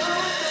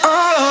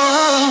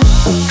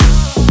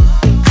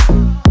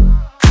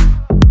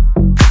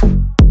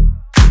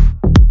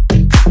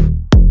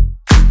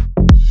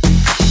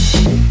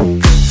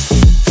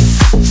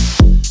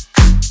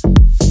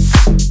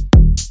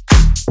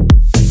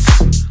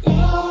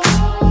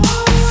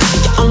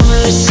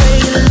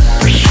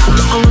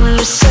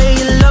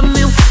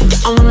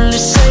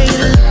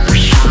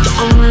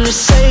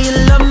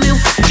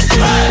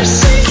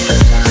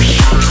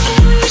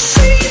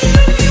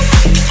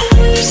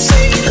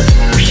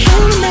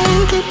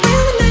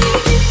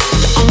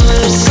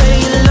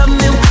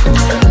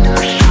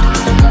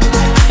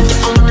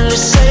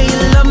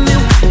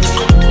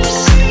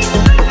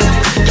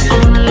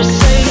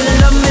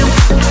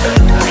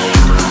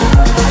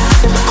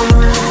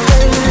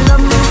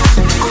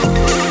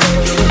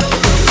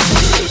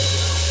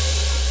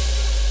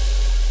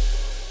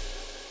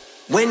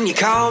 When you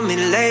call me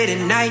late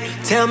at night,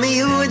 tell me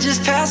you were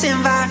just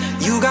passing by.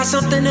 You got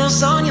something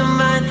else on your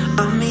mind,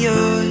 I'm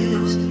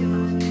yours.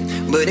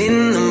 But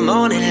in the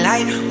morning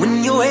light,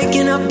 when you're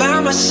waking up by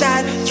my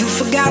side, you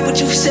forgot what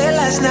you said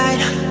last night.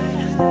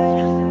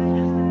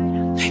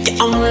 You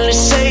only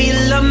say you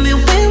love me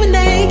when we're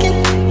naked,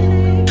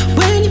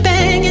 when you're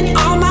banging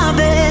on my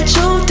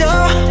bedroom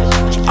door.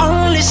 You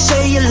only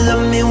say you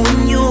love me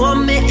when you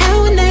want me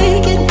and we're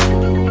naked,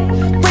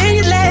 when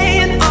you're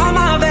laying on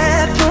my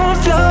bathroom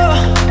floor.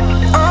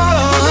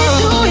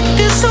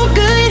 So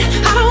good,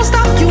 I don't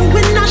stop you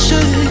when I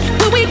should.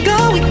 When we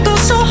go, it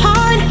goes so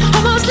hard,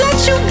 almost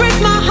let you break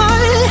my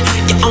heart.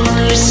 You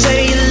only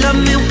say you love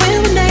me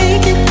when we're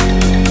naked,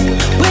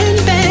 when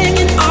you're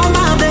banging on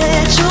my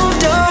bedroom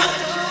door.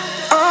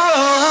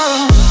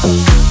 Oh.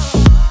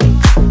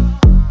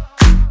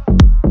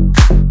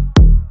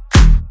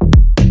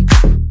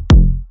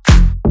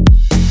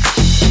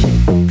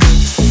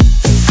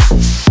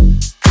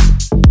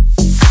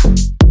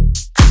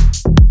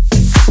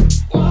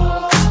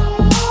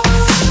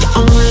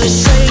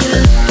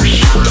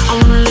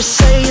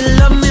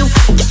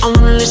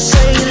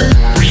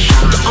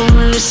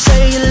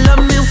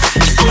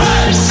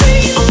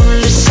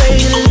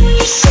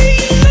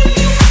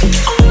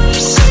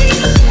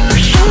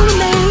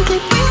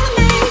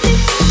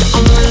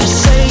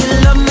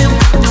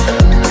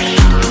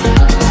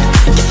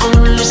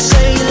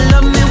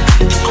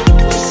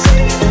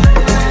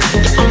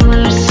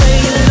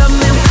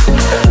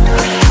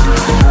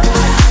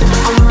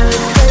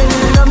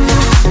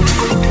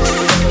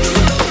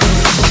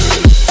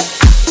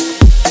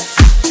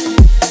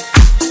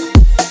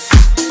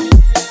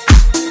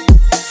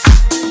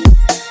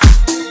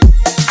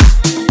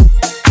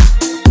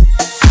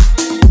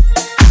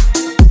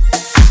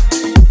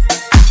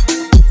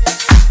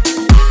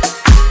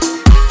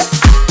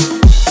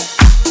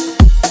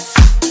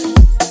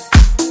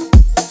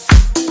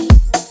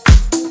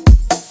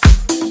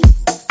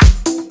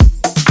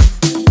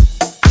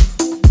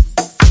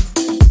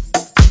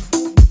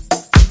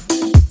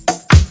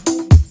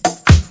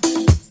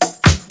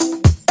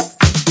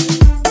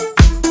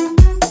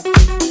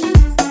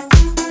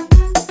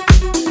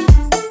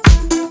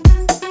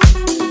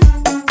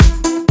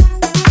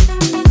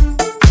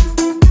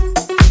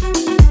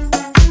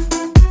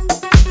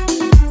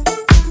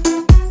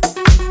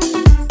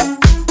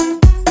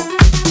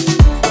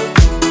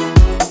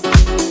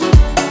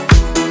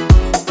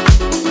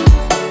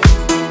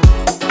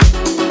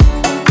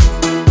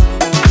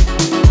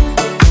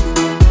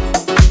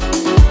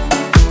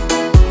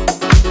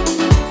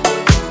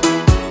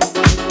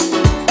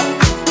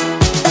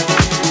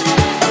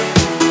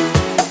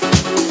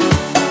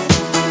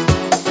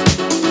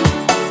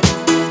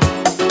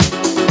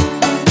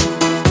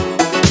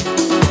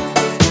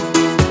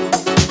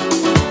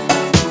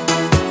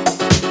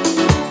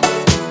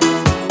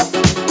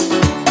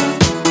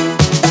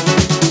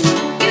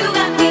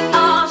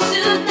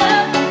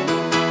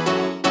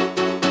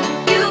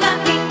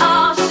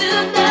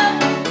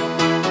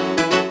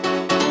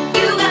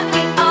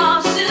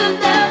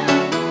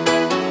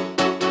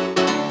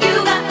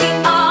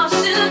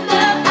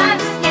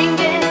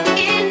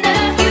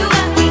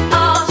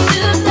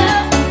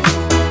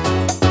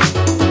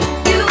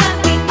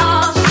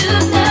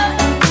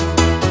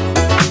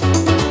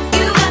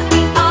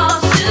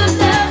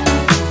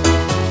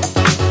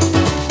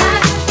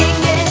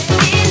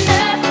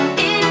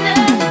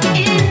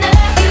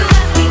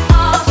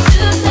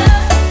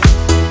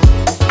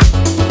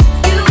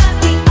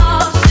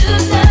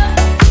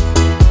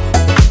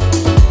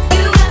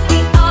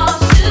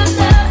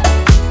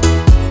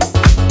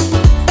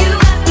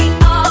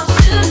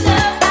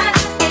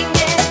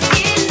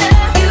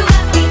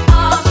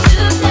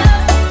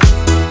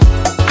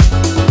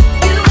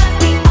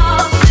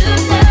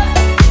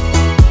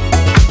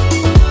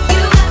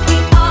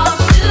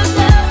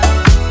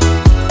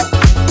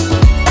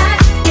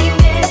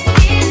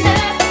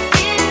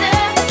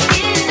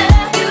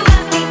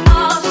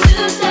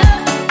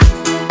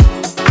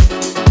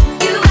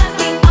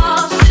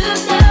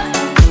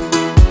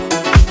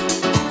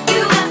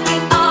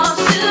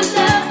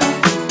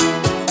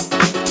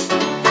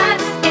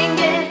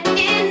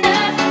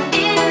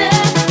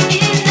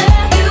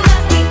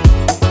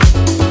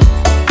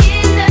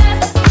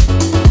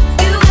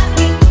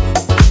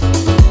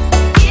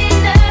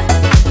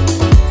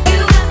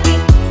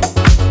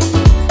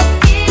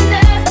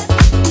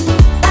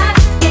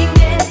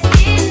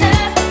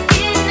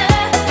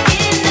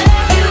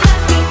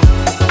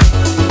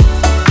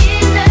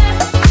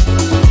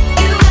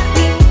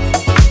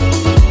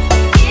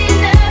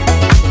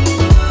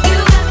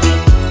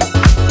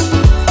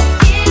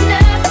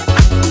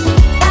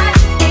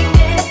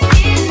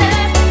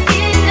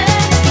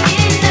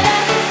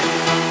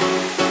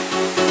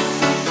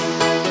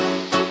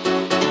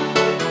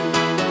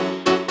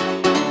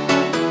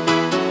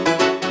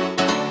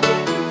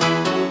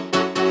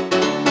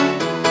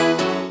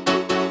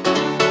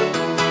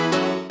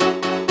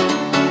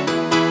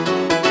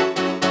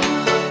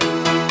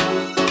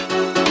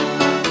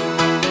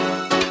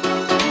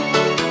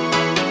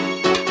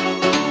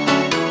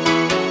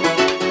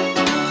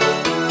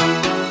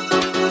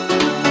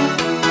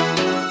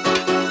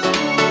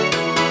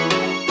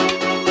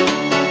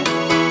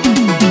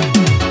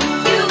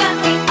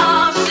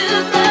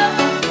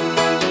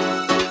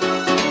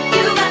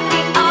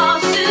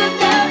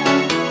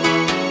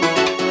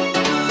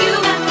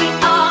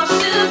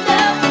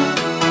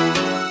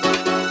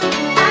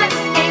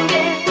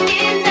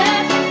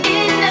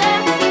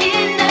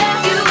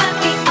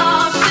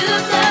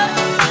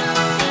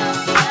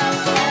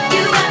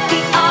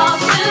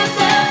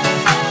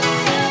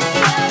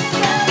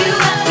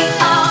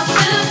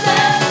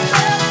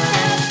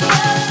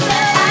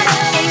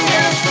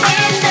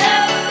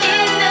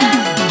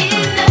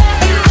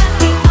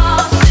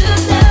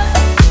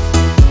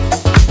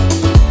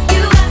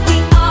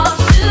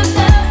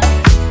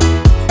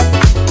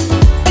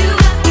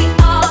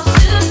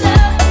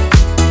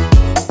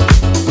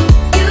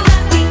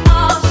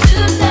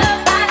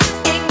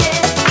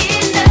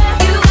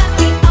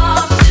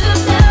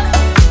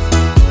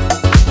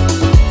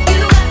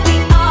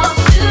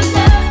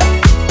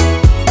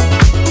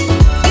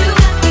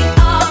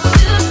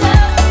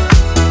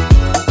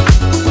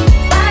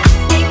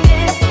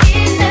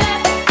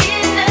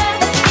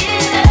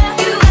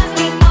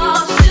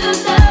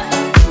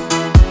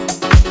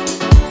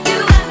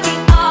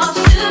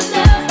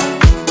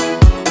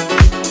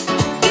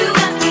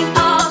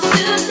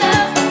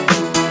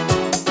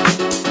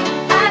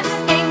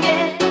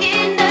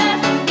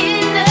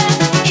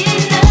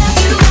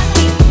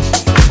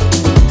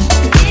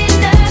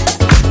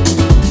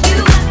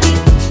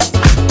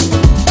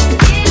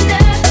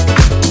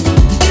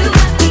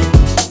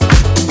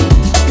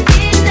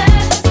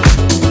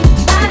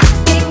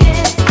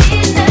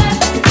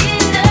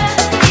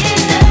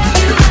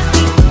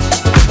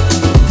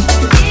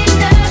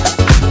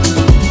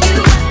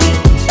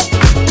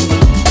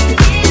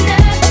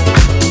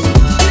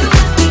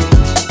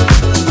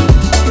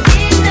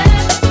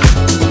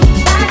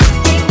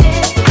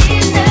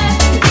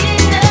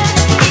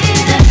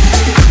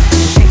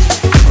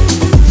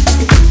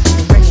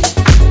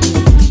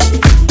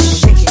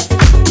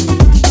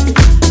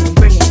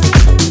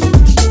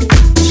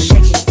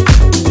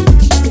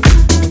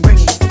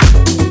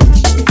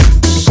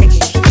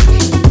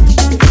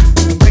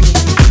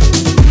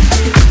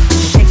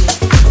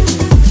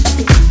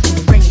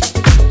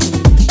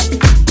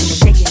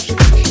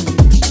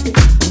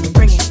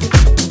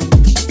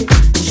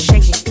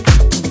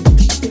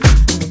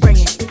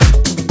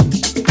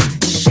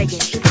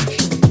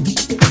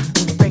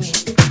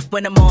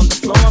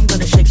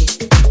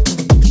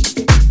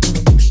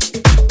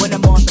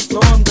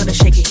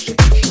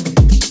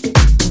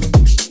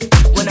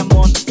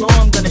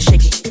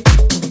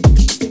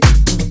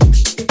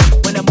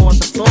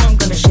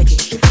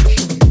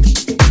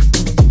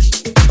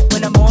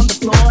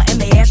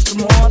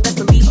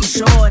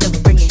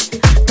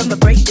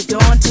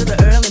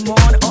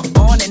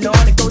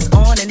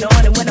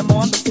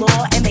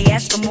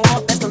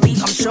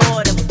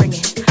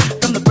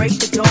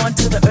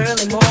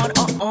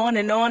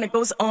 it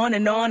goes on,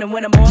 and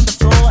when I'm on the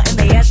floor and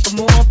they ask for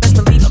more, best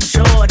believe I'm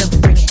sure to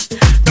bring it.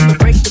 From the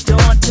break of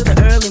dawn to the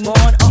early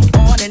morn,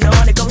 on and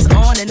on, it goes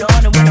on, and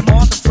when I'm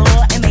on the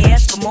floor and they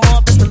ask for more,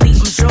 best believe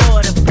I'm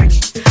sure to bring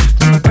it.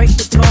 From the break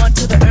of dawn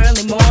to the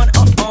early morn,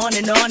 on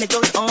and on, it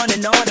goes on,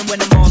 and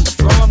when I'm on the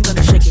floor, I'm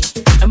gonna shake it.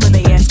 And when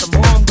they ask for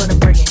more, I'm gonna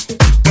bring it.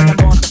 When I'm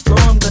on the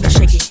floor, I'm gonna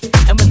shake it.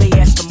 And when they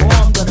ask for more,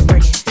 I'm gonna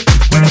bring it.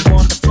 When I'm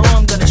on the floor,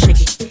 I'm gonna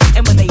shake it.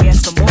 And when they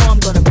ask for more,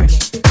 I'm gonna bring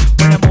it.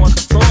 When I'm on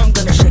the floor, I'm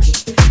gonna shake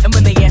it. And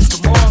when they ask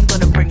for more, I'm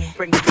gonna bring it.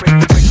 Bring it, bring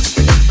it, bring it,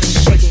 bring it, bring it,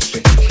 shake it.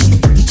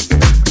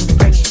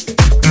 Bring it.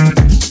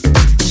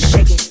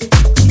 Shake it.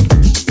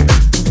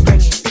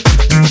 Bring it.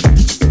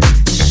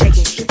 Shake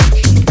it.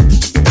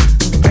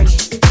 Bring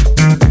it.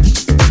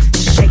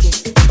 Shake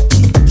it.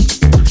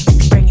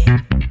 Bring it.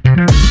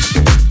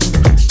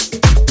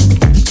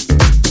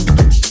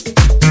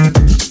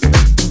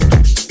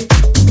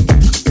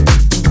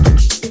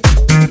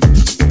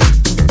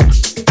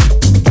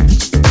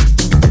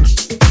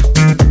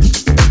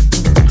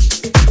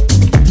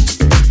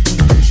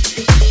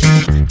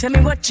 Tell me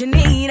what you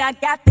need, I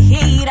got the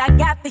heat, I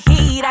got the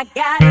heat, I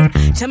got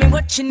it. Tell me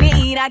what you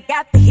need, I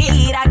got the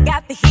heat, I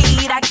got the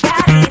heat, I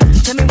got it.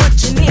 Tell me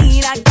what you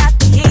need, I got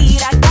the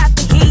heat, I got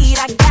the heat,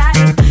 I got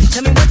it.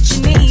 Tell me what you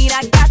need,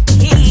 I got the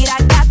heat, I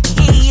got the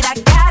heat, I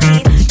got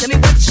it. Tell me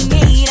what you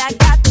need, I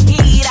got the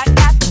heat, I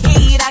got the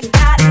heat, I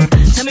got it.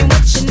 Tell me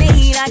what you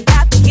need, I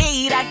got the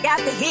heat, I got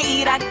the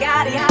heat, I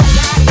got it.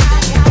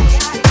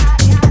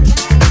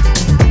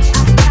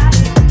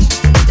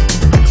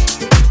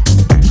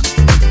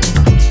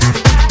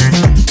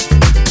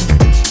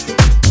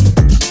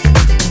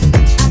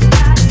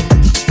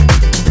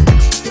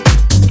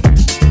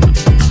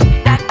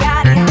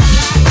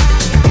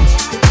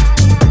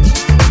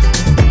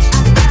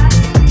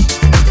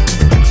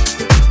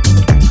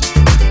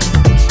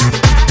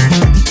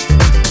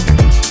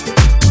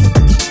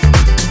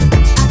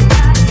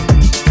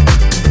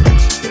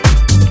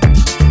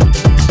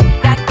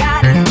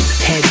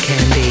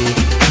 Hedkandi,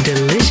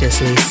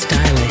 deliciously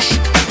stylish.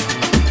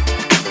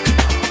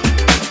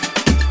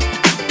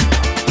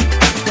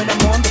 When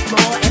I'm on the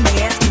floor and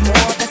they ask me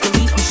more, best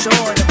believe I'm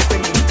sure to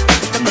bring it.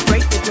 From the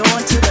break of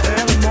dawn to the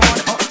early morn,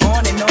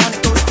 on and on,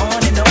 it goes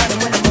on, and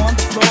when I'm on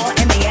the floor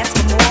and they ask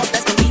for more,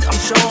 best believe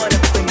I'm sure to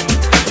bring it.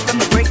 From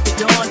the break of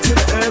dawn to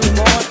the early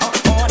morn,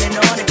 on and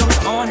on, it goes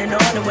on, and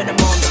when I'm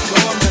on the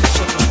floor, I'm gonna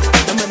shake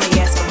it. And when they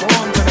ask for more,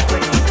 I'm gonna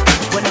bring it.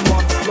 When I'm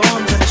on the floor,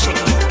 I'm gonna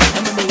shake it.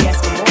 And when they ask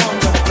for more, I'm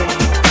gonna bring it.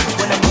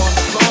 When I'm on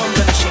the floor, I'm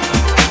gonna shake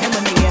it. And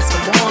when they ask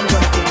for more, I'm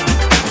gonna bring it.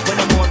 When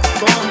I'm on the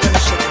floor, I'm gonna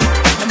shake it.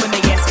 And when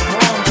they ask for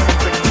more, I'm gonna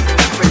bring it.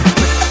 Bring it,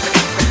 bring it, bring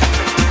it,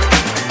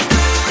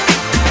 bring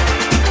it,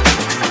 bring it.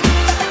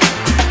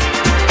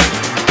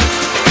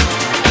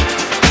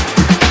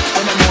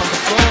 When I'm on the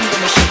floor, I'm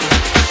gonna shake it.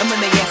 And when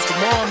they ask for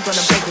more, I'm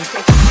gonna bring it.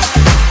 Bring it.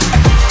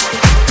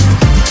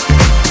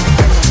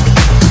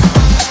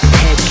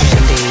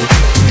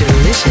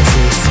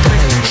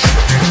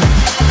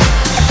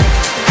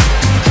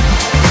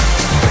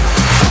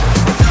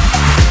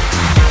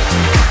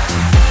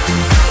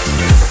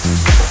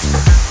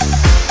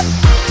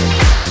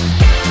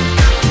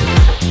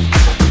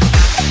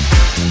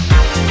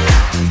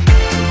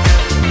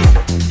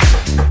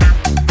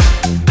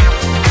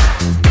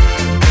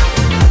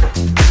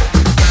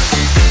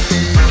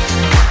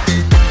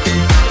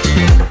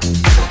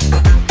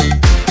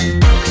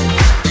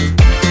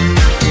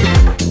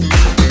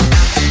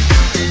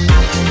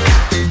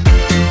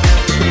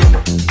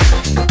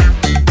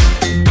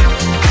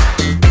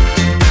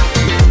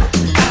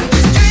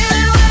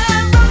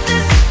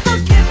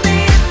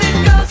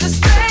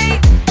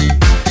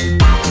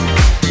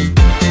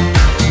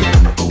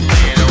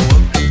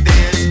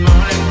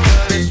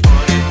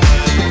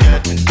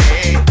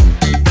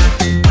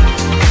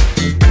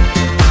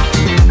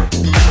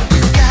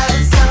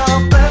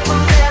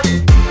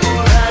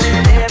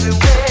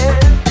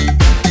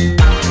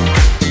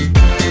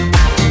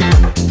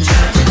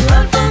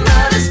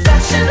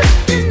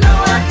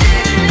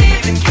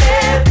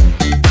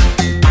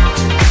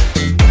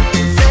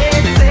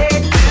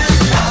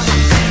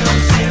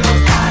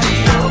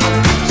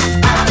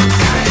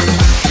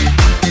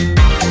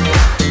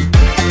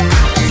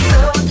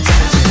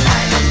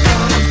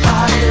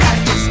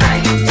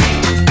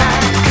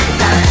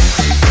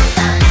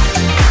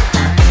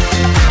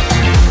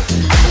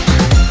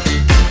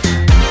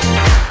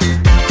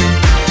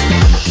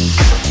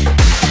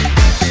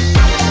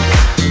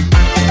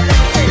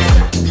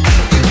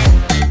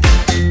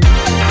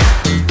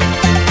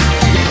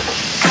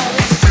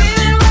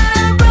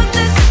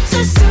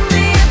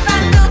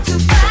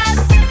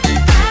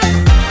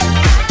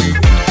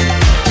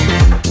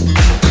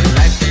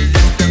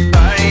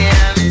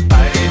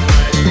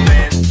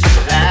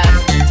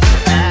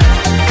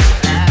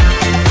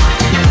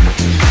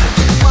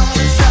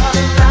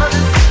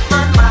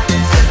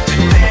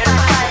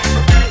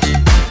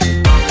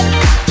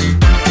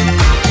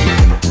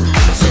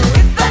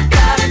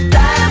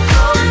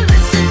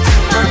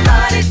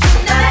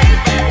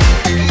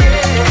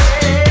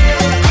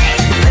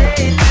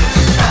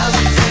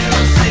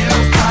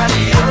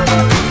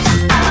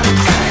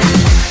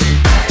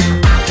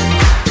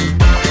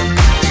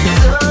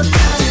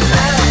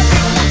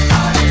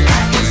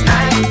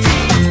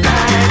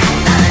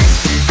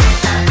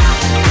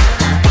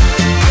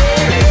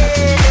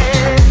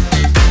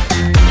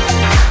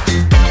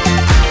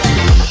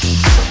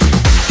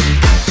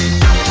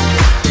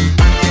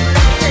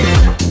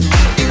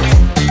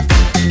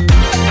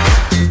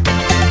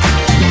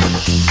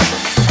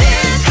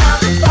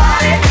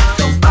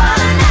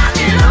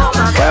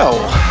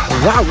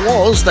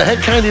 was the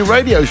Hedkandi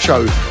radio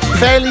show.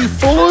 Fairly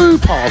full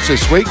part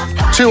this week.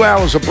 2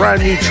 hours of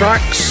brand new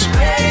tracks.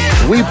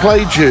 We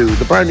played you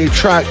the brand new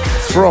track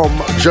from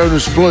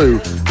Jonas Blue,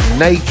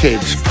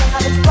 Naked.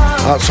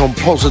 That's on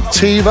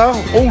Positiva.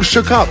 All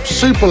Shook Up,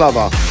 Super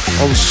Lover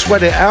on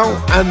Sweat It Out.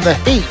 And The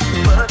Heat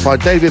by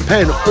David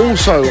Penn,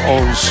 also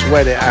on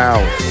Sweat It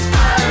Out.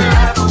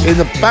 In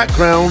the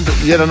background,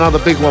 yet another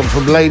big one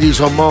from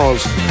Ladies on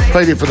Mars.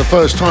 Played it for the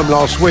first time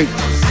last week.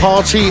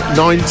 Party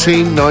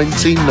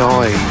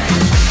 1999.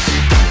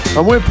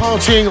 And we're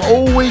partying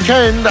all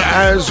weekend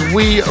as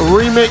we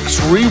remix,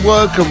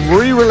 rework and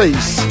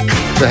re-release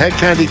the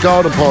Hedkandi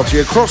Garden Party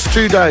across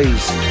 2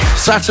 days,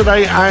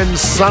 Saturday and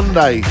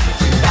Sunday.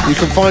 You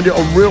can find it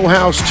on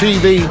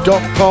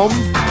realhousetv.com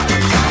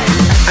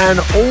and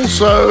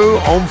also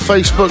on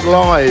Facebook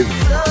Live.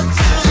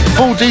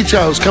 Full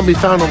details can be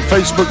found on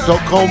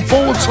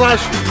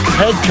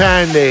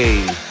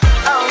facebook.com/Hedkandi.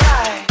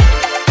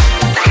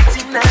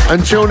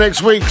 Until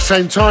next week,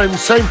 same time,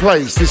 same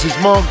place, this is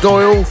Mark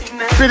Doyle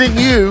bidding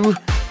you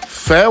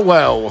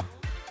farewell.